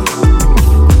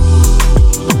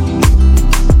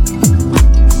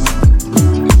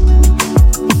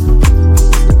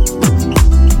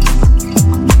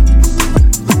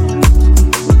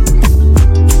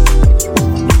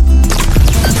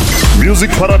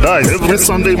Music Paradise every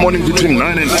Sunday morning between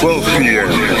 9 and 12 p.m.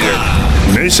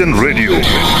 Nation Radio.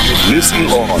 Listen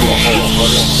on.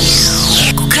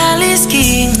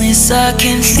 Kukhaliski sakhe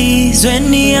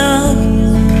enhlizweni yami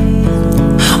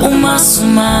uma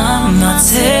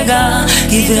sumamatheka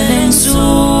ngivele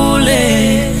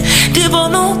ngizule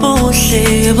ndibona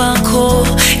ubuhle bakho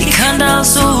ikhanda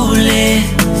usule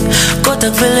kodwa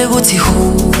kuvele kuthi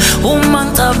hu uma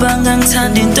ngicabanga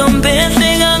ngithanda intombi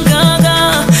enhle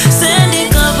kangaka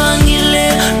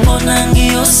sendicabangile bona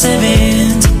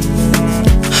ngiyosebenza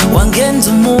wangenza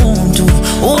umuntu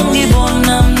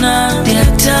ungibona mnandi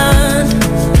yakuthanda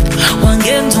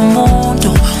wangenza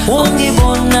umuntu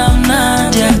ungibona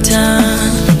mnandi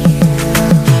yakuthanda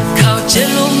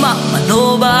khawutshela umama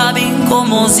nobaba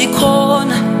inkomo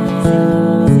zikhona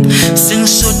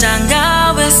singishuda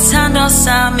ngawe sithanda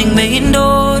sami ngibeka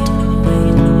indoda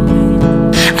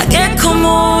akekho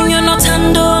omunye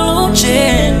onothando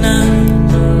lujena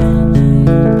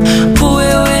kuwe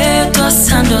wedwa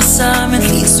sithando sami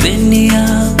enhlizweni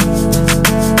yami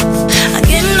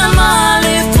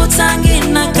anginamali futhi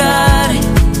anginakari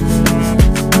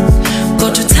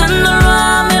kodwa uthando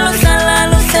lwami luhlala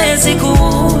luhlezi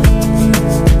kuwe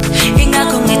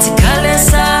ingakho ngithi khale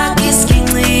sakhe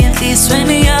isiginci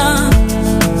enhlizweni yami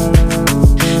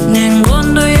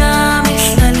nengqondo yami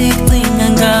ihlala icinga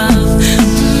ngawe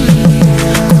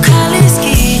kukhale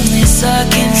isiginci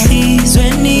sakhe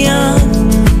enhlizweni yami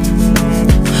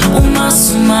uma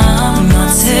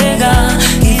sumamatheka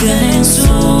ngivele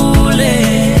ngizule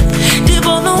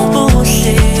ndibona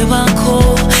ubuhle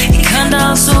bakho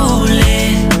ikhanda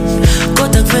usule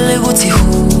kodwa kuvele kuthi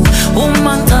hu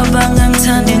uma ngicabanga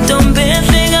ngithanda intombi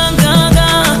enhle kangaka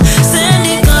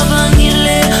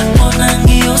sendicabangile bona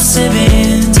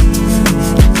ngiyosebenza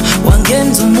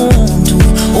wangenza umuntu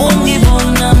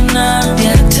ungibona mnandi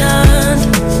yakuthanda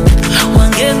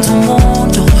wangenza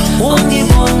umuntu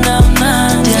ungibona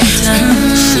mnandi yakuthanda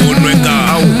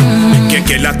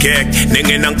Gela gek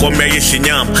nengena nkome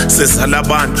yihlinyama sesala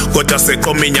abantu kodwa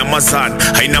seqoma inyamazana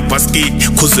hayina basket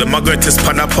khuzwe makwethe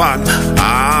siphalaphala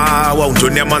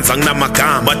wawuntoni yamanzi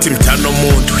anginamagama bathi mthana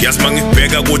omuntu yazi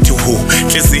mangikubheka ukuthi hu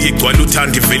inhliziyo igcwala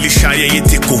uthanda ivele ishaye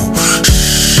yithi gu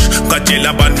katshela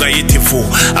abantu ngayithi fu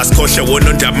asikhohle wona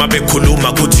ondaba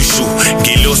bekhuluma kuthi shu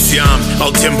ngilosi yami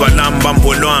awuthemba lami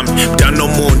bambo lwami mntana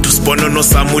omuntu sibona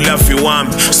nosami ulavi wami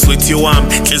sweetie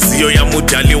wami inhliziyo yami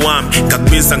udali wami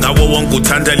ngakubiza ngawo wonke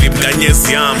uthanda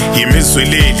libukanyezi yami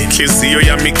yimizweleli inhliziyo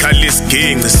yami ikhala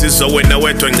isiginci sizwa wena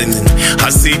wedwa ncinci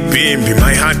asibhimbi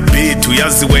my heart beat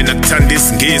uyazi wena kuthanda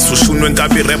isingisi ushunwe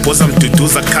nkabi rap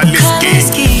zamduduza khala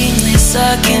isiginci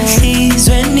sakhe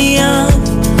enhlizweni yami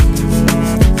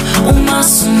uma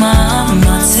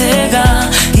sumamatheka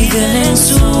ngivele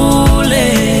ngizule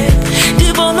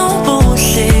ndibona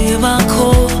ubuhle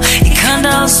bakho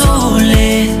ikhanda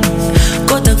usule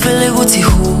kodwa kuvele kuthi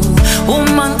hu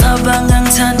uma ngicabanga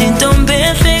ngithanda intombi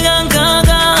enhle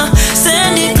kangaka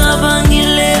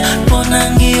sendicabangile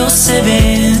bona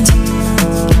ngiyosebenza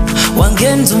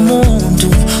wangenza umuntu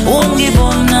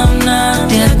ungibona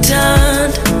mnandi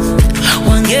yakuthanda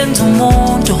wangenza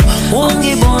umuntu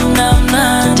ungibona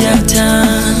mnandi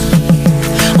yakuthanda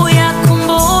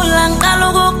uyakhumbula ngiqala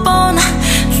ukukubona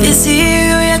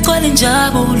inhliziyo yagcwala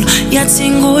injabulo yathi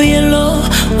nguye lo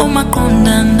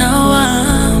umaqondana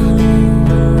wami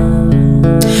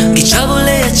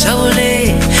ngijabule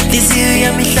inhliziyo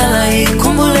yami ihlala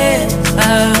ikhumbule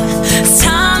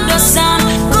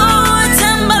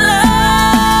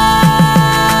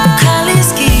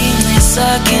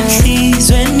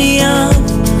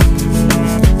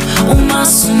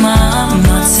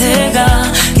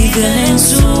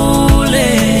ngenzule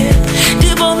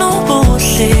ngibona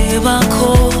ubuhle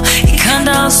bakho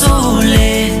ikhanda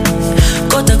zule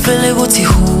kodwa kuvele kuthi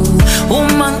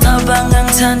uma ngicabanga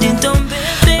ngithanda intombi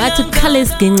bathi kukhale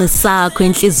isiginci sakho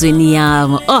enhlizweni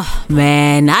yami. Oh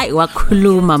man, hayi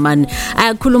wakhuluma man,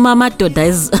 ayakhuluma amadoda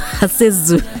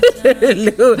asezulu.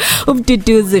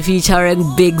 Umduduzi featuring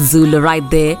Big Zulu right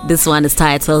there. This one is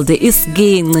titled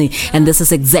Isginci, and this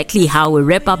is exactly how we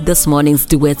wrap up this morning's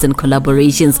duets and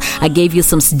collaborations. I gave you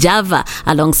some Sjava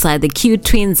alongside the Cute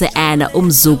Twins and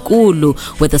Umzukulu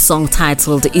with a song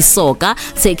titled Isoka,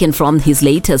 taken from his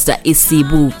latest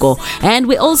Isibuko. And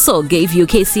we also gave you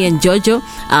Casey and Jojo,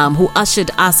 who ushered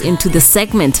us into the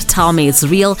segment Tell Me It's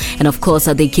Real, and of course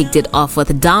they kicked it off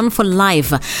with Down for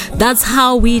Life. That's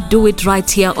how we do it right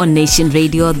here on Nation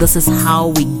Radio. This is how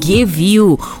we give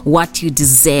you what you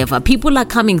deserve. People are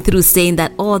coming through saying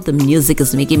that, oh, the music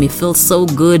is making me feel so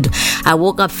good. I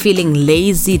woke up feeling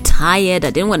lazy, tired.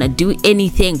 I didn't want to do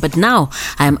anything, but now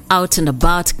I'm out and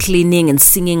about cleaning and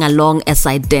singing along as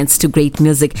I dance to great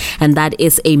music. And that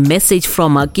is a message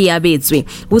from Kiabetswe,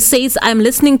 who says, I'm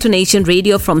listening to Nation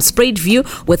Radio from Spruit View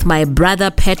with my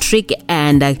brother Patrick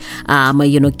and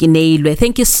Kineilwe.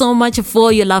 Thank you so much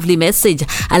for your lovely message.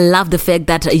 I love the fact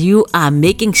that you are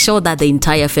making sure that the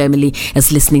entire family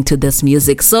is listening to this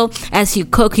music. So as you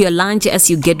cook your lunch, as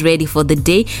you get ready for the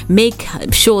day, make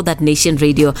sure that Nation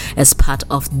Radio is part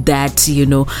of that,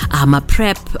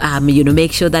 prep,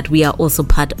 make sure that we are also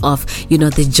part of,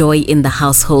 the joy in the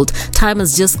household. Time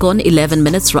has just gone 8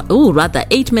 minutes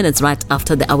right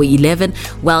after the hour 11.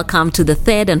 Welcome to the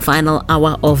third and final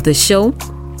hour of the show.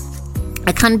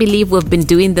 I can't believe we've been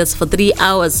doing this for 3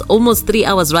 hours, almost 3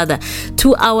 hours rather.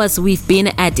 2 hours we've been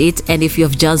at it, and if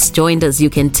you've just joined us,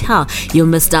 you can tell you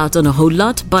missed out on a whole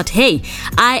lot. But hey,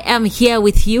 I am here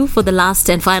with you for the last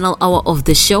and final hour of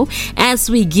the show as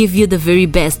we give you the very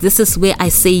best. This is where I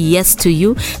say yes to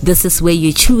you. This is where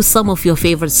you choose some of your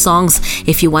favorite songs.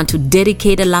 If you want to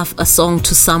dedicate a song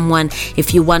to someone,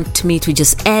 if you want me to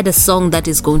just add a song that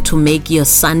is going to make your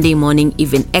Sunday morning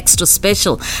even extra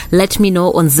special, let me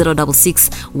know on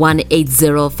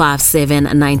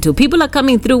 066-180-5792. People are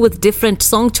coming through with different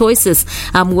song choices.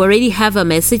 We already have a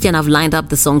message and I've lined up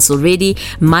the songs already.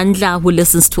 Mandla, who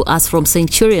listens to us from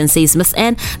Centurion, says, Miss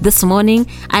Anne, this morning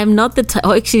I'm not the type,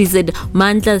 actually said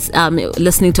Mandla's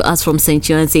listening to us from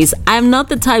Centurion says, I'm not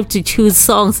the type to choose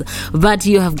songs, but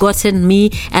you have gotten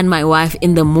me and my wife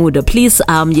in the mood. Please,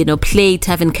 play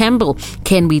Tavin Campbell,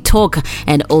 Can We Talk?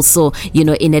 And also,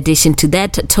 in addition to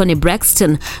that, Tony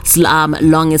Braxton's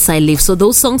Long As I Live. So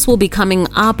those songs will be coming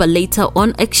up later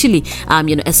on. Actually,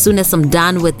 as soon as I'm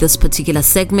done with this particular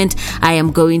segment, I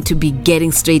am going to be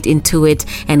getting straight into it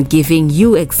and giving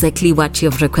you exactly what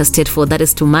you have requested for. That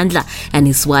is to Mandla and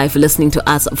his wife listening to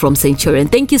us from Centurion.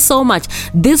 Thank you so much.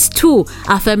 These two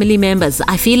are family members.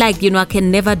 I feel like, I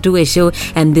can never do a show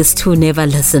and these two never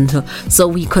listen to. So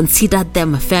we consider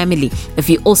them a family. If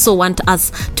you also want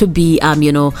us to be,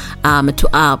 to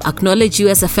acknowledge you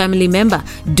as a family member,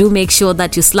 do make sure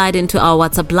that you slide into our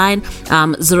WhatsApp line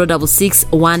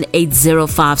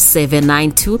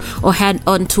 066-180-5792 or head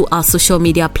on to our social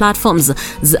media platforms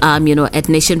at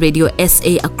Nation Radio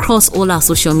SA across all our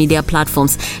social media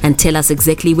platforms and tell us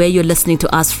exactly where you're listening to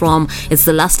us from. It's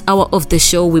the last hour of the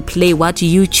show. We play what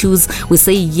you choose. We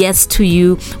say yes to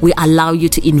you. We allow you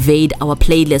to invade our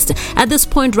playlist. At this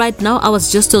point right now, I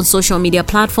was just on social media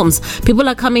platforms. People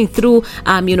are coming through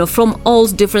from all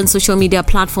different social media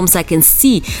platforms. I can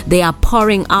see they are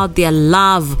pouring out their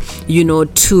love,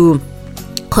 to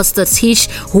Costa Tish,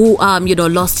 who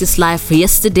lost his life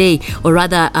yesterday, or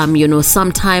rather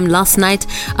sometime last night,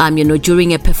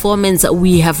 during a performance.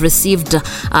 We have received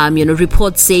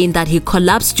reports saying that he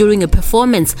collapsed during a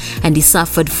performance and he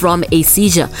suffered from a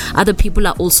seizure. Other people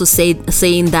are also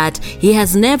saying that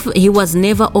he was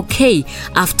never okay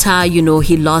after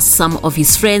he lost some of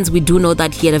his friends. We do know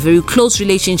that he had a very close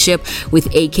relationship with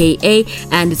AKA,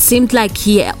 and it seemed like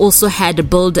he also had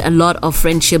built a lot of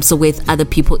friendships with other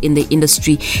people in the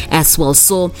industry as well.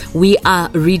 So we are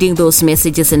reading those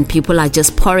messages and people are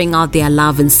just pouring out their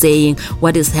love and saying,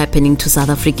 what is happening to South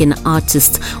African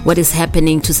artists? What is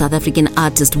happening to South African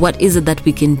artists? What is it that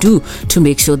we can do to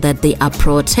make sure that they are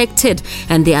protected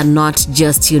and they are not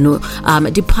just,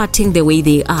 departing the way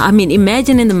they are? I mean,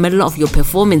 imagine in the middle of your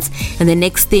performance and the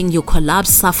next thing you collapse,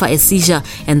 suffer a seizure,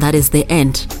 and that is the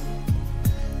end.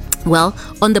 Well,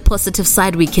 on the positive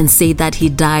side, we can say that he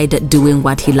died doing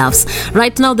what he loves.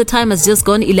 Right now, the time has just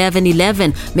gone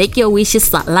 11:11. Make your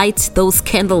wishes, light those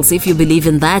candles if you believe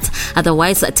in that.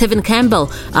 Otherwise, Tevin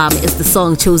Campbell is the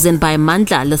song chosen by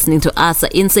Mandla, listening to us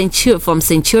in from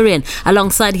Centurion.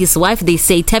 Alongside his wife, they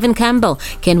say, Tevin Campbell,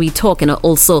 Can We Talk? And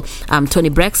also Tony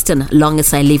Braxton, Long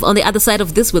As I Live. On the other side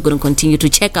of this, we're going to continue to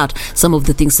check out some of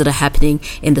the things that are happening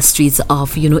in the streets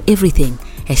of, everything.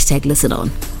 Hashtag listen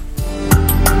on.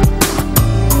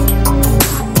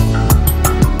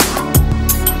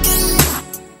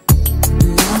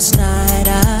 Last night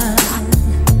I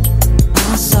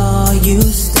saw you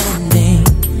standing,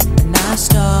 and I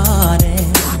started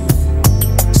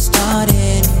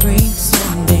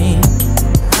pretending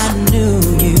I knew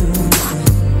you,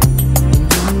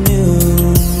 and you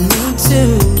knew me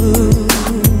too.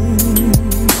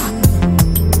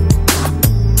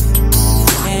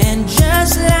 And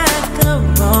just like a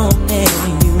romance,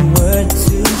 you were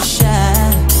too shy,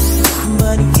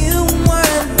 but you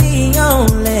weren't the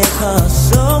only cause.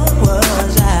 So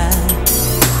was I,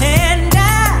 and I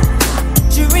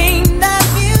dreamed of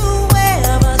you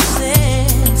ever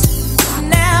since.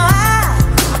 Now I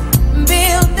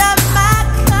build up my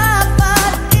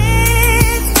confidence,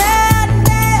 and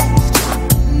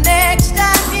next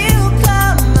time you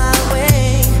come my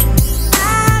way,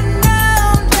 I know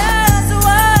just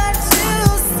what to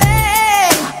say.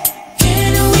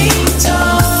 Can we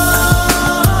talk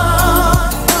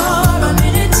for a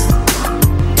minute?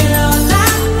 Girl, I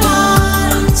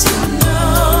want to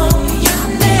know your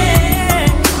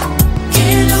name.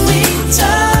 Can we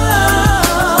talk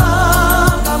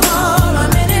for a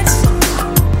minute?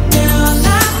 Girl,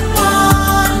 I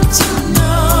want to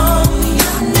know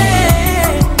your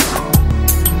name.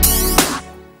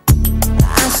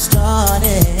 I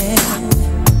started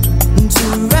to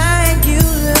write you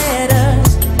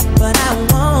letters, but I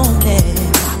wanted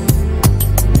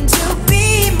to be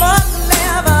more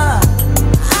clever.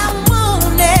 I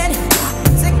wanted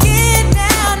to get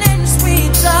down and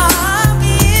sweet talk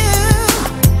you,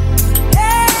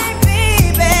 hey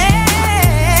baby.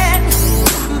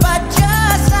 But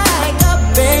just like a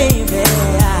baby,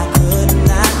 I could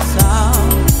not talk,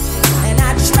 and I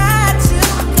tried to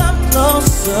come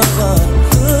closer, but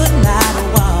could not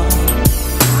walk.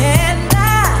 And I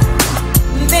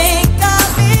think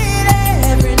of it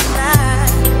every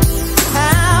night,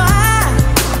 how I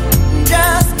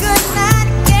just could not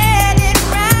get it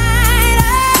right.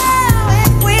 Oh,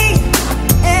 if we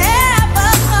ever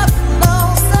come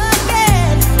close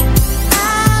again, I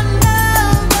know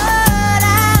what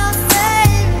I'll say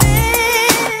then.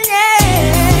 Yeah.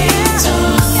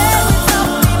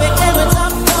 Can we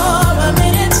talk for a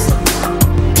minute?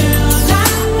 Girl,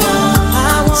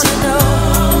 I wanna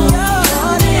know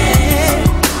your name.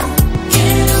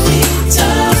 Can we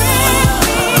talk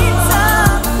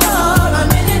for a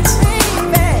minute,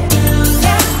 baby? Girl,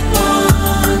 I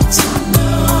want to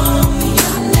know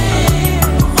your name.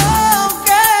 Oh,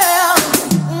 girl,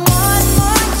 one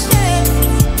more chance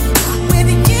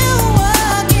with you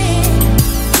again.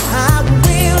 I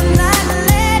will not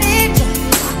let it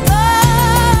go.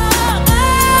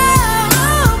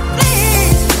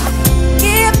 Please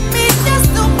give me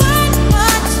just one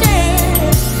more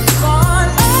chance for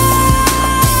love.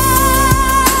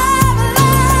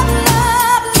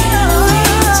 Can we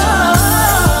talk?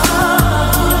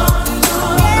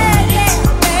 Yeah,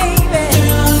 baby.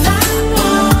 Girl, I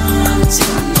want to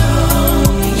know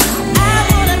your name. I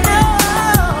wanna know.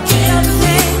 Can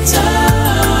we talk?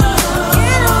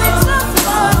 Can we talk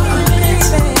for a minute,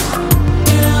 baby?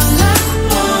 Girl, I wanna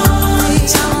know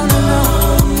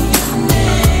your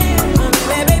name.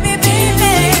 Baby, come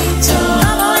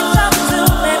on and talk to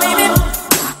me, baby.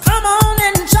 Come on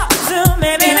and talk to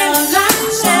me, baby.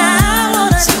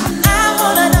 I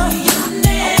wanna know your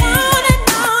name. I wanna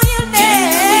know your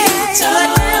name.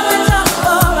 Can we talk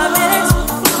for a minute?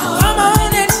 Come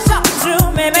on and talk to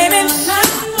me, baby.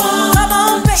 Come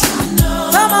on, baby.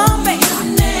 Come on, baby.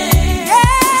 Yeah.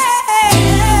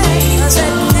 I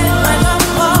said, can we talk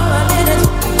for a minute?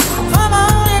 Come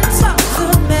on and talk to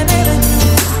me, baby.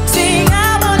 See, I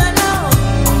wanna know.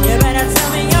 You better tell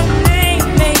me your name,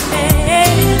 baby.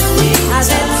 I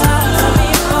said, talk to me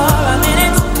for a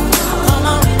minute. Come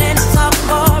on and talk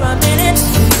for a minute.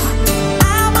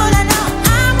 I wanna know.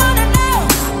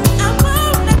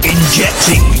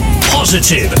 Injecting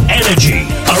positive energy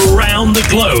around the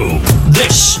globe.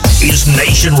 This is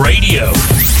Nation Radio.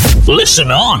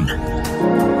 Listen on.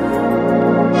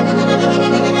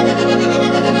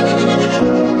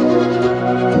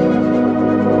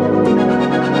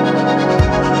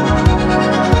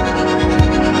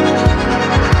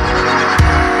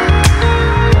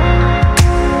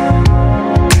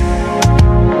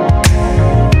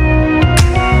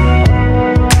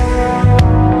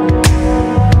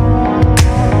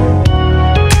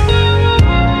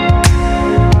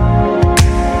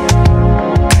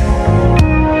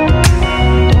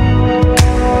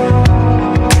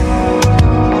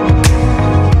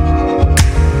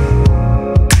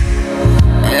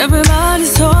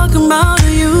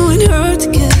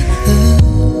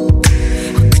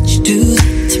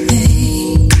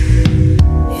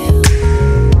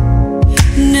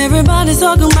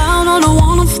 the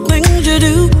wonderful things you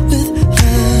do with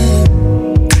her,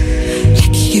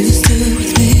 like you used to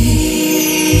with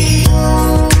me.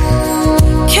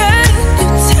 Can you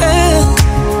tell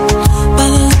by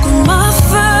the look on my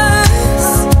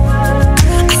face?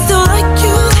 I still like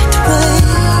you that way.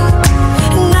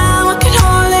 And now I can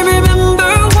hardly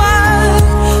remember why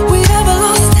we ever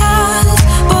lost touch,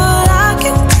 but I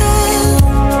can tell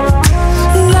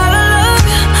that I love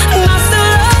you and I still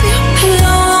love you as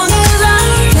long as I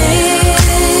live.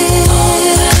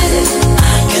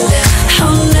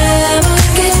 I'll never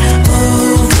get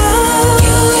over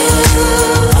you.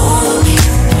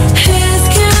 It's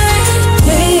killing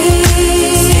me.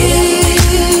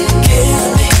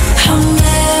 I'll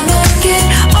never get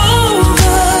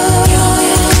over you.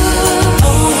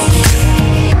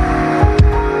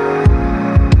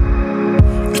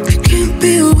 If you can't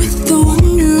be with the one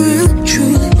you really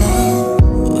truly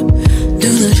love, do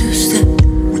the two-step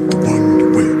with the one you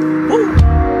will.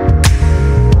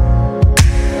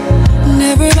 And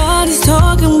everybody's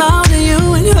talking about you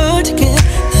and her together.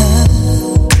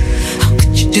 How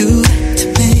could you do that to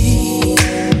me?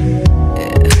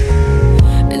 Yeah.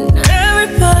 And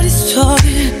everybody's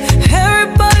talking,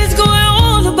 everybody's going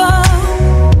on about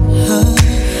her,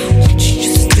 what you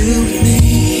just do with me.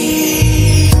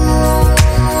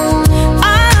 I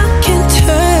can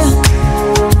tell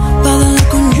by the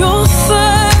look on your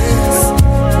face,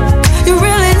 you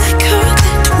really like her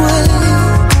that way.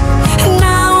 And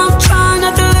now I'm trying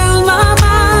not to lose my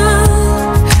mind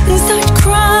and start to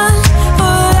cry,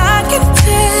 but I can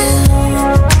tell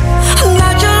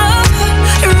that you love her,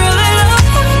 you really love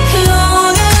her. As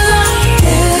long as I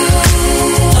live,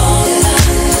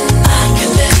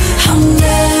 I'll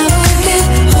never get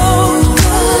over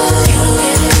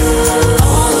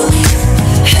you.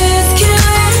 It's killing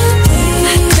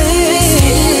me.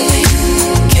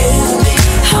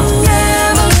 I'll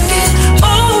never get over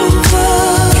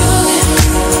you.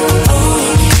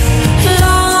 As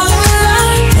long as I live,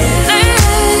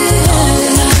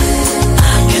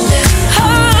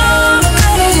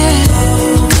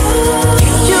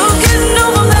 you getting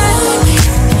over me. It's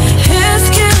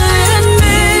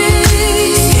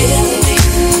killing me.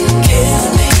 I'll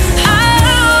never get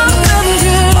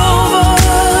over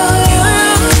you.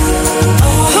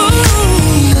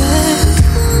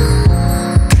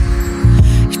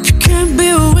 If you can't be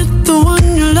with the one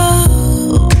you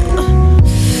love,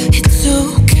 it's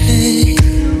okay.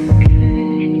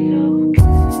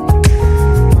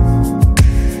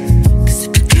 'Cause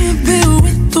if you can't be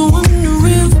with the one you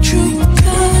real true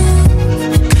love,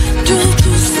 do the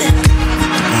two-step.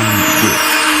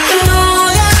 As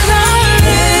long as I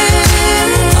live,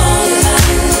 I'll never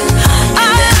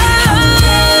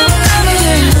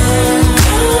get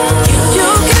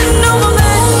you're getting over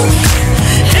me.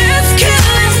 It's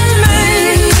killing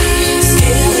me.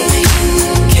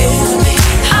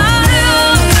 I'll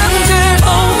never get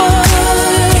over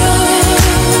you.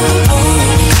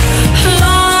 As long as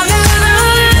I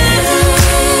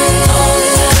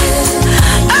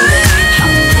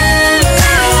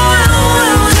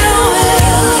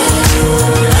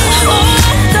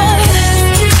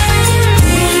live,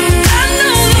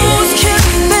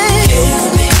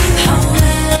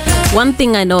 One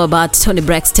thing I know about Toni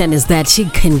Braxton is that she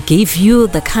can give you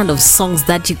the kind of songs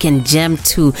that you can jam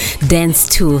to, dance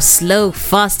to, slow,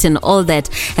 fast and all that.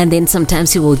 And then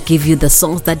sometimes she will give you the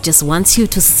songs that just wants you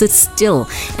to sit still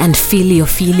and feel your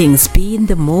feelings, be in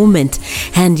the moment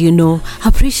and,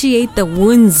 appreciate the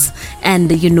wounds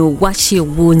and, watch your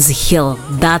wounds heal.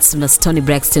 That's Miss Toni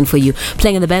Braxton for you.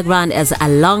 Playing in the background as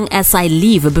Long As I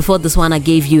Live. Before this one, I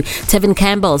gave you Tevin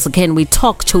Campbell's Can We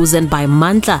Talk, chosen by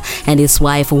Mantla and his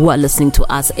wife, who are listening to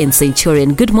us in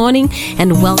Centurion. Good morning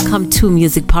and welcome to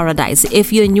Music Paradise.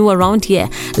 If you're new around here,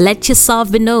 let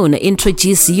yourself be known.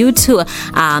 Introduce you to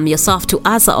yourself to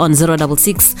us on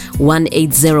 066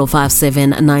 180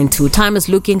 5792. Time is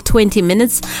looking 20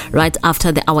 minutes right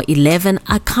after the hour 11.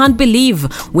 I can't believe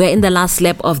we're in the last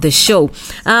lap of the show.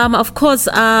 Of course,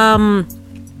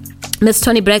 Miss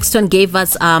Toni Braxton gave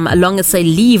us Long As I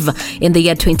Live in the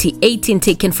year 2018,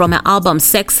 taken from her album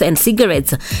Sex and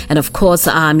Cigarettes. And of course,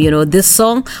 this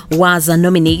song was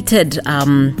nominated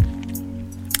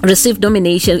received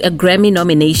nomination, a Grammy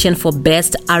nomination for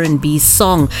Best R&B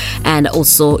Song, and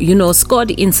also, scored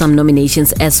in some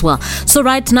nominations as well. So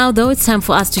right now, though, it's time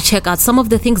for us to check out some of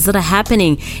the things that are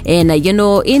happening in,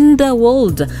 in the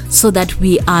world, so that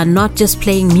we are not just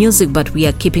playing music, but we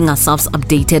are keeping ourselves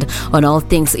updated on all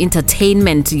things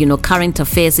entertainment, current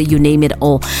affairs, you name it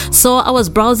all. So I was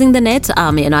browsing the net,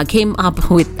 and I came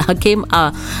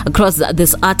across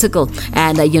this article,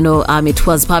 and it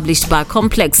was published by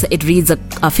Complex. It reads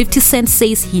a 50 Cent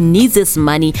says he needs his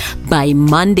money by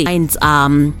Monday.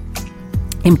 And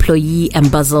employee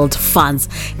embezzled funds.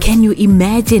 Can you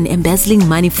imagine embezzling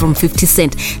money from 50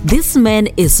 Cent? This man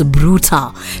is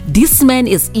brutal. This man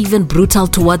is even brutal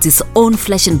towards his own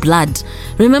flesh and blood.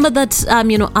 Remember that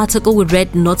article we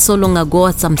read not so long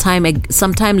ago, sometime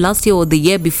last year or the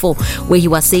year before, where he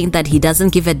was saying that he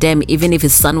doesn't give a damn even if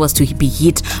his son was to be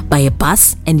hit by a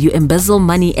bus, and you embezzle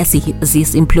money as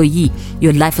his employee,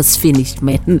 your life is finished,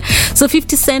 man. So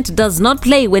 50 Cent does not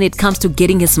play when it comes to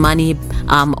getting his money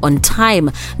on time.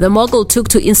 The mogul took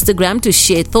to Instagram to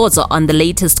share thoughts on the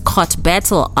latest court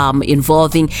battle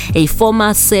involving a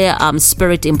former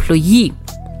Spirit employee.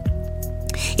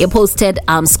 He posted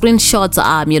screenshots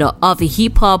of a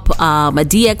hip-hop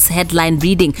DX headline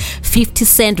reading 50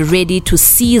 Cent ready to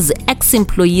seize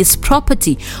ex-employee's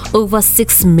property over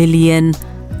 $6 million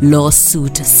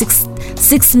lawsuit.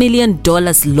 $6 million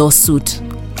lawsuit.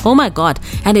 Oh my God.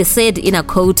 And he said in a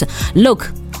quote,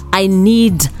 look, I'm in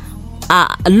need.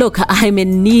 I'm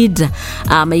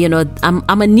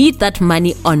gonna need that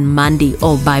money on Monday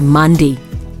or by Monday.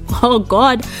 Oh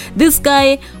God, this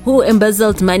guy who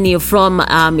embezzled money from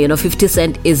 50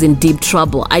 Cent is in deep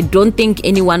trouble. I don't think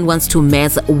anyone wants to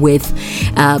mess with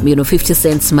 50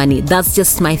 Cent's money. That's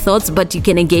just my thoughts, but you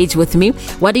can engage with me.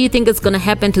 What do you think is going to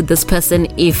happen to this person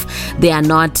if they are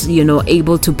not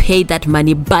able to pay that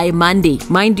money by Monday?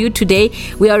 Mind you, today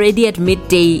we are already at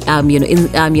midday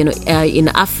in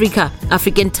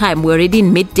African time. We're already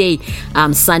in midday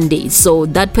Sunday, so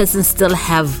that person still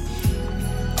have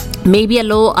maybe a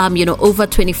low over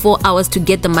 24 hours to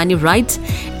get the money right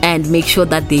and make sure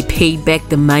that they pay back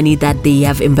the money that they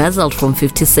have embezzled from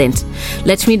 50 Cent.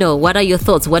 Let me know, what are your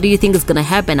thoughts? What do you think is going to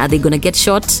happen? Are they going to get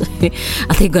shot?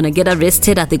 Are they going to get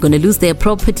arrested? Are they going to lose their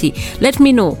property? Let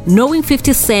me know. Knowing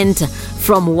 50 Cent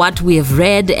from what we have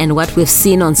read and what we've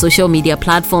seen on social media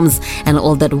platforms and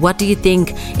all that, what do you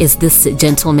think is this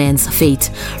gentleman's fate?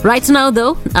 Right now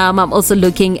though, I'm also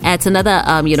looking at another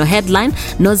headline.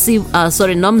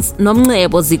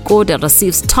 Nomncebo Zikode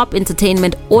receives top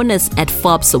entertainment honors at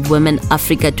Forbes Women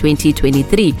Africa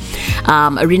 2023.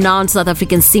 A renowned South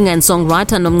African singer and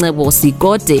songwriter Nomncebo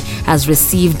Zikode has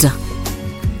received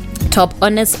top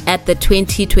honors at the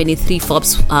 2023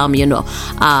 Forbes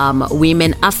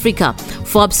Women Africa.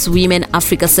 Forbes Women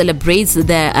Africa celebrates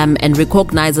and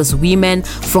recognizes women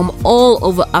from all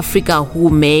over Africa who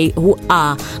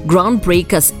are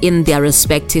groundbreakers in their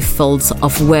respective fields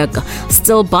of work.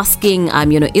 Still basking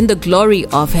in the glory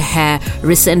of her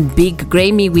recent big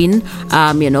Grammy win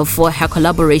for her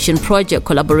collaboration project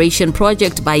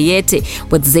by Yete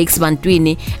with Zakes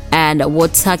Bantwini and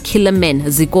Water Killerman.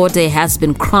 Zikode has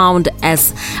been crowned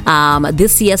as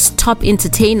this year's top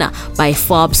entertainer by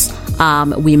Forbes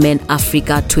Women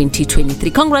Africa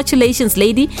 2023. Congratulations,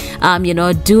 lady.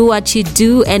 Do what you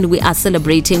do, and we are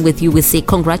celebrating with you. We say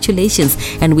congratulations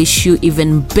and wish you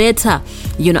even better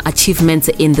achievements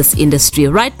in this industry.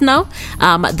 Right now,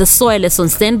 the soil is on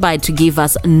standby to give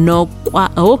us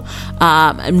Nomzwakazi.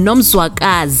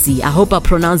 I hope I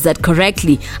pronounced that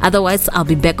correctly. Otherwise, I'll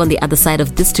be back on the other side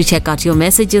of this to check out your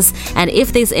messages, and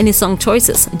if there's any song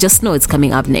choices, just know it's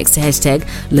coming up next. Hashtag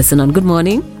listen on. Good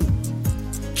morning.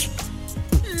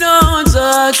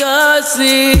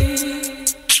 Nomzwakazi,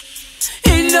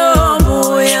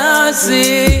 inobuyazi,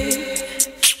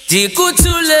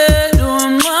 dikuthulele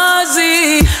umnqwazi,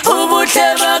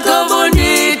 ubuhle bakho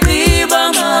bundiqiba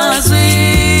ngazwi.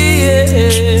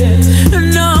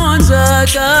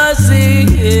 Nomzwakazi,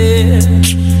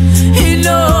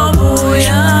 inobuyazi,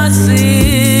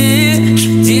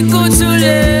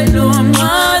 dikuthulele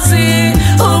umnqwazi,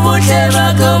 ubuhle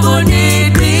bakho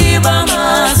bundiqiba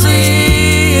ngazwi.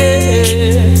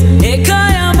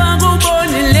 Ekhaya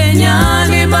bakubonile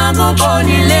nyani,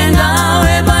 bakubonile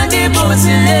ngawe,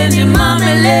 bandibusile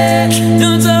ndimamele.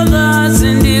 Nomzwakazi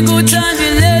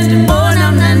ndikuthandile,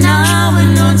 ndibona mna nawe.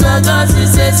 Nomzwakazi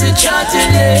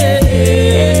sesitshatile.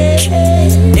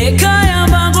 Ekhaya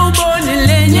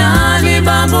bakubonile nyani,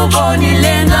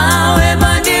 bakubonile ngawe,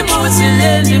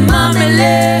 bandibusile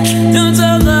ndimamele.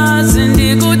 Nomzwakazi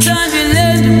ndikuthandile,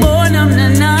 ndibona mna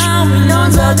nawe.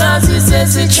 Nomzwakazi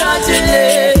sesitshatile.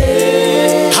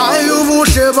 Hayi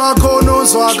ubuhle bakho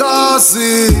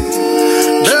Nomzwakazi,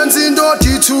 benza indoda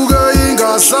ithuke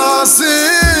ingasazi.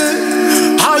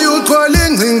 Hayi uqwele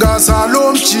ingcinga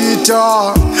zalo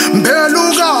mjida,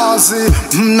 mpelukazi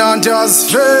mna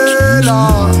ndiyazifela.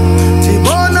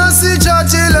 Ndibona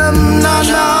sitshatile mna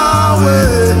nawe,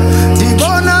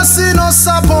 ndibona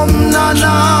sinosapho mna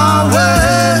nawe.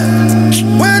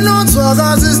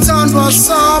 Nomzwakazi sithandwa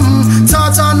sam,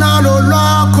 thatha nalo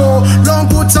lwakho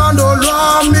lonke uthando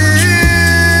lwami.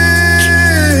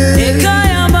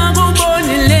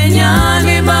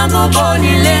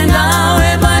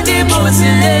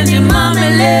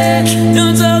 ndimamele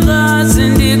nonzakazi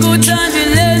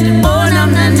ndikuthandile ndibona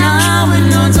mna nawe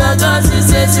nonzakazi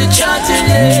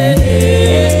sesitshatile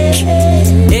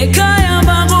ekhaya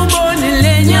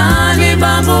bakubonile nyani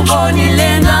bakubonile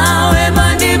ngawe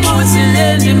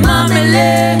bandibuzile ndimamele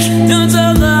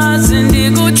nonzakazi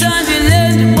ndikuthandile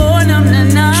ndibona mna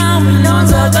nawe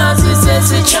nonzakazi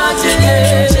sesitshatile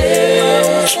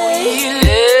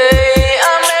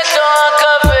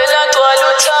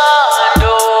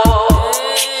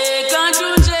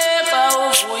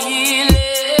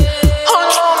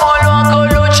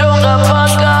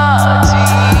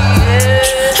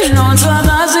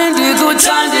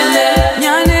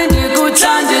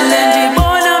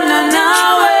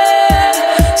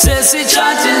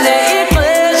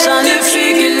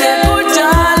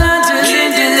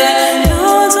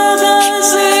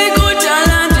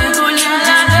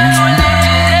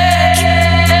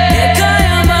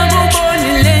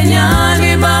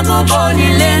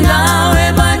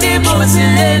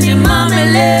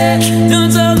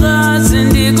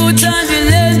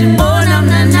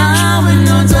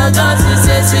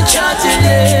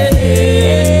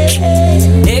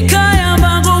ekhaya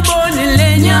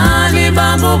bakubonile nyani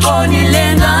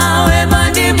bakubonile ngawe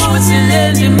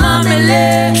bandibuzile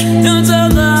ndimamele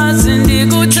nonzakazi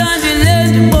ndikuthandile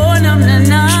ndibona mna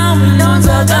nawe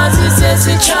nonzakazi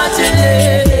sesitshatile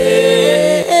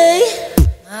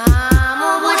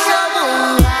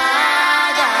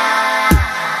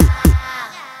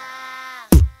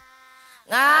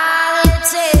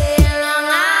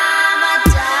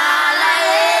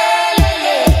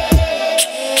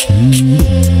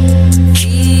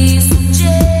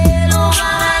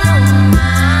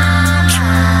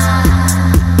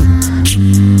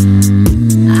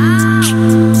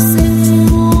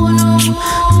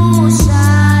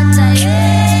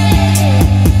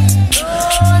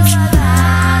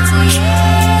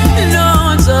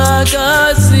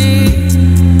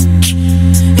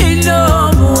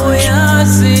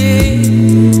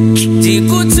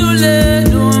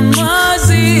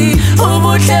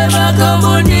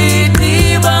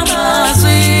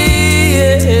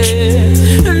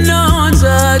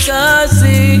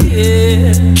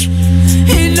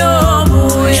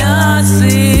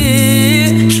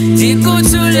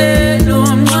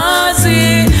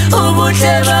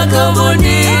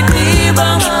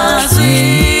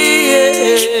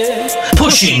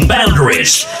Pushing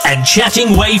boundaries and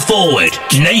chatting way forward.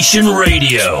 Nation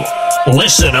Radio.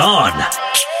 Listen on.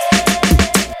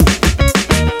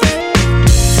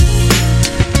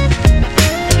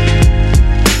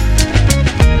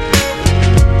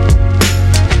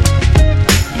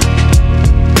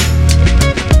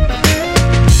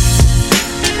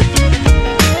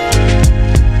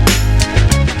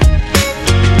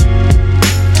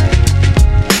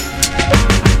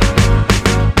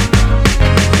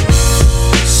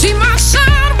 See my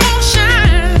sun won't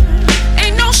shine,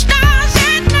 ain't no stars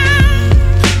at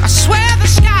night. I swear the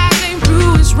sky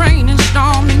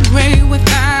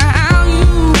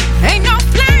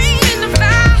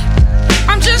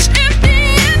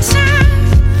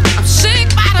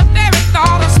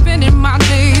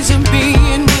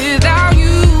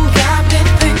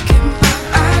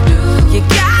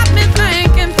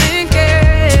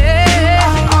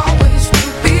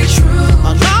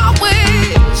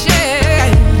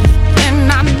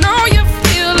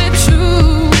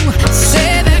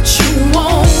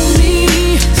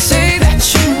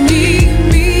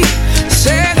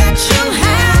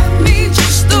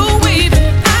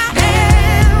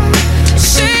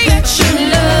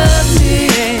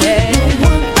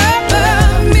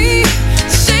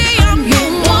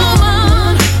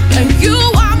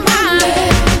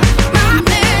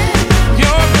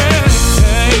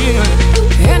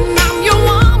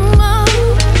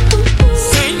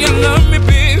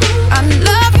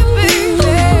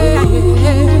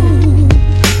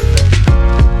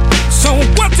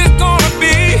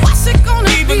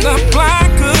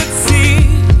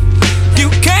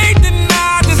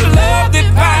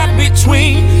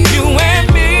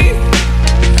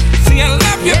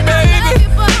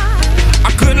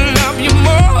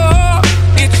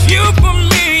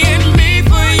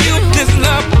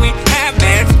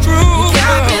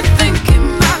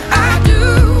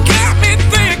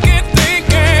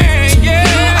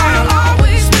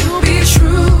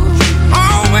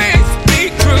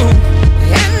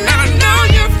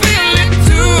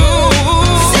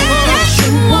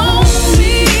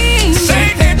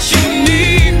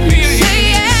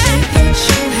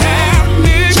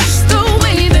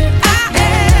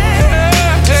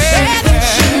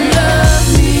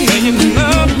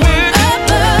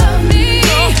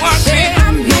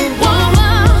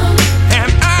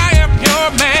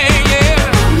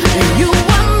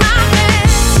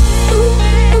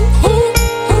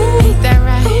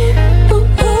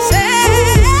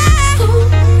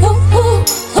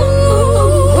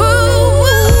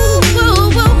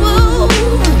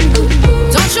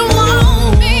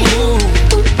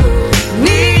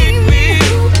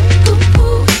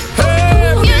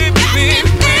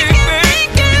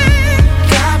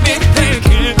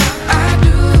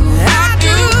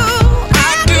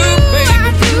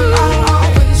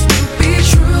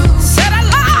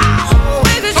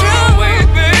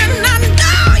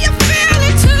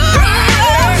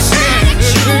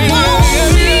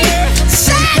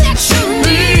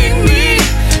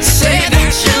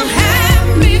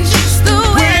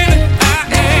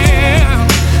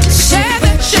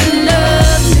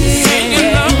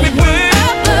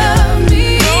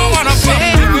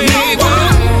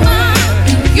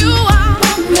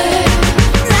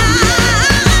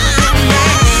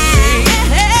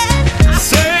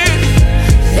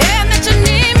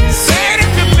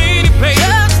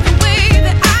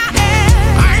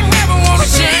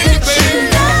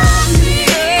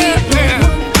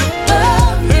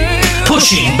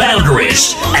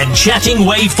and chatting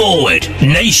way forward.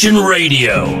 Nation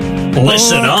Radio.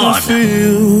 Listen I on. can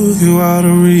feel you out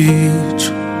of reach.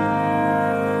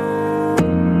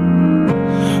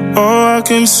 Oh, I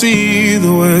can see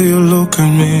the way you look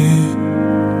at me.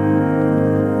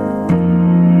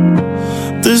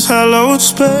 This hallowed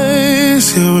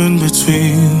space here in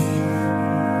between.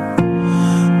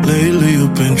 Lately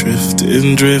you've been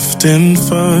drifting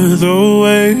further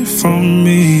away from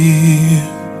me.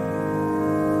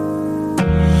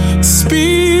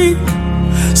 Speak,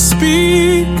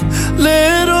 speak,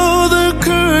 let all the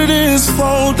curtains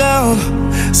fall down.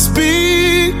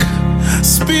 Speak,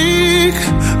 speak,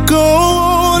 go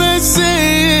on and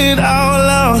say it out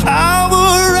loud. I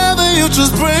would rather you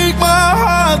just break my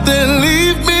heart than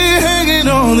leave me hanging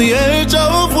on the edge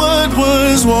of what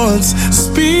was once.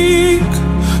 Speak,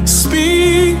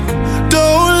 speak,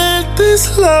 don't let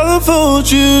this love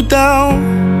hold you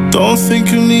down. Don't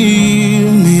think you need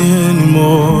me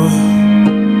anymore.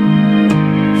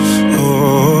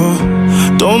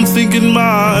 Oh, don't think you'd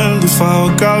mind if I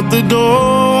walk out the door.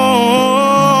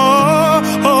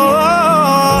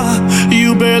 Oh,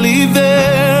 you barely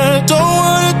there, don't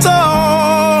wanna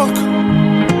talk.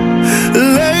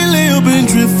 Lately you've been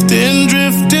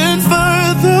drifting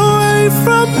further away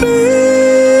from me.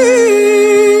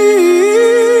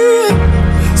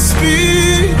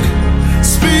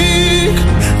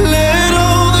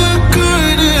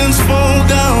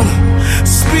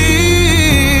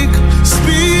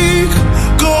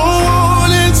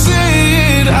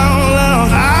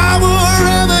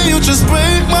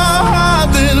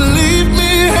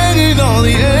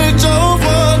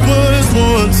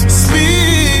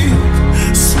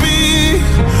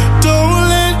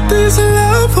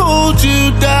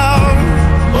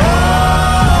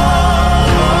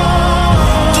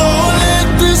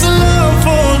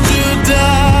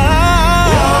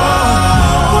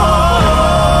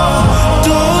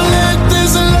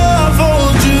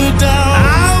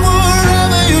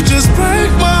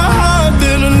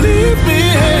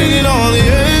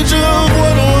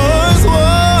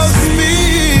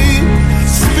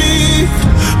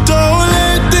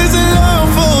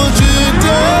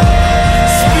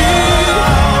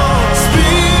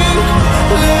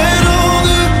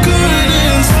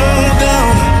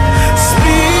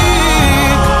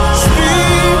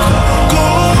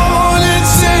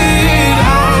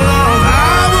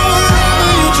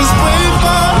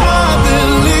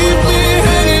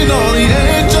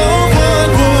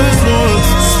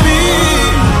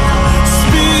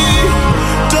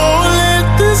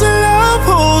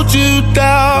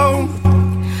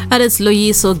 That is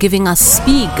Loyiso giving us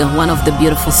Speak, one of the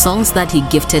beautiful songs that he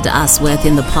gifted us with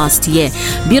in the past year.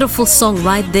 Beautiful song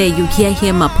right there. You hear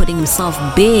him putting himself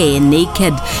bare,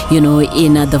 naked,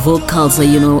 in the vocals,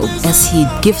 as he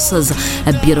gives us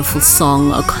a beautiful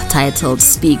song titled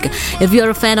Speak. If you're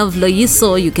a fan of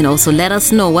Loyiso, you can also let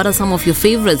us know what are some of your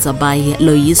favorites by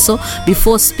Loyiso.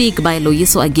 Before Speak by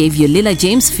Loyiso, I gave you Lila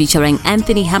James featuring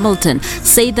Anthony Hamilton.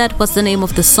 Say That was the name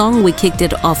of the song. We kicked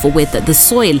it off with The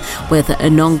Soil with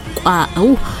Nonswakazi.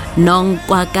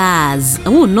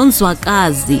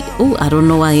 I don't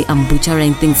know why I'm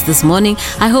butchering things this morning.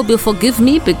 I hope you forgive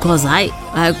me because I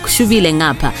should be laying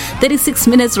up. 36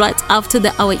 minutes right after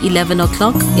the hour 11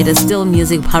 o'clock. It is still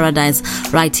Music Paradise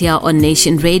right here on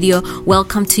Nation Radio.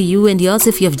 Welcome to you and yours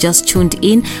if you have just tuned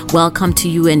in. Welcome to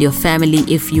you and your family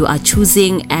if you are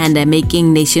choosing and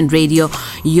making Nation Radio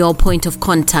your point of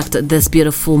contact this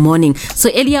beautiful morning. So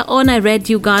earlier on, I read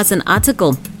you guys an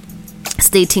article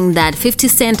stating that 50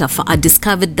 Cent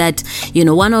discovered that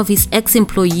one of his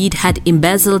ex-employees had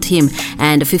embezzled him,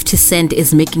 and 50 Cent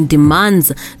is making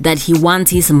demands that he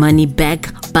wants his money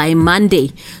back by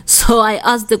Monday. So I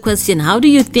asked the question, how do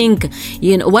you think,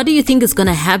 what do you think is going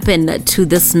to happen to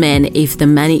this man if the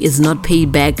money is not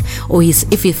paid back, or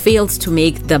if he fails to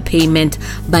make the payment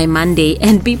by Monday?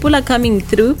 And people are coming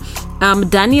through.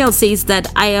 Daniel says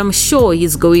that I am sure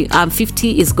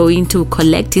 50 is going to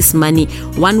collect his money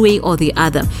one way or the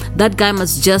other. That guy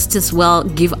must just as well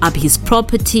give up his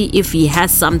property if he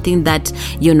has something that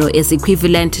is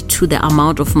equivalent to the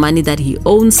amount of money that he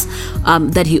owes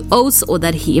or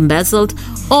that he embezzled,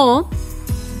 or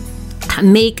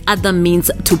make other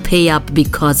means to pay up,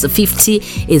 because 50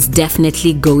 is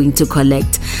definitely going to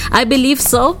collect. I believe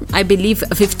so. I believe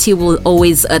 50 will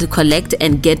always collect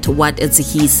and get what is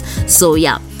his. So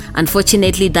yeah,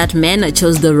 unfortunately that man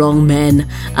chose the wrong man,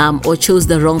 or chose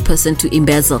the wrong person to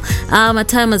embezzle. My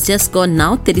time has just gone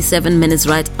now, 37 minutes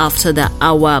right after the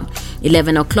hour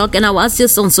 11 o'clock, and I was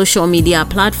just on social media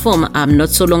platform not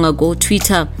so long ago,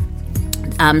 Twitter.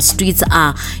 streets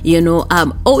are,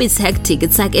 always hectic.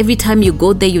 It's like every time you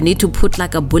go there, you need to put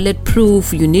like a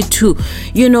bulletproof, you need to,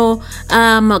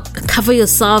 cover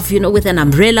yourself, with an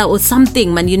umbrella or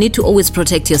something, man. You need to always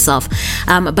protect yourself.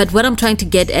 But what I'm trying to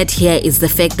get at here is the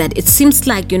fact that it seems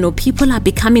like, people are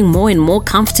becoming more and more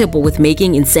comfortable with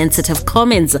making insensitive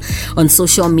comments on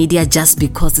social media just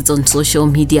because it's on social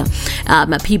media.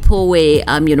 People were,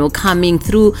 coming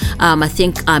through, I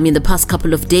think, in the past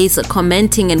couple of days,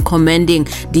 commenting and commending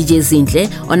DJ Zinhle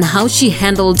on how she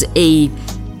handled a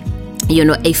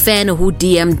fan who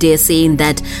DM'd her saying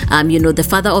that, the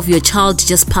father of your child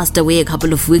just passed away a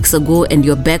couple of weeks ago and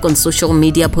you're back on social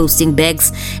media posting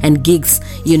bags and gigs.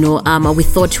 We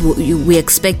thought we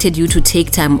expected you to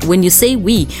take time. When you say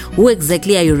we, who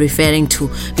exactly are you referring to?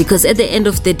 Because at the end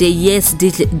of the day, yes,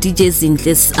 DJ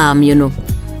Zinhle's,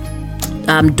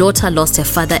 daughter lost her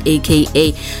father,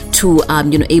 aka to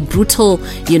a brutal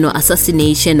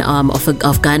assassination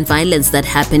of gun violence that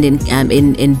happened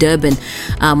in Durban,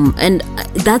 and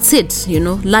that's it.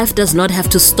 Life does not have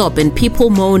to stop, and people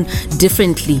mourn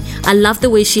differently. I love the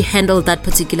way she handled that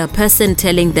particular person,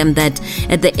 telling them that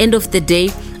at the end of the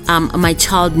day, my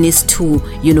child needs to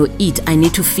eat. I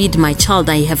need to feed my child.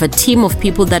 I have a team of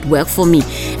people that work for me,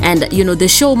 and the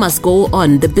show must go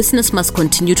on. The business must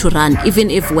continue to run, even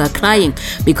if we're crying,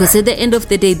 because at the end of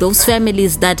the day, those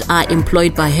families that are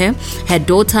employed by her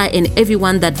daughter, and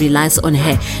everyone that relies on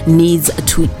her needs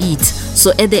to eat.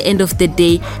 So at the end of the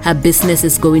day, her business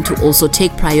is going to also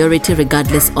take priority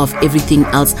regardless of everything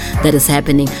else that is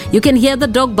happening. You can hear the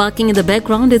dog barking in the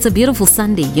background. It's a beautiful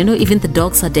Sunday. Even the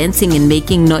dogs are dancing and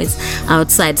making noise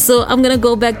outside. So I'm gonna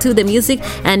go back to the music,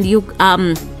 and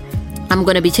I'm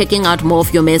going to be checking out more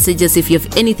of your messages. If you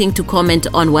have anything to comment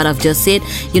on what I've just said,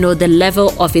 the level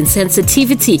of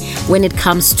insensitivity when it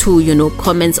comes to,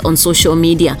 comments on social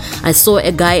media. I saw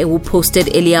a guy who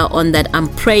posted earlier on that I'm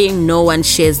praying no one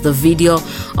shares the video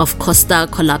of Costa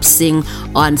collapsing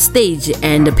on stage,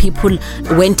 and people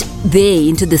went there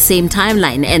into the same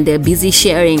timeline and they're busy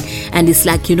sharing, and it's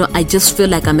like, I just feel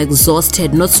like I'm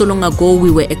exhausted. Not so long ago,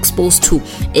 we were exposed to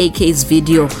AK's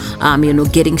video,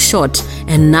 getting shot,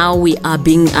 and now we are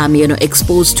being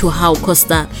exposed to how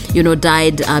Costa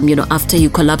died after he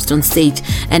collapsed on stage,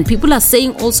 and people are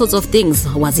saying all sorts of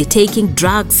things. Was he taking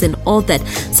drugs and all that?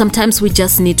 Sometimes we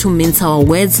just need to mince our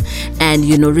words and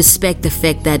respect the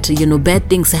fact that bad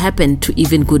things happen to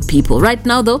even good people. Right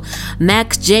now though,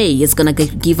 Mac J is gonna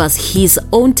give us his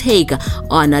own take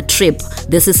on a trip.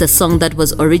 This is a song that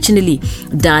was originally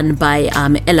done by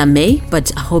Ella May,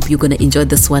 but I hope you're gonna enjoy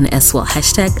this one as well.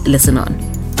 #listen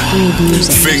on.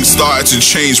 Things started to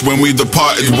change when we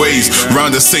departed ways.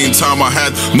 Around the same time I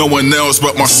had no one else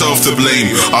but myself to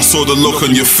blame. I saw the look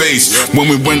on your face when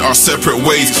we went our separate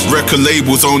ways. Record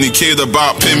labels only cared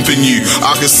about pimping you.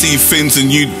 I could see things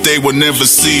in you they were never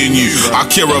seeing you. I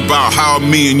care about how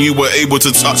me and you were able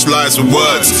to touch lives with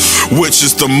words, which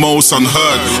is the most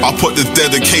unheard. I put the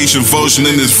dedication version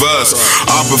in this verse.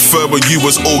 I prefer when you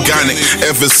was organic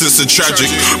ever since the tragic,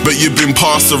 but you've been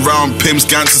passed around pimps,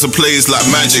 gangsters and players like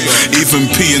magic. Even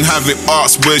P and have it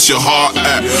asked where's your heart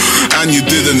at, and you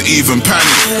didn't even panic.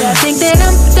 I think that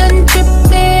I'm done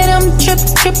tripping, I'm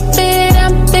tripping.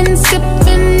 I've been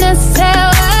sipping, that's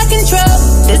how I control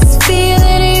this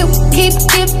feeling you keep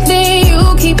giving.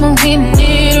 You keep on hitting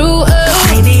it, ooh, oh.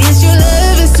 Maybe it's your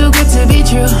love, it's too good to be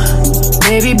true.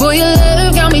 Baby boy, your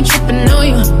love got me tripping on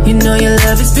you. You know your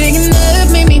love is big enough,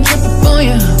 make me trip up on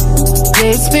you.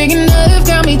 Yeah, it's big enough,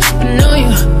 got me tripping on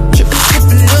you.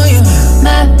 Tripping on you.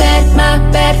 My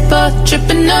bad for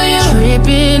tripping on you.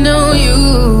 Tripping on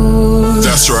you.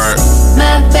 That's right.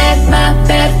 My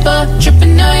bad for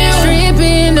tripping on you.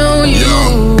 Tripping on you.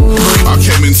 Yo, I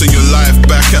came into your life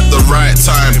back at the right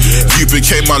time. You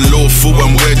became my lawful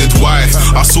and wedded wife.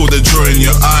 I saw the joy in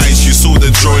your eyes, you saw the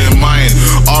joy in mine.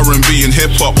 R&B and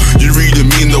hip-hop, you really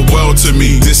mean the world to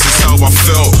me. This is how I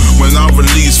felt when I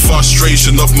released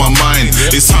frustration off my mind.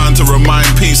 It's time to remind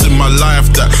peace in my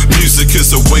life that music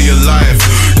is a way of life.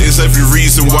 It's every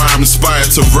reason why I'm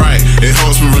inspired to write. It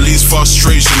helps me release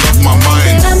frustration off my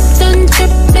mind. I'm done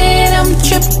tripping, I'm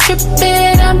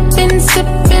tripping. I've been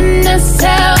sipping, that's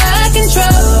how I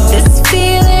control this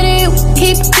feeling you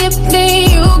keep giving.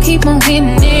 You keep on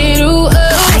hitting it, ooh,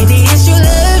 oh. Maybe it's your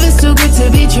love, it's too good to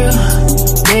be true.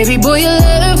 Baby boy, your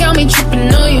love got me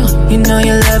tripping on you. You know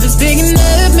your love is big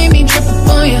enough, make me trip up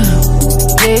on you.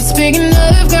 Yeah, it's big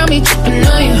enough, got me tripping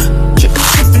on you.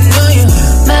 Tripping on you.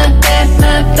 My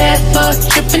bad for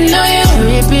tripping on you.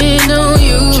 Tripping on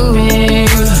you.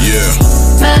 Yeah.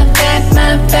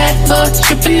 My bad for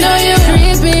tripping on you.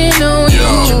 Tripping on you.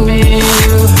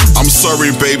 I'm sorry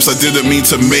sorry, babes, I didn't mean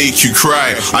to make you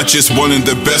cry. I just wanted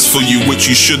the best for you, which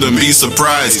you shouldn't be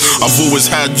surprised. I've always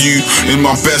had you in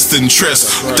my best interest.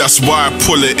 That's why I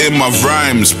pull it in my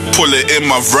rhymes. Pull it in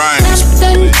my rhymes.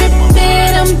 I'm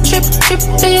tripping, I'm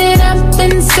tripping. I've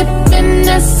been sipping,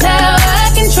 that's how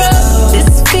I control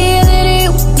this feeling.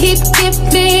 You keep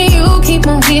giving, you keep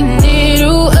on getting it.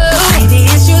 Ooh, oh. Maybe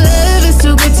it's your love, it's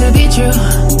too good to be true.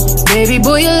 Baby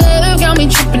boy, your love got me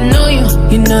tripping on you.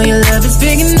 You know your love is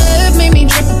big enough, made me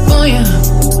trip up on you.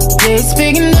 Yeah, it's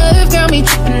big enough, got me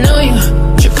tripping on you.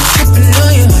 Tripping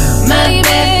on you. My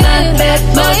bad,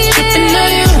 boy, tripping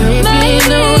on you.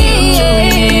 Tripping on you,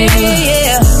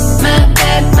 yeah. My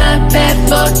bad,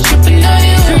 boy, tripping on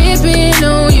you. Tripping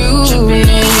on you,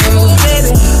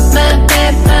 baby. My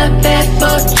bad,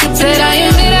 boy, tripping. Said I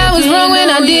admit I was wrong when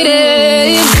I did it.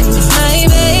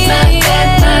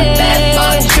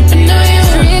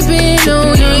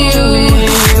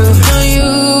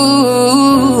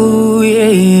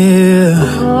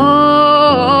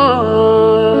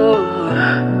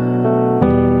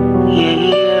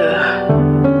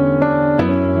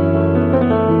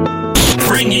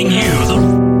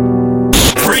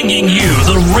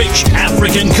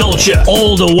 Culture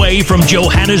all the way from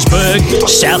Johannesburg,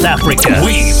 South Africa.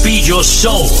 We feed your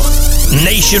soul.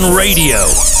 Nation Radio.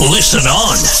 Listen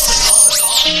on.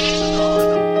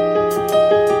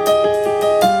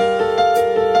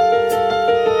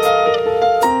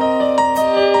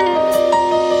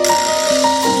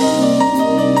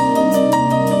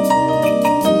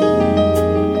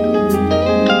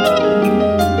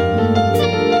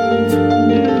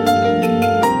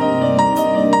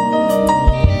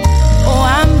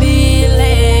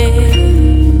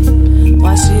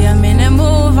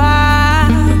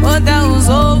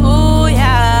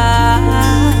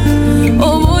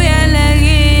 Oh, yeah,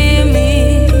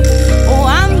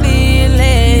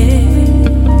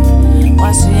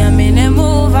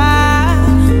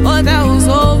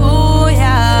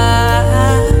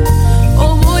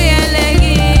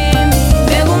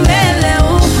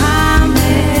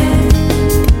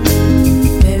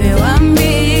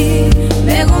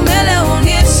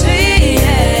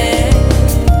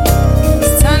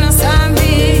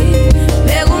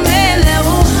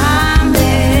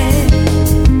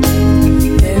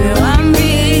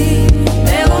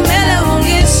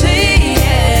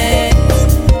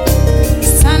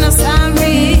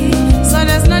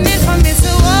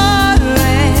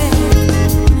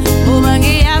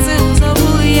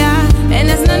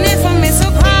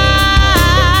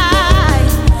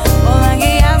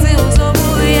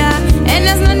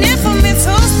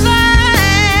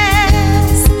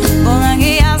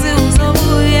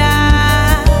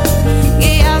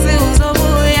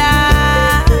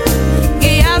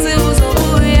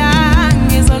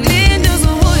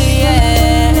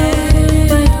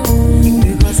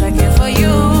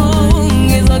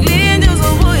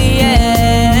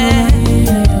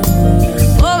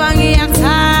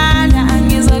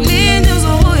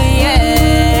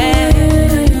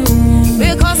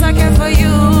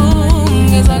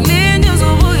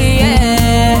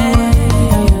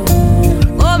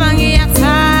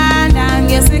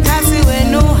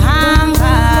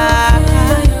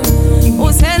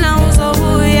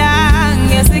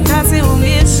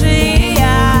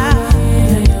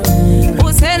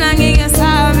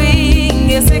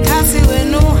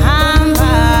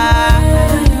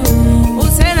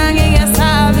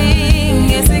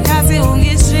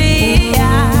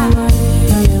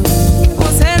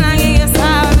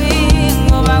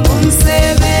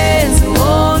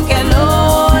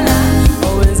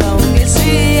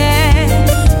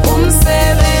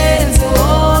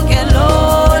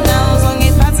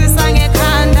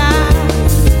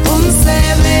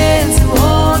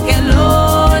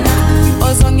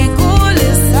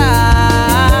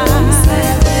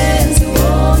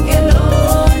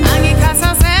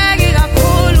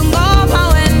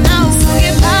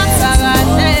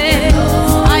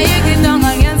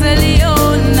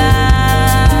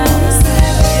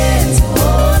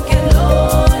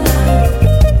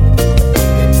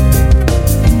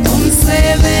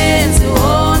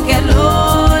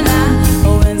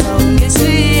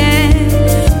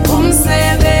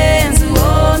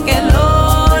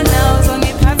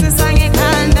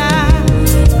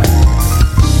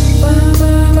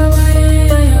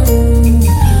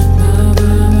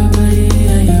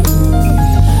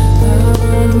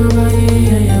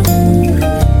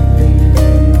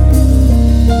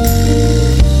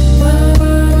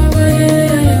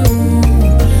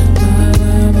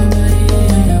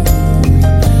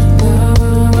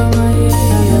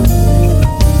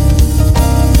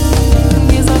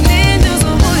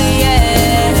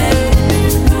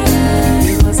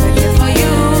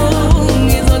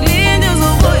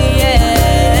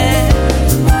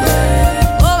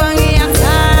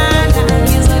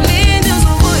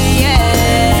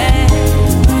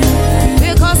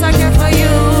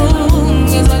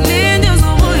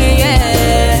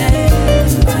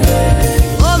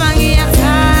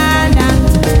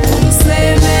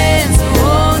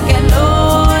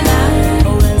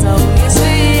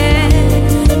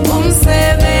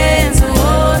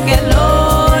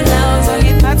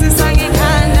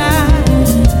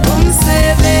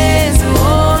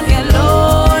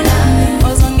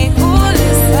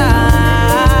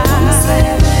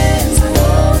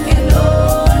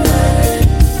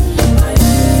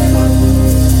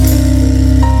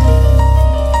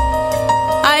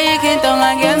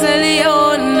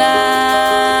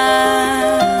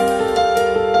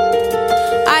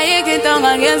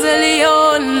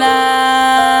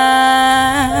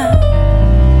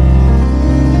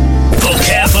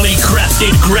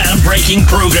 breaking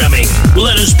programming.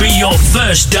 Let us be your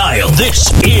first dial.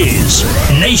 This is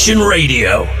Nation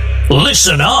Radio.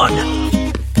 Listen on.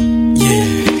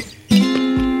 Yeah.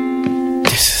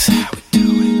 This is how we do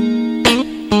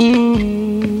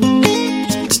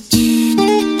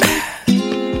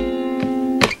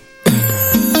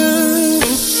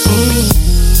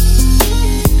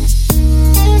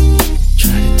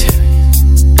Try to tell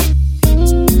you,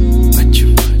 but you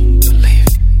wouldn't believe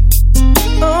it.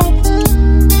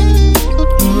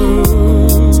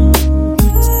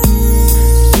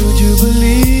 Would you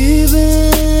believe it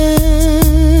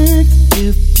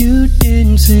if you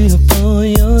didn't see it for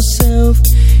yourself?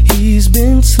 He's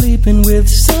been sleeping with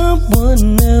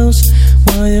someone else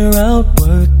while you're out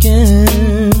working.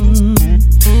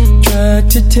 Tried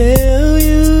to tell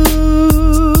you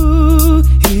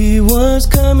he was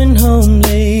coming home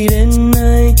late at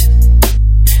night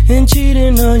and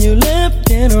cheating on you left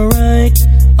and right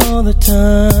all the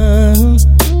time.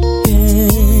 Yeah.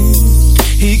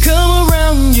 He come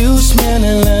around you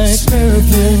smelling like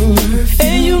perfume,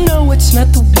 and you know it's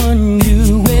not the one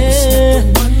you wear.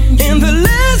 And the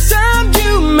last time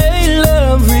you made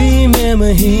love,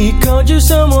 remember he called you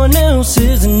someone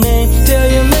else's name.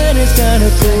 Tell your man it's gotta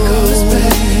go. Call his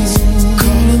bags,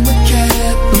 call him a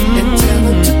cab, and tell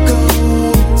him to go.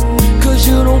 'Cause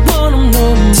you don't want him no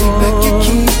more. Take back your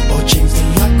keys or change the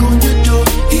lock on your door.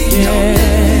 He don't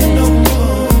live no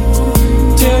more.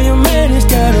 Tell your man it's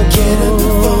gotta go.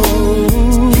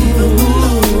 Leave him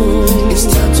alone. It's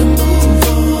time to move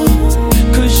on.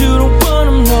 'Cause you don't want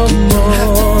him no more. You don't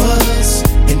have to fuss.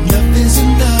 Enough is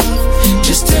enough.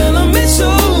 Just tell him it's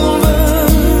over.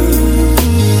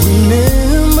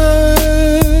 Remember,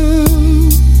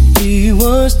 he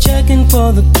was checking for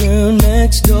the girl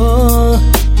next door.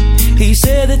 He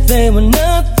said that they were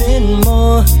nothing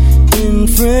more than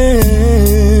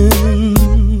friends.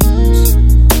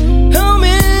 How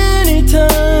many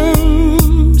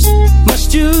times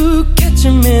must you catch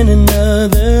him in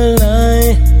another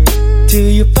lie till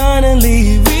you finally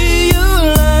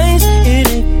realize it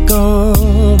ain't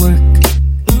gonna work?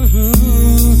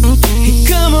 He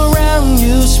come around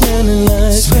you smelling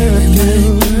like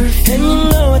perfume, and you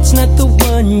know it's not the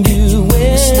one you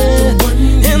wear.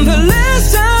 And the last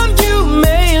time you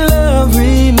made love,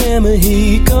 remember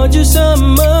he called you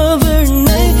some other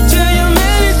name.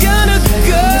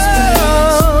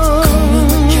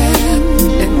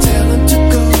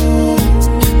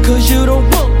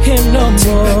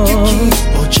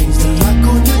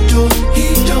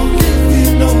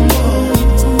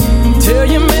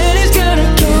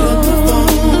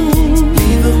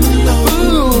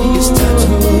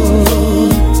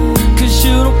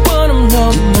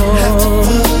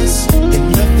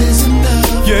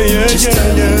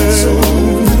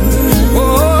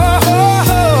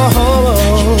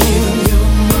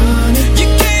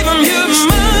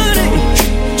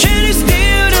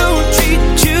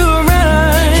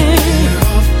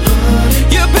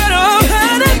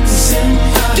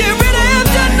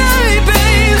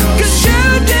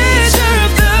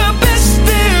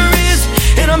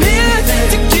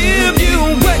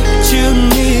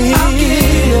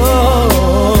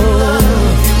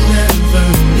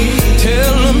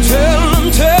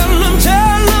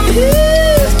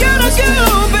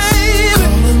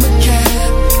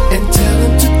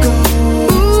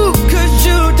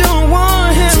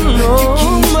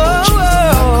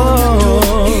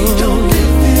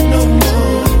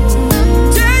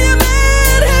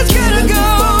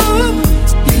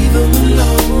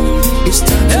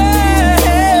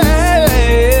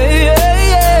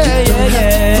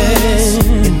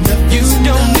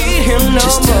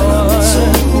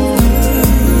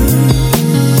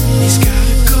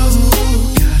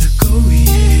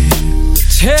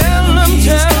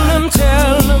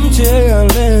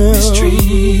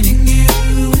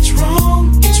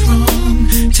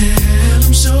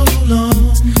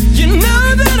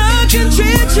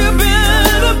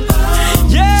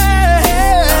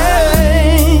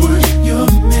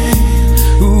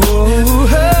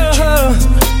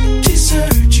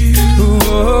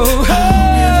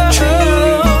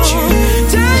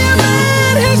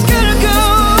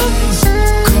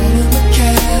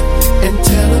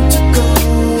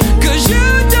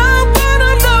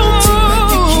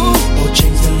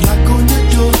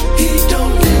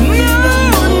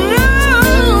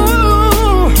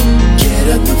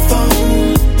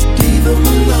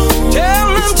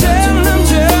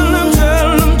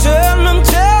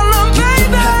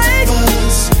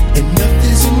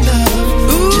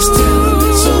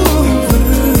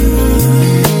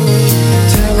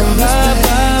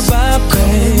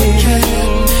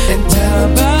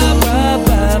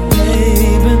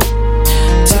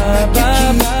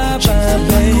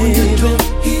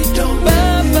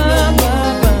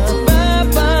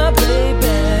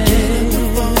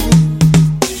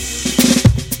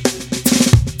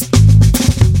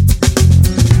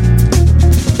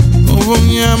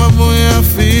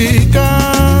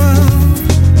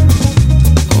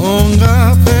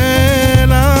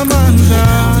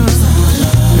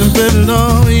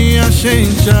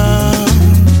 Chincha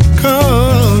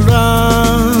Kora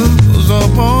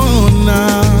Zopona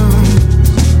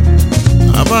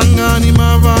Abangani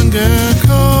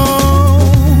Mavangeko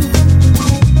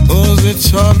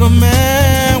Ozitsholo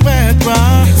mewedwa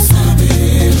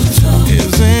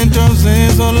Izinto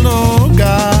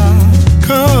zizologa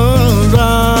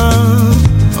Kora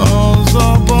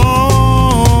Ozopona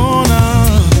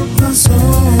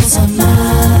Nasozana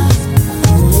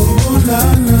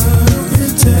Ulana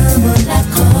Itema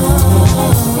Lako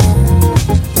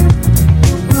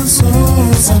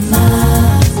Nasozana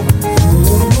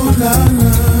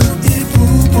Ulana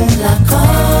Ipupo Lako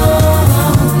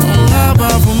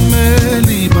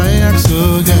Abavumeli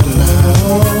Bayaksogerla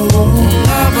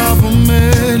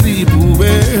Abavumeli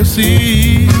Bubesi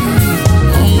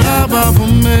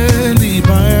Abavumeli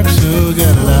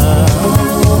Bayaksogerla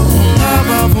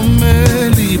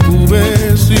Abavumeli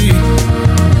Bubesi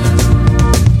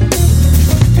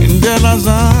Indela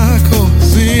zako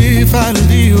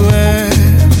zifaliwe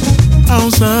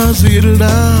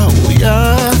Ausazilda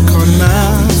uyakona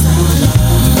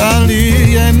Dali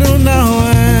yenu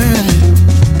nawe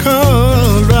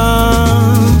Kora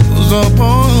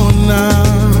Zopona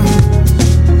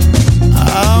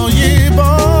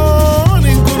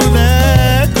Auyiboni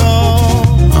nkululeko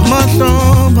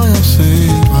Amahlomba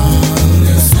yasinwa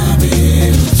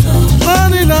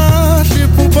Manilahli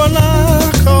pupo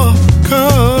lakho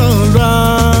Kora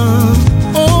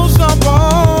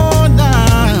Uzopona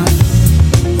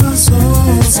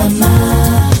Nasozana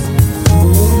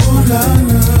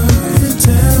Ulana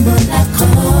Ithemba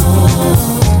lakho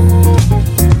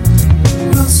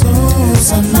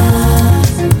Nasozana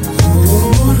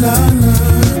Ulana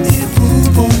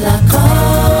Ipupo lakho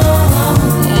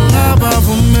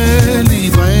Abavumeli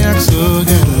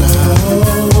bayakusokela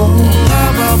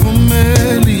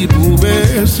Abavumeli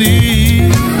bubesi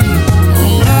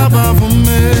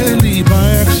Abavumeli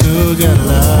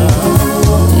bayakusokela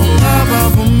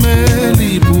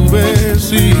Abavumeli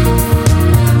bubesi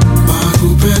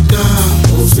Bakupeta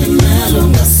Uzimelo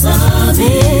ngasabi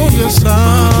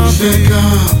Bakupeta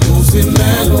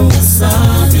Uzimelo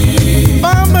ngasabi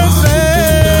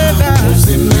Bambezela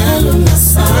Uzimelo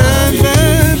ngasabi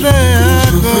Bakupeta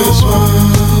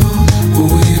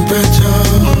Uyipecha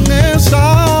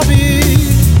Ngasabi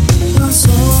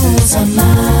Nasozana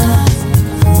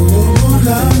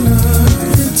Ulana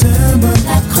Ithemba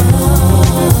lakho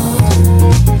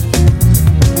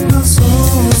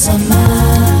Nasozana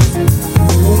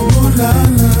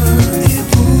Ulana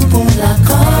Ipupo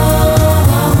lakho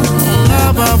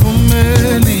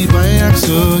Abavumeli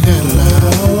bayakusokela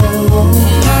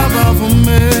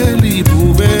Abavumeli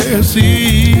bubesi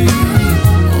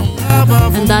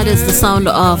And that is the sound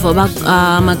of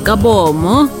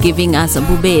Makabomo giving us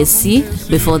Bubesi.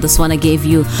 Before this one I gave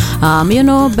you,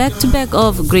 back to back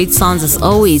of great sounds as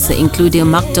always, including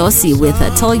Mark Dorsey with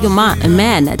Tell Your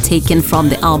Man, taken from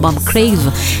the album Crave.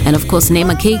 And of course,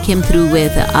 Nema K came through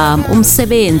with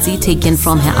Umsebenzi, taken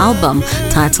from her album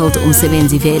titled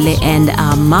Umsebenzi Vele. And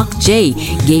Mark J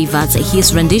gave us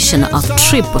his rendition of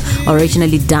Trip,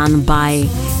 originally done by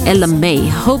Ella May.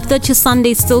 Hope that your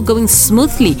Sunday is still going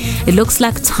smoothly. It looks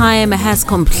like time has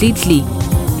completely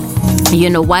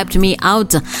wiped me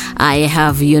out. I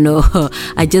have,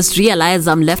 I just realized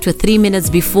I'm left with 3 minutes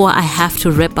before I have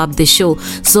to wrap up the show.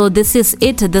 So this is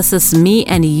it. This is me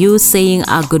and you saying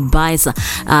our goodbyes,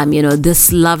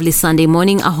 this lovely Sunday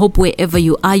morning. I hope wherever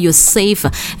you are, you're safe.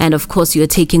 And of course, you're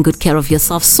taking good care of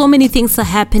yourself. So many things are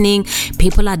happening.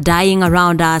 People are dying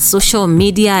around us. Social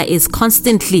media is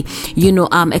constantly,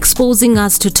 exposing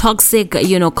us to toxic,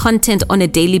 content on a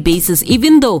daily basis,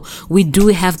 even though we do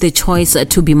have the choice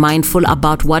to be mindful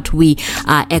about what we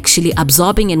are actually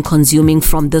absorbing and consuming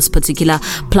from this particular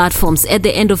platforms. At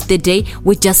the end of the day,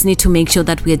 we just need to make sure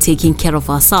that we are taking care of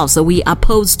ourselves. So we are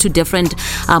posed to different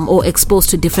or exposed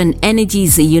to different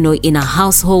energies, in our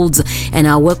households and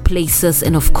our workplaces,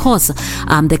 and of course,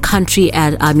 the country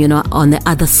on the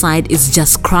other side is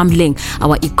just crumbling.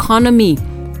 Our economy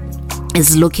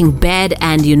is looking bad,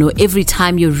 and every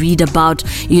time you read about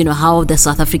how the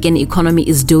South African economy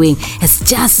is doing, it's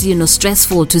just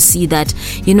stressful to see that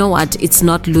it's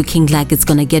not looking like it's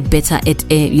gonna get better at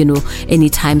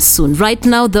anytime soon. Right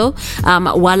now though,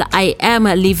 while I am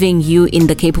leaving you in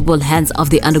the capable hands of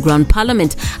the Underground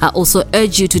Parliament, I also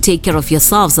urge you to take care of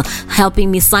yourselves.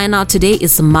 Helping me sign out today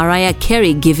is Mariah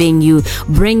Carey, giving you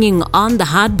Bringing on the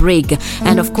Heartbreak.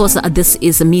 And of course, this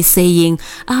is me saying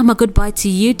a goodbye to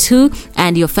you too.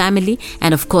 and your family.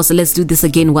 And of course, let's do this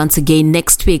again once again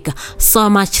next week. So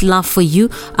much love for you.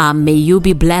 May you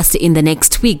be blessed in the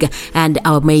next week, and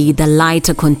may the light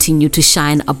continue to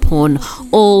shine upon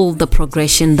all the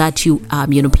progression that you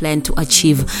plan to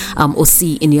achieve or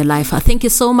see in your life. Thank you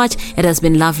so much. It has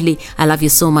been lovely. I love you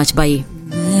so much. Bye.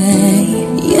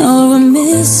 You're a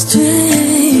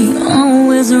mystery,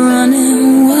 always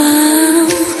running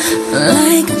wild,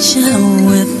 like a child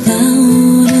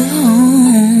without a home.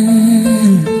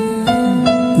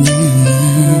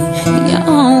 You're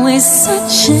always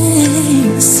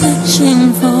searching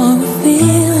for a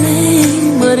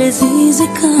feeling, but it's easy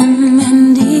come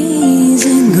and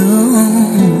easy go.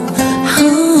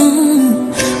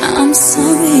 Oh, I'm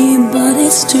sorry, but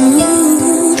it's true.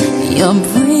 You're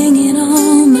bringing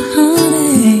on the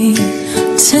heartache,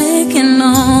 taking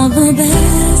all the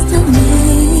best of me.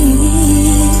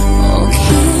 Oh,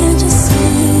 can't you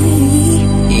see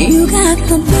you got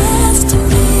the best of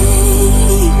me?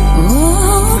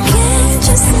 Oh, can't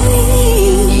you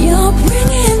see you're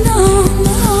bringing on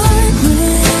the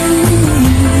heartbreak?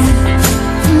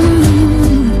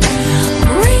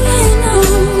 Bringing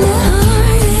on the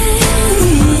heartache.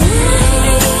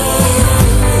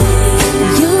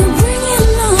 You're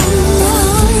bringing on the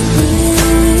heartbreak.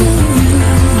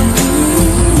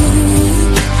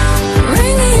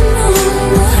 Bringing on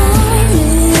the heartache.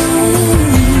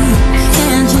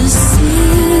 Can't you see?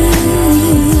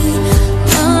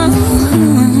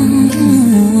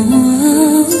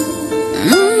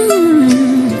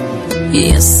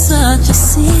 You're such a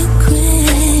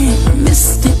secret,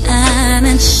 misty-eyed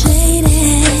and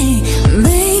shady.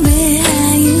 Baby,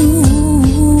 how you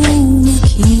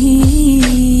keep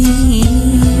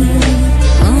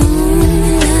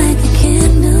like a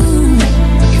candle,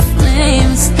 your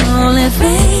flame slowly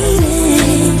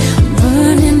fading,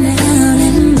 burning out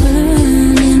and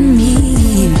burning me.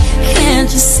 Can't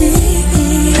you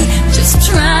see? Just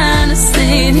trying to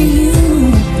say to you,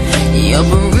 you're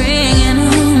bringing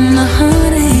on the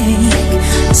heartache,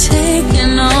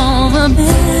 taking all the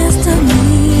best of me.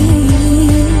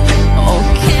 Oh,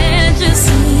 can't you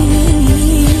see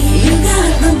you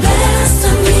got the best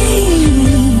of me?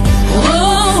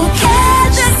 Oh,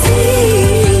 can't you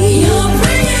see you're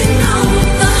bringing on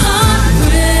the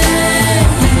heartbreak?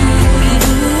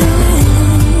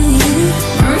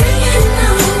 Bringing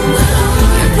on the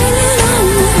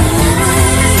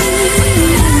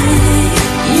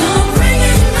you're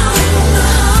bringing on the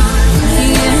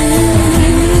heartbreak.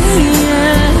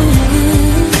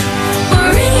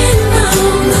 Bringing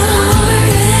on the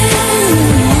heartache.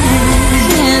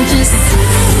 Can't you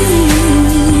see?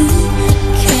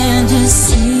 Can't you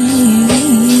see?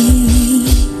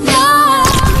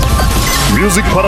 Music